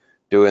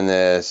doing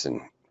this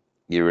and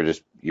you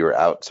were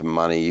out some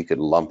money, you could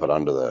lump it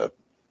onto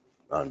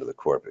the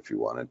corp if you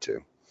wanted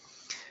to.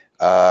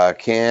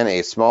 Can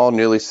a small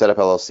newly set up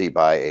LLC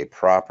buy a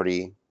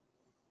property?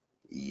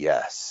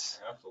 Yes.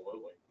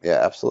 Absolutely. Yeah,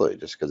 absolutely.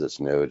 Just because it's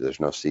new, there's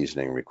no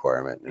seasoning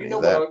requirement. You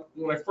know,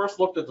 when I first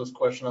looked at this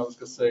question, I was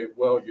going to say,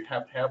 well, you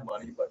have to have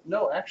money, but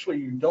no, actually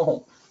you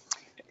don't.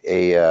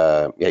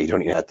 Yeah, you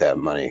don't even have to have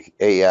money.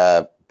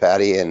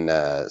 Patty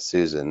and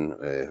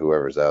Susan,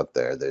 whoever's out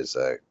there, there's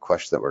a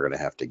question that we're going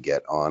to have to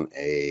get on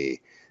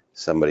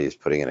somebody's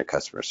putting in a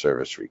customer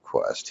service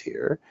request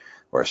here,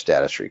 or a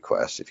status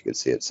request, if you could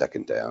see it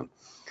second down.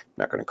 I'm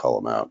not going to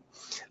call them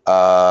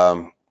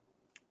out.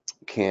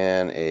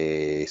 Can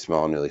a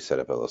small newly set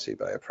up LLC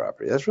buy a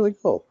property? That's really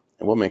cool.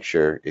 And we'll make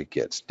sure it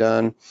gets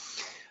done.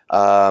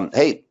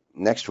 Hey,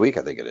 next week,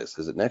 I think it is.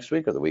 Is it next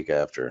week or the week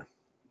after?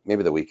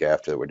 Maybe the week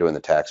after. We're doing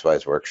the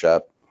TaxWise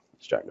workshop.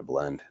 starting to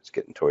blend. It's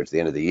getting towards the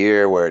end of the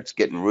year where it's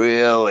getting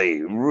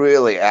really,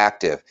 really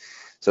active.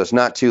 So it's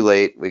not too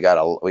late. We got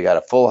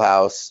a full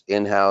house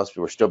in-house.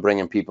 We're still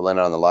bringing people in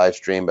on the live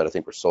stream, but I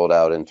think we're sold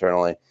out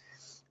internally.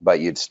 But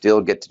you'd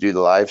still get to do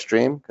the live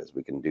stream because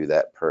we can do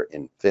that per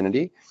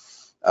infinity.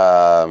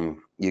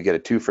 You get a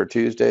 2 for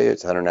Tuesday.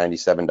 It's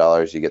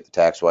 $197. You get the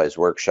TaxWise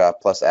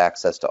workshop plus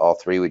access to all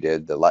three we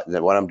did. The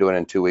one I'm doing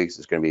in 2 weeks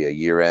is going to be a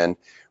year end.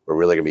 We're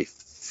really going to be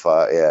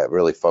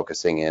really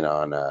focusing in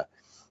on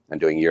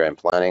doing year end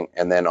planning.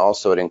 And then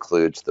also it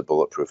includes the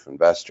Bulletproof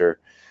Investor,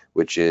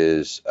 which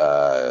is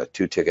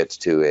 2 tickets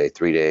to a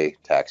 3-day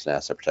tax and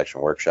asset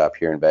protection workshop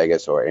here in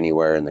Vegas or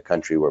anywhere in the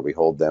country where we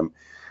hold them.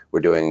 We're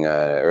doing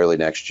early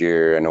next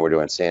year. I know we're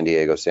doing San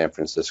Diego, San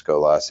Francisco,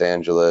 Los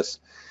Angeles,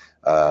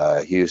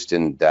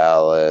 Houston,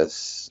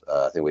 Dallas.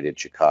 I think we did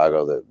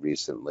Chicago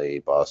recently,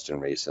 Boston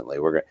recently.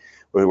 We're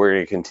going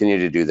to continue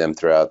to do them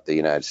throughout the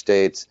United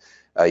States.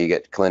 You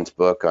get Clint's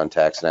book on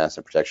tax and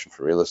asset protection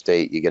for real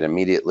estate. You get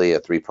immediately a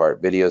 3-part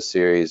video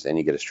series, and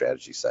you get a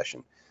strategy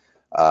session.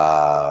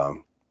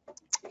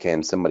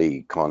 Can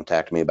somebody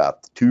contact me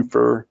about the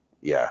twofer?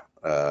 Yeah.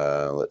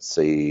 Let's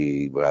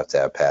see. We'll have to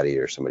have Patty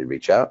or somebody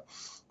reach out.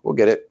 We'll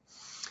get it.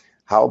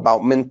 How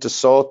about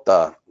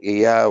Minnesota?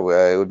 Yeah,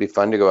 it would be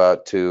fun to go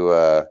out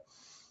to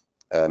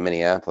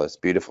Minneapolis,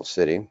 beautiful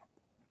city,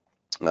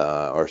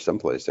 or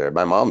someplace there.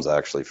 My mom's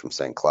actually from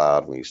St.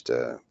 Cloud. We used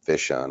to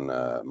fish on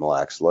Mille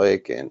Lacs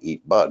Lake and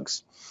eat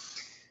bugs,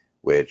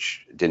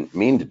 which didn't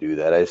mean to do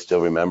that. I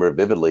still remember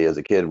vividly as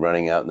a kid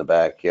running out in the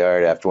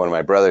backyard after one of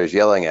my brothers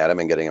yelling at him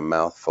and getting a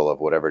mouthful of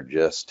whatever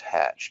just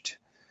hatched.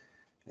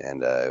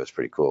 And it was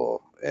pretty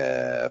cool.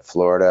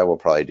 Florida, we'll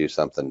probably do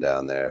something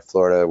down there.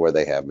 Florida, where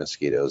they have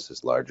mosquitoes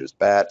as large as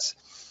bats.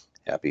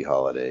 Happy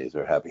holidays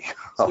or happy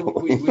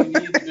Halloween. So we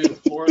need to do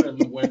Florida in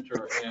the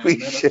winter and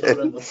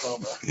Minnesota in the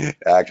summer.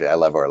 Actually, I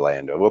love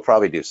Orlando. We'll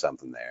probably do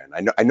something there.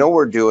 And I know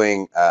we're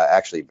doing,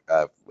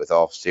 with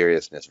all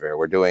seriousness,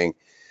 we're doing,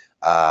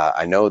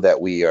 I know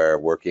that we are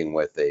working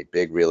with a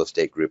big real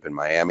estate group in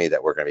Miami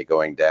that we're going to be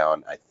going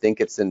down. I think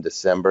it's in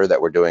December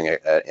that we're doing an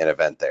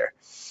event there.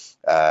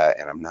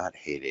 And I'm not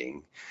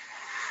hating.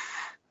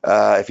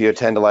 If you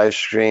attend a live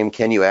stream,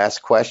 can you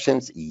ask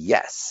questions?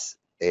 Yes.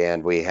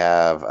 And we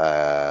have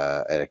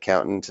an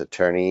accountant,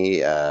 attorney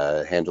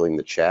handling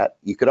the chat.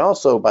 You could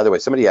also, by the way,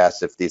 somebody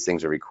asked if these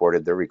things are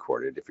recorded. They're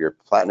recorded. If you're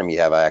platinum, you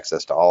have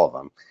access to all of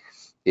them.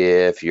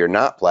 If you're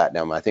not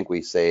platinum, I think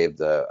we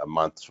saved a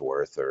month's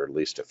worth, or at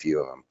least a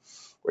few of them,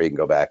 where you can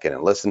go back in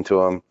and listen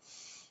to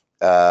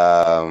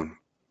them.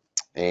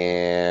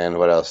 And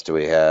what else do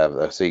we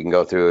have? So you can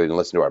go through and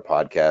listen to our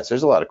podcast.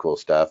 There's a lot of cool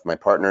stuff. My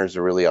partners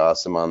are really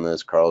awesome on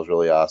this. Carl's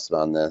really awesome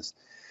on this.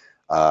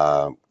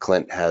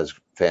 Clint has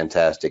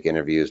fantastic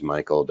interviews.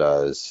 Michael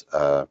does.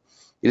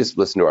 You just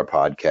listen to our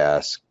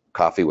podcast,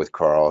 Coffee with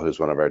Carl, who's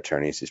one of our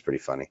attorneys. He's pretty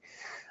funny.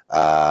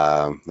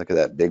 Look at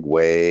that, big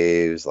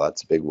waves,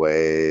 lots of big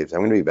waves.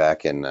 I'm going to be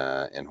back in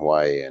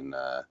Hawaii in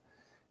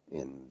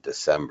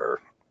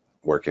December,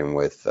 working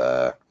with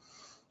a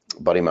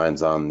buddy of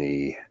mine's on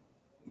the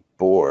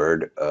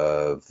board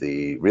of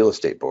the real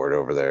estate board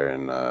over there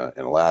in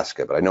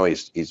Alaska. But I know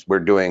we're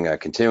doing a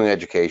continuing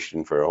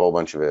education for a whole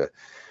bunch of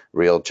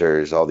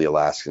realtors. All the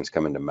Alaskans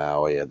coming to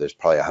Maui. There's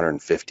probably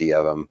 150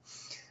 of them.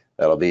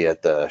 That'll be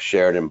at the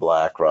Sheraton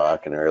Black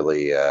Rock in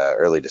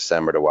early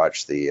December to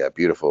watch the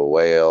beautiful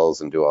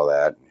whales and do all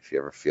that. If you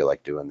ever feel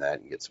like doing that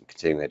and get some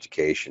continuing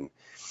education,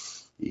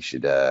 you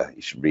should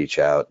reach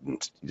out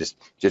and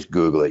just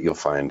Google it. You'll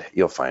find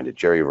it.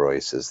 Jerry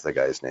Royce is the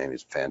guy's name.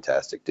 He's a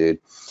fantastic dude.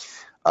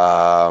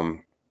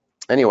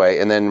 Anyway,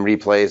 and then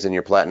replays in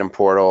your platinum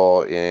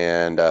portal,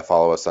 and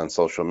follow us on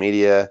social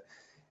media.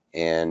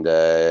 And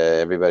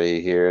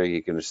everybody here,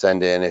 you can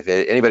send in. If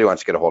anybody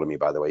wants to get a hold of me,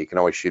 by the way, you can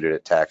always shoot it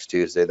at Tax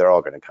Tuesday. They're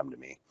all going to come to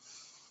me.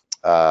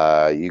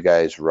 You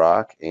guys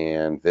rock,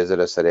 and visit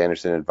us at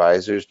Anderson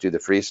Advisors. Do the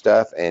free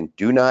stuff, and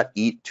do not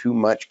eat too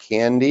much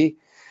candy.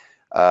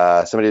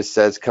 Somebody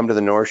says, come to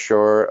the North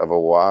Shore of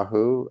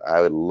Oahu. I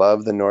would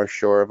love the North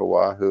Shore of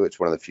Oahu. It's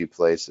one of the few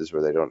places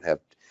where they don't have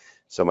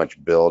so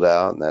much build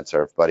out, and that's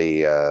our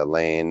buddy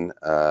Lane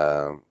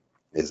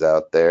is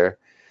out there.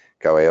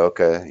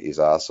 Kawaioka, he's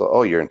also.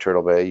 Oh, you're in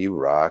Turtle Bay. You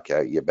rock.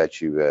 You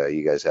bet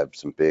you guys have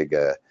some big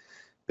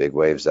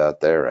waves out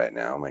there right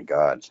now. Oh my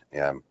God.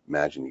 Yeah, I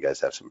imagine you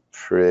guys have some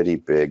pretty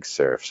big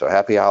surf. So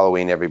happy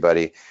Halloween,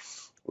 everybody.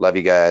 Love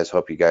you guys.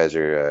 Hope you guys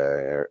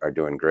are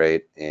doing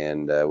great,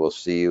 and we'll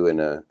see you in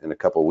a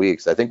couple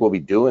weeks. I think we'll be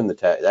doing we're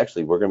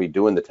going to be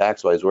doing the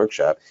TaxWise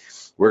workshop.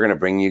 We're going to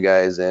bring you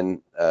guys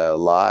in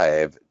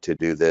live to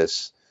do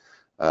this.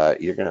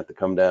 You're going to have to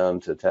come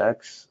down to the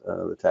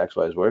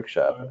TaxWise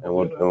workshop, and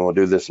we'll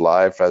do this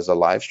live as a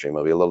live stream.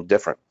 It'll be a little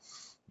different.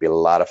 Be a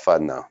lot of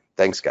fun though.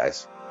 Thanks,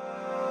 guys.